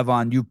worry,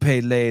 Sevan, you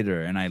pay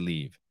later. And I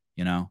leave,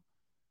 you know?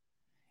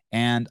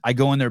 And I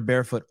go in there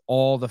barefoot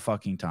all the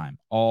fucking time.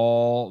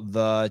 All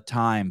the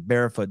time.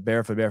 Barefoot.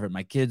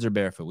 My kids are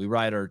barefoot. We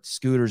ride our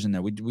scooters in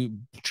there. We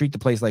treat the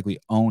place like we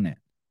own it.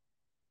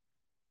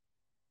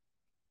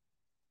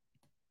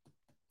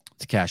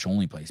 It's a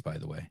cash-only place, by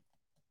the way.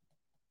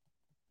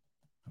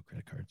 No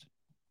credit cards.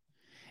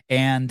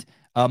 And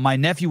my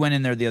nephew went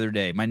in there the other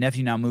day. My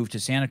nephew now moved to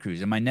Santa Cruz.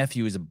 And my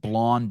nephew is a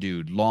blonde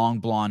dude. Long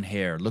blonde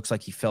hair. Looks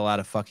like he fell out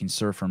of fucking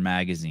Surfer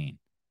magazine.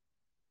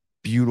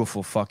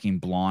 Beautiful fucking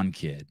blonde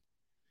kid.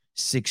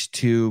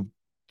 6'2",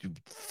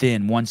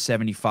 thin,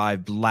 175,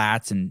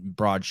 lats and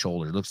broad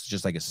shoulder. Looks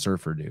just like a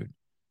surfer dude.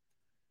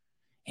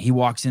 He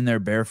walks in there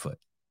barefoot.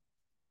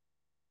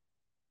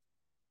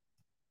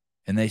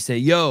 And they say,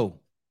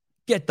 yo,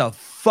 get the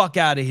fuck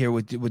out of here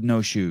with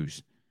no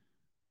shoes.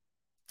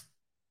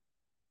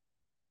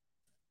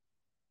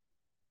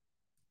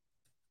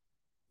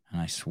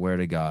 And I swear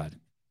to God,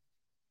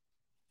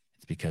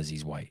 it's because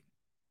he's white.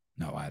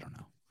 No, I don't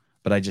know.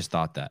 But I just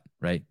thought that,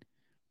 right?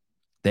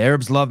 The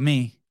Arabs love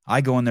me.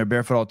 I go in there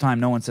barefoot all the time.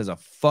 No one says a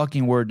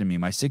fucking word to me.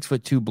 My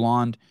 6'2"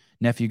 blonde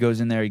nephew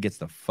goes in there. He gets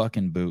the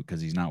fucking boot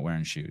because he's not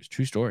wearing shoes.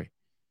 True story.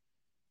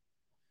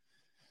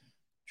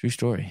 True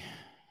story.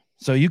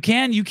 So you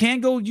can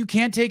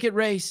take it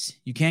race.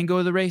 You can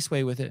go the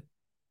raceway with it.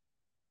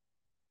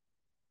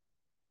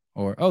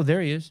 Or, oh,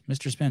 there he is.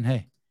 Mr. Spin.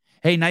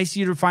 Hey, nice of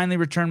you to finally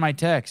return my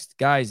text.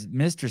 Guys,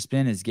 Mr.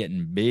 Spin is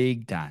getting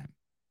big time.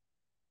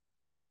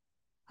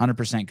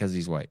 100% because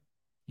he's white.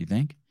 You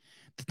think?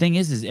 The thing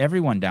is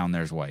everyone down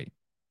there is white.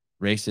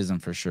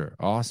 Racism for sure.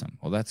 Awesome.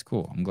 Well, that's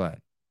cool. I'm glad.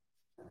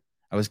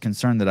 I was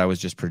concerned that I was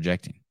just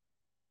projecting.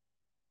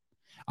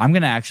 I'm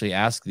going to actually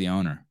ask the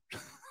owner.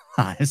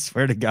 I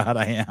swear to God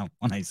I am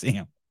when I see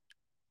him.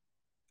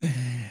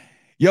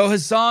 Yo,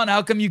 Hassan,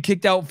 how come you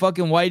kicked out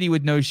fucking Whitey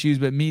with no shoes,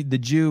 but me, the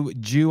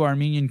Jew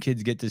Armenian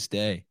kids get to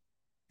stay?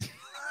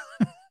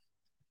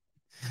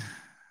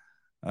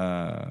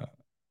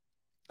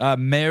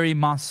 Mary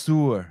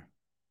Mansour.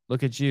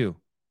 Look at you.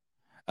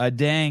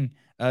 Dang,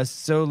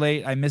 so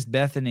late. I missed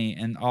Bethany,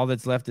 and all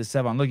that's left is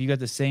Sevan. Look, you got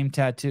the same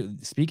tattoo.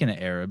 Speaking of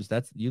Arabs,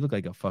 you look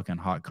like a fucking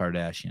hot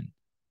Kardashian.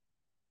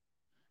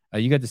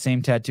 You got the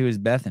same tattoo as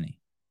Bethany.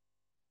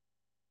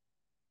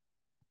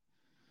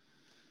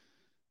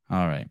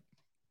 All right.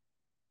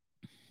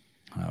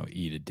 Oh,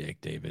 eat a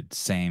dick, David.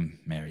 Same,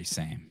 Mary,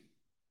 same.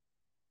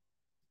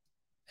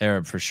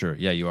 Arab for sure.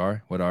 Yeah, you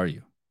are? What are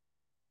you?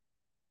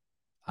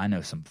 I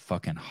know some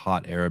fucking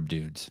hot Arab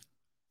dudes.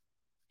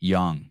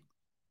 Young,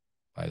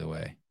 by the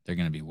way. They're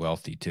going to be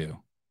wealthy, too.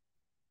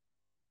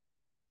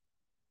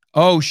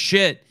 Oh,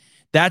 shit.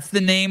 That's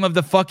the name of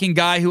the fucking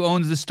guy who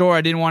owns the store.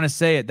 I didn't want to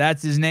say it.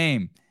 That's his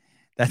name.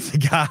 That's the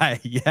guy.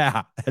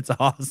 Yeah, that's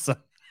awesome.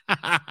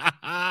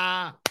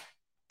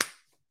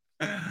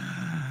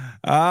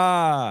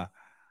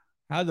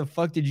 How the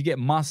fuck did you get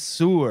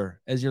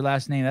Mansour as your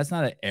last name? That's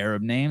not an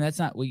Arab name. That's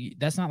not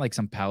like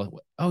some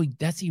Oh,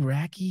 that's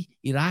Iraqi?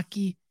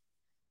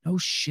 No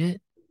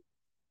shit.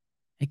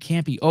 It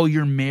can't be. Oh,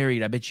 you're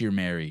married. I bet you're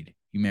married.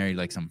 You married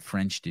like some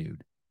French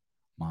dude.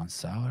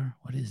 Mansour?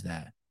 What is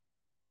that?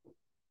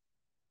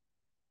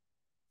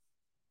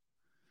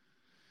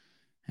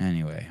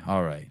 Anyway,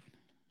 all right.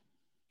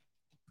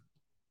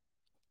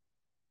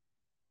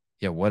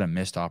 Yeah, what a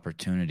missed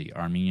opportunity.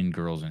 Armenian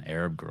girls and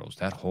Arab girls.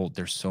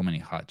 There's so many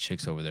hot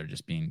chicks over there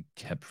just being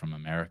kept from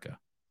America.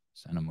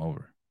 Send them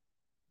over.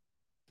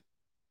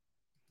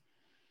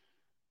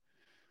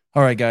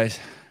 All right, guys.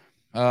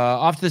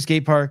 Off to the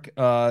skate park.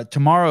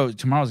 Tomorrow's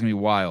going to be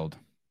wild.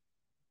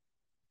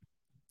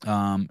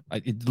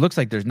 It looks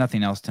like there's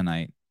nothing else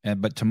tonight.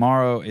 But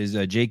tomorrow is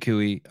Jay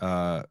Cooey,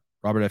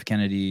 Robert F.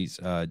 Kennedy's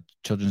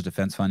Children's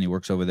Defense Fund. He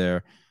works over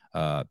there.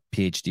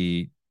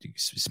 PhD,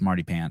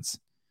 smarty pants.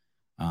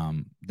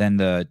 Then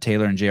the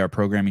Taylor and JR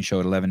programming show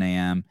at 11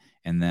 a.m.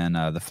 And then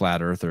the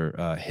Flat Earther,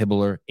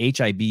 Hibbler,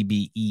 Hibbler,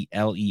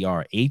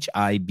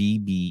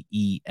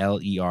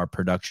 Hibbler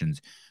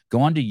Productions.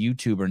 Go onto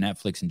YouTube or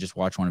Netflix and just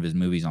watch one of his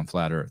movies on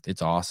Flat Earth.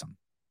 It's awesome.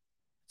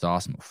 It's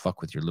awesome.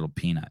 Fuck with your little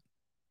peanut.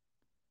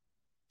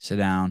 Sit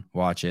down,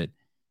 watch it.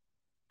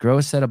 Grow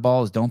a set of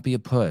balls. Don't be a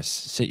puss.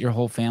 Sit your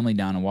whole family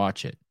down and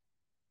watch it.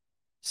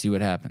 See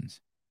what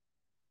happens.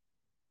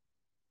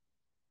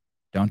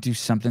 Don't do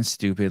something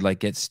stupid like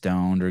get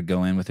stoned or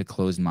go in with a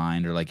closed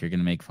mind or like you're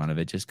going to make fun of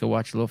it. Just go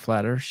watch a little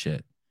Flat Earth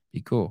shit.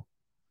 Be cool.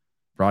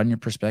 Broaden your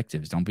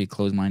perspectives. Don't be a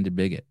closed-minded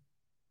bigot.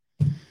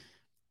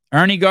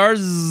 Ernie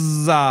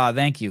Garza,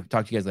 thank you.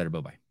 Talk to you guys later.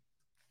 Bye-bye.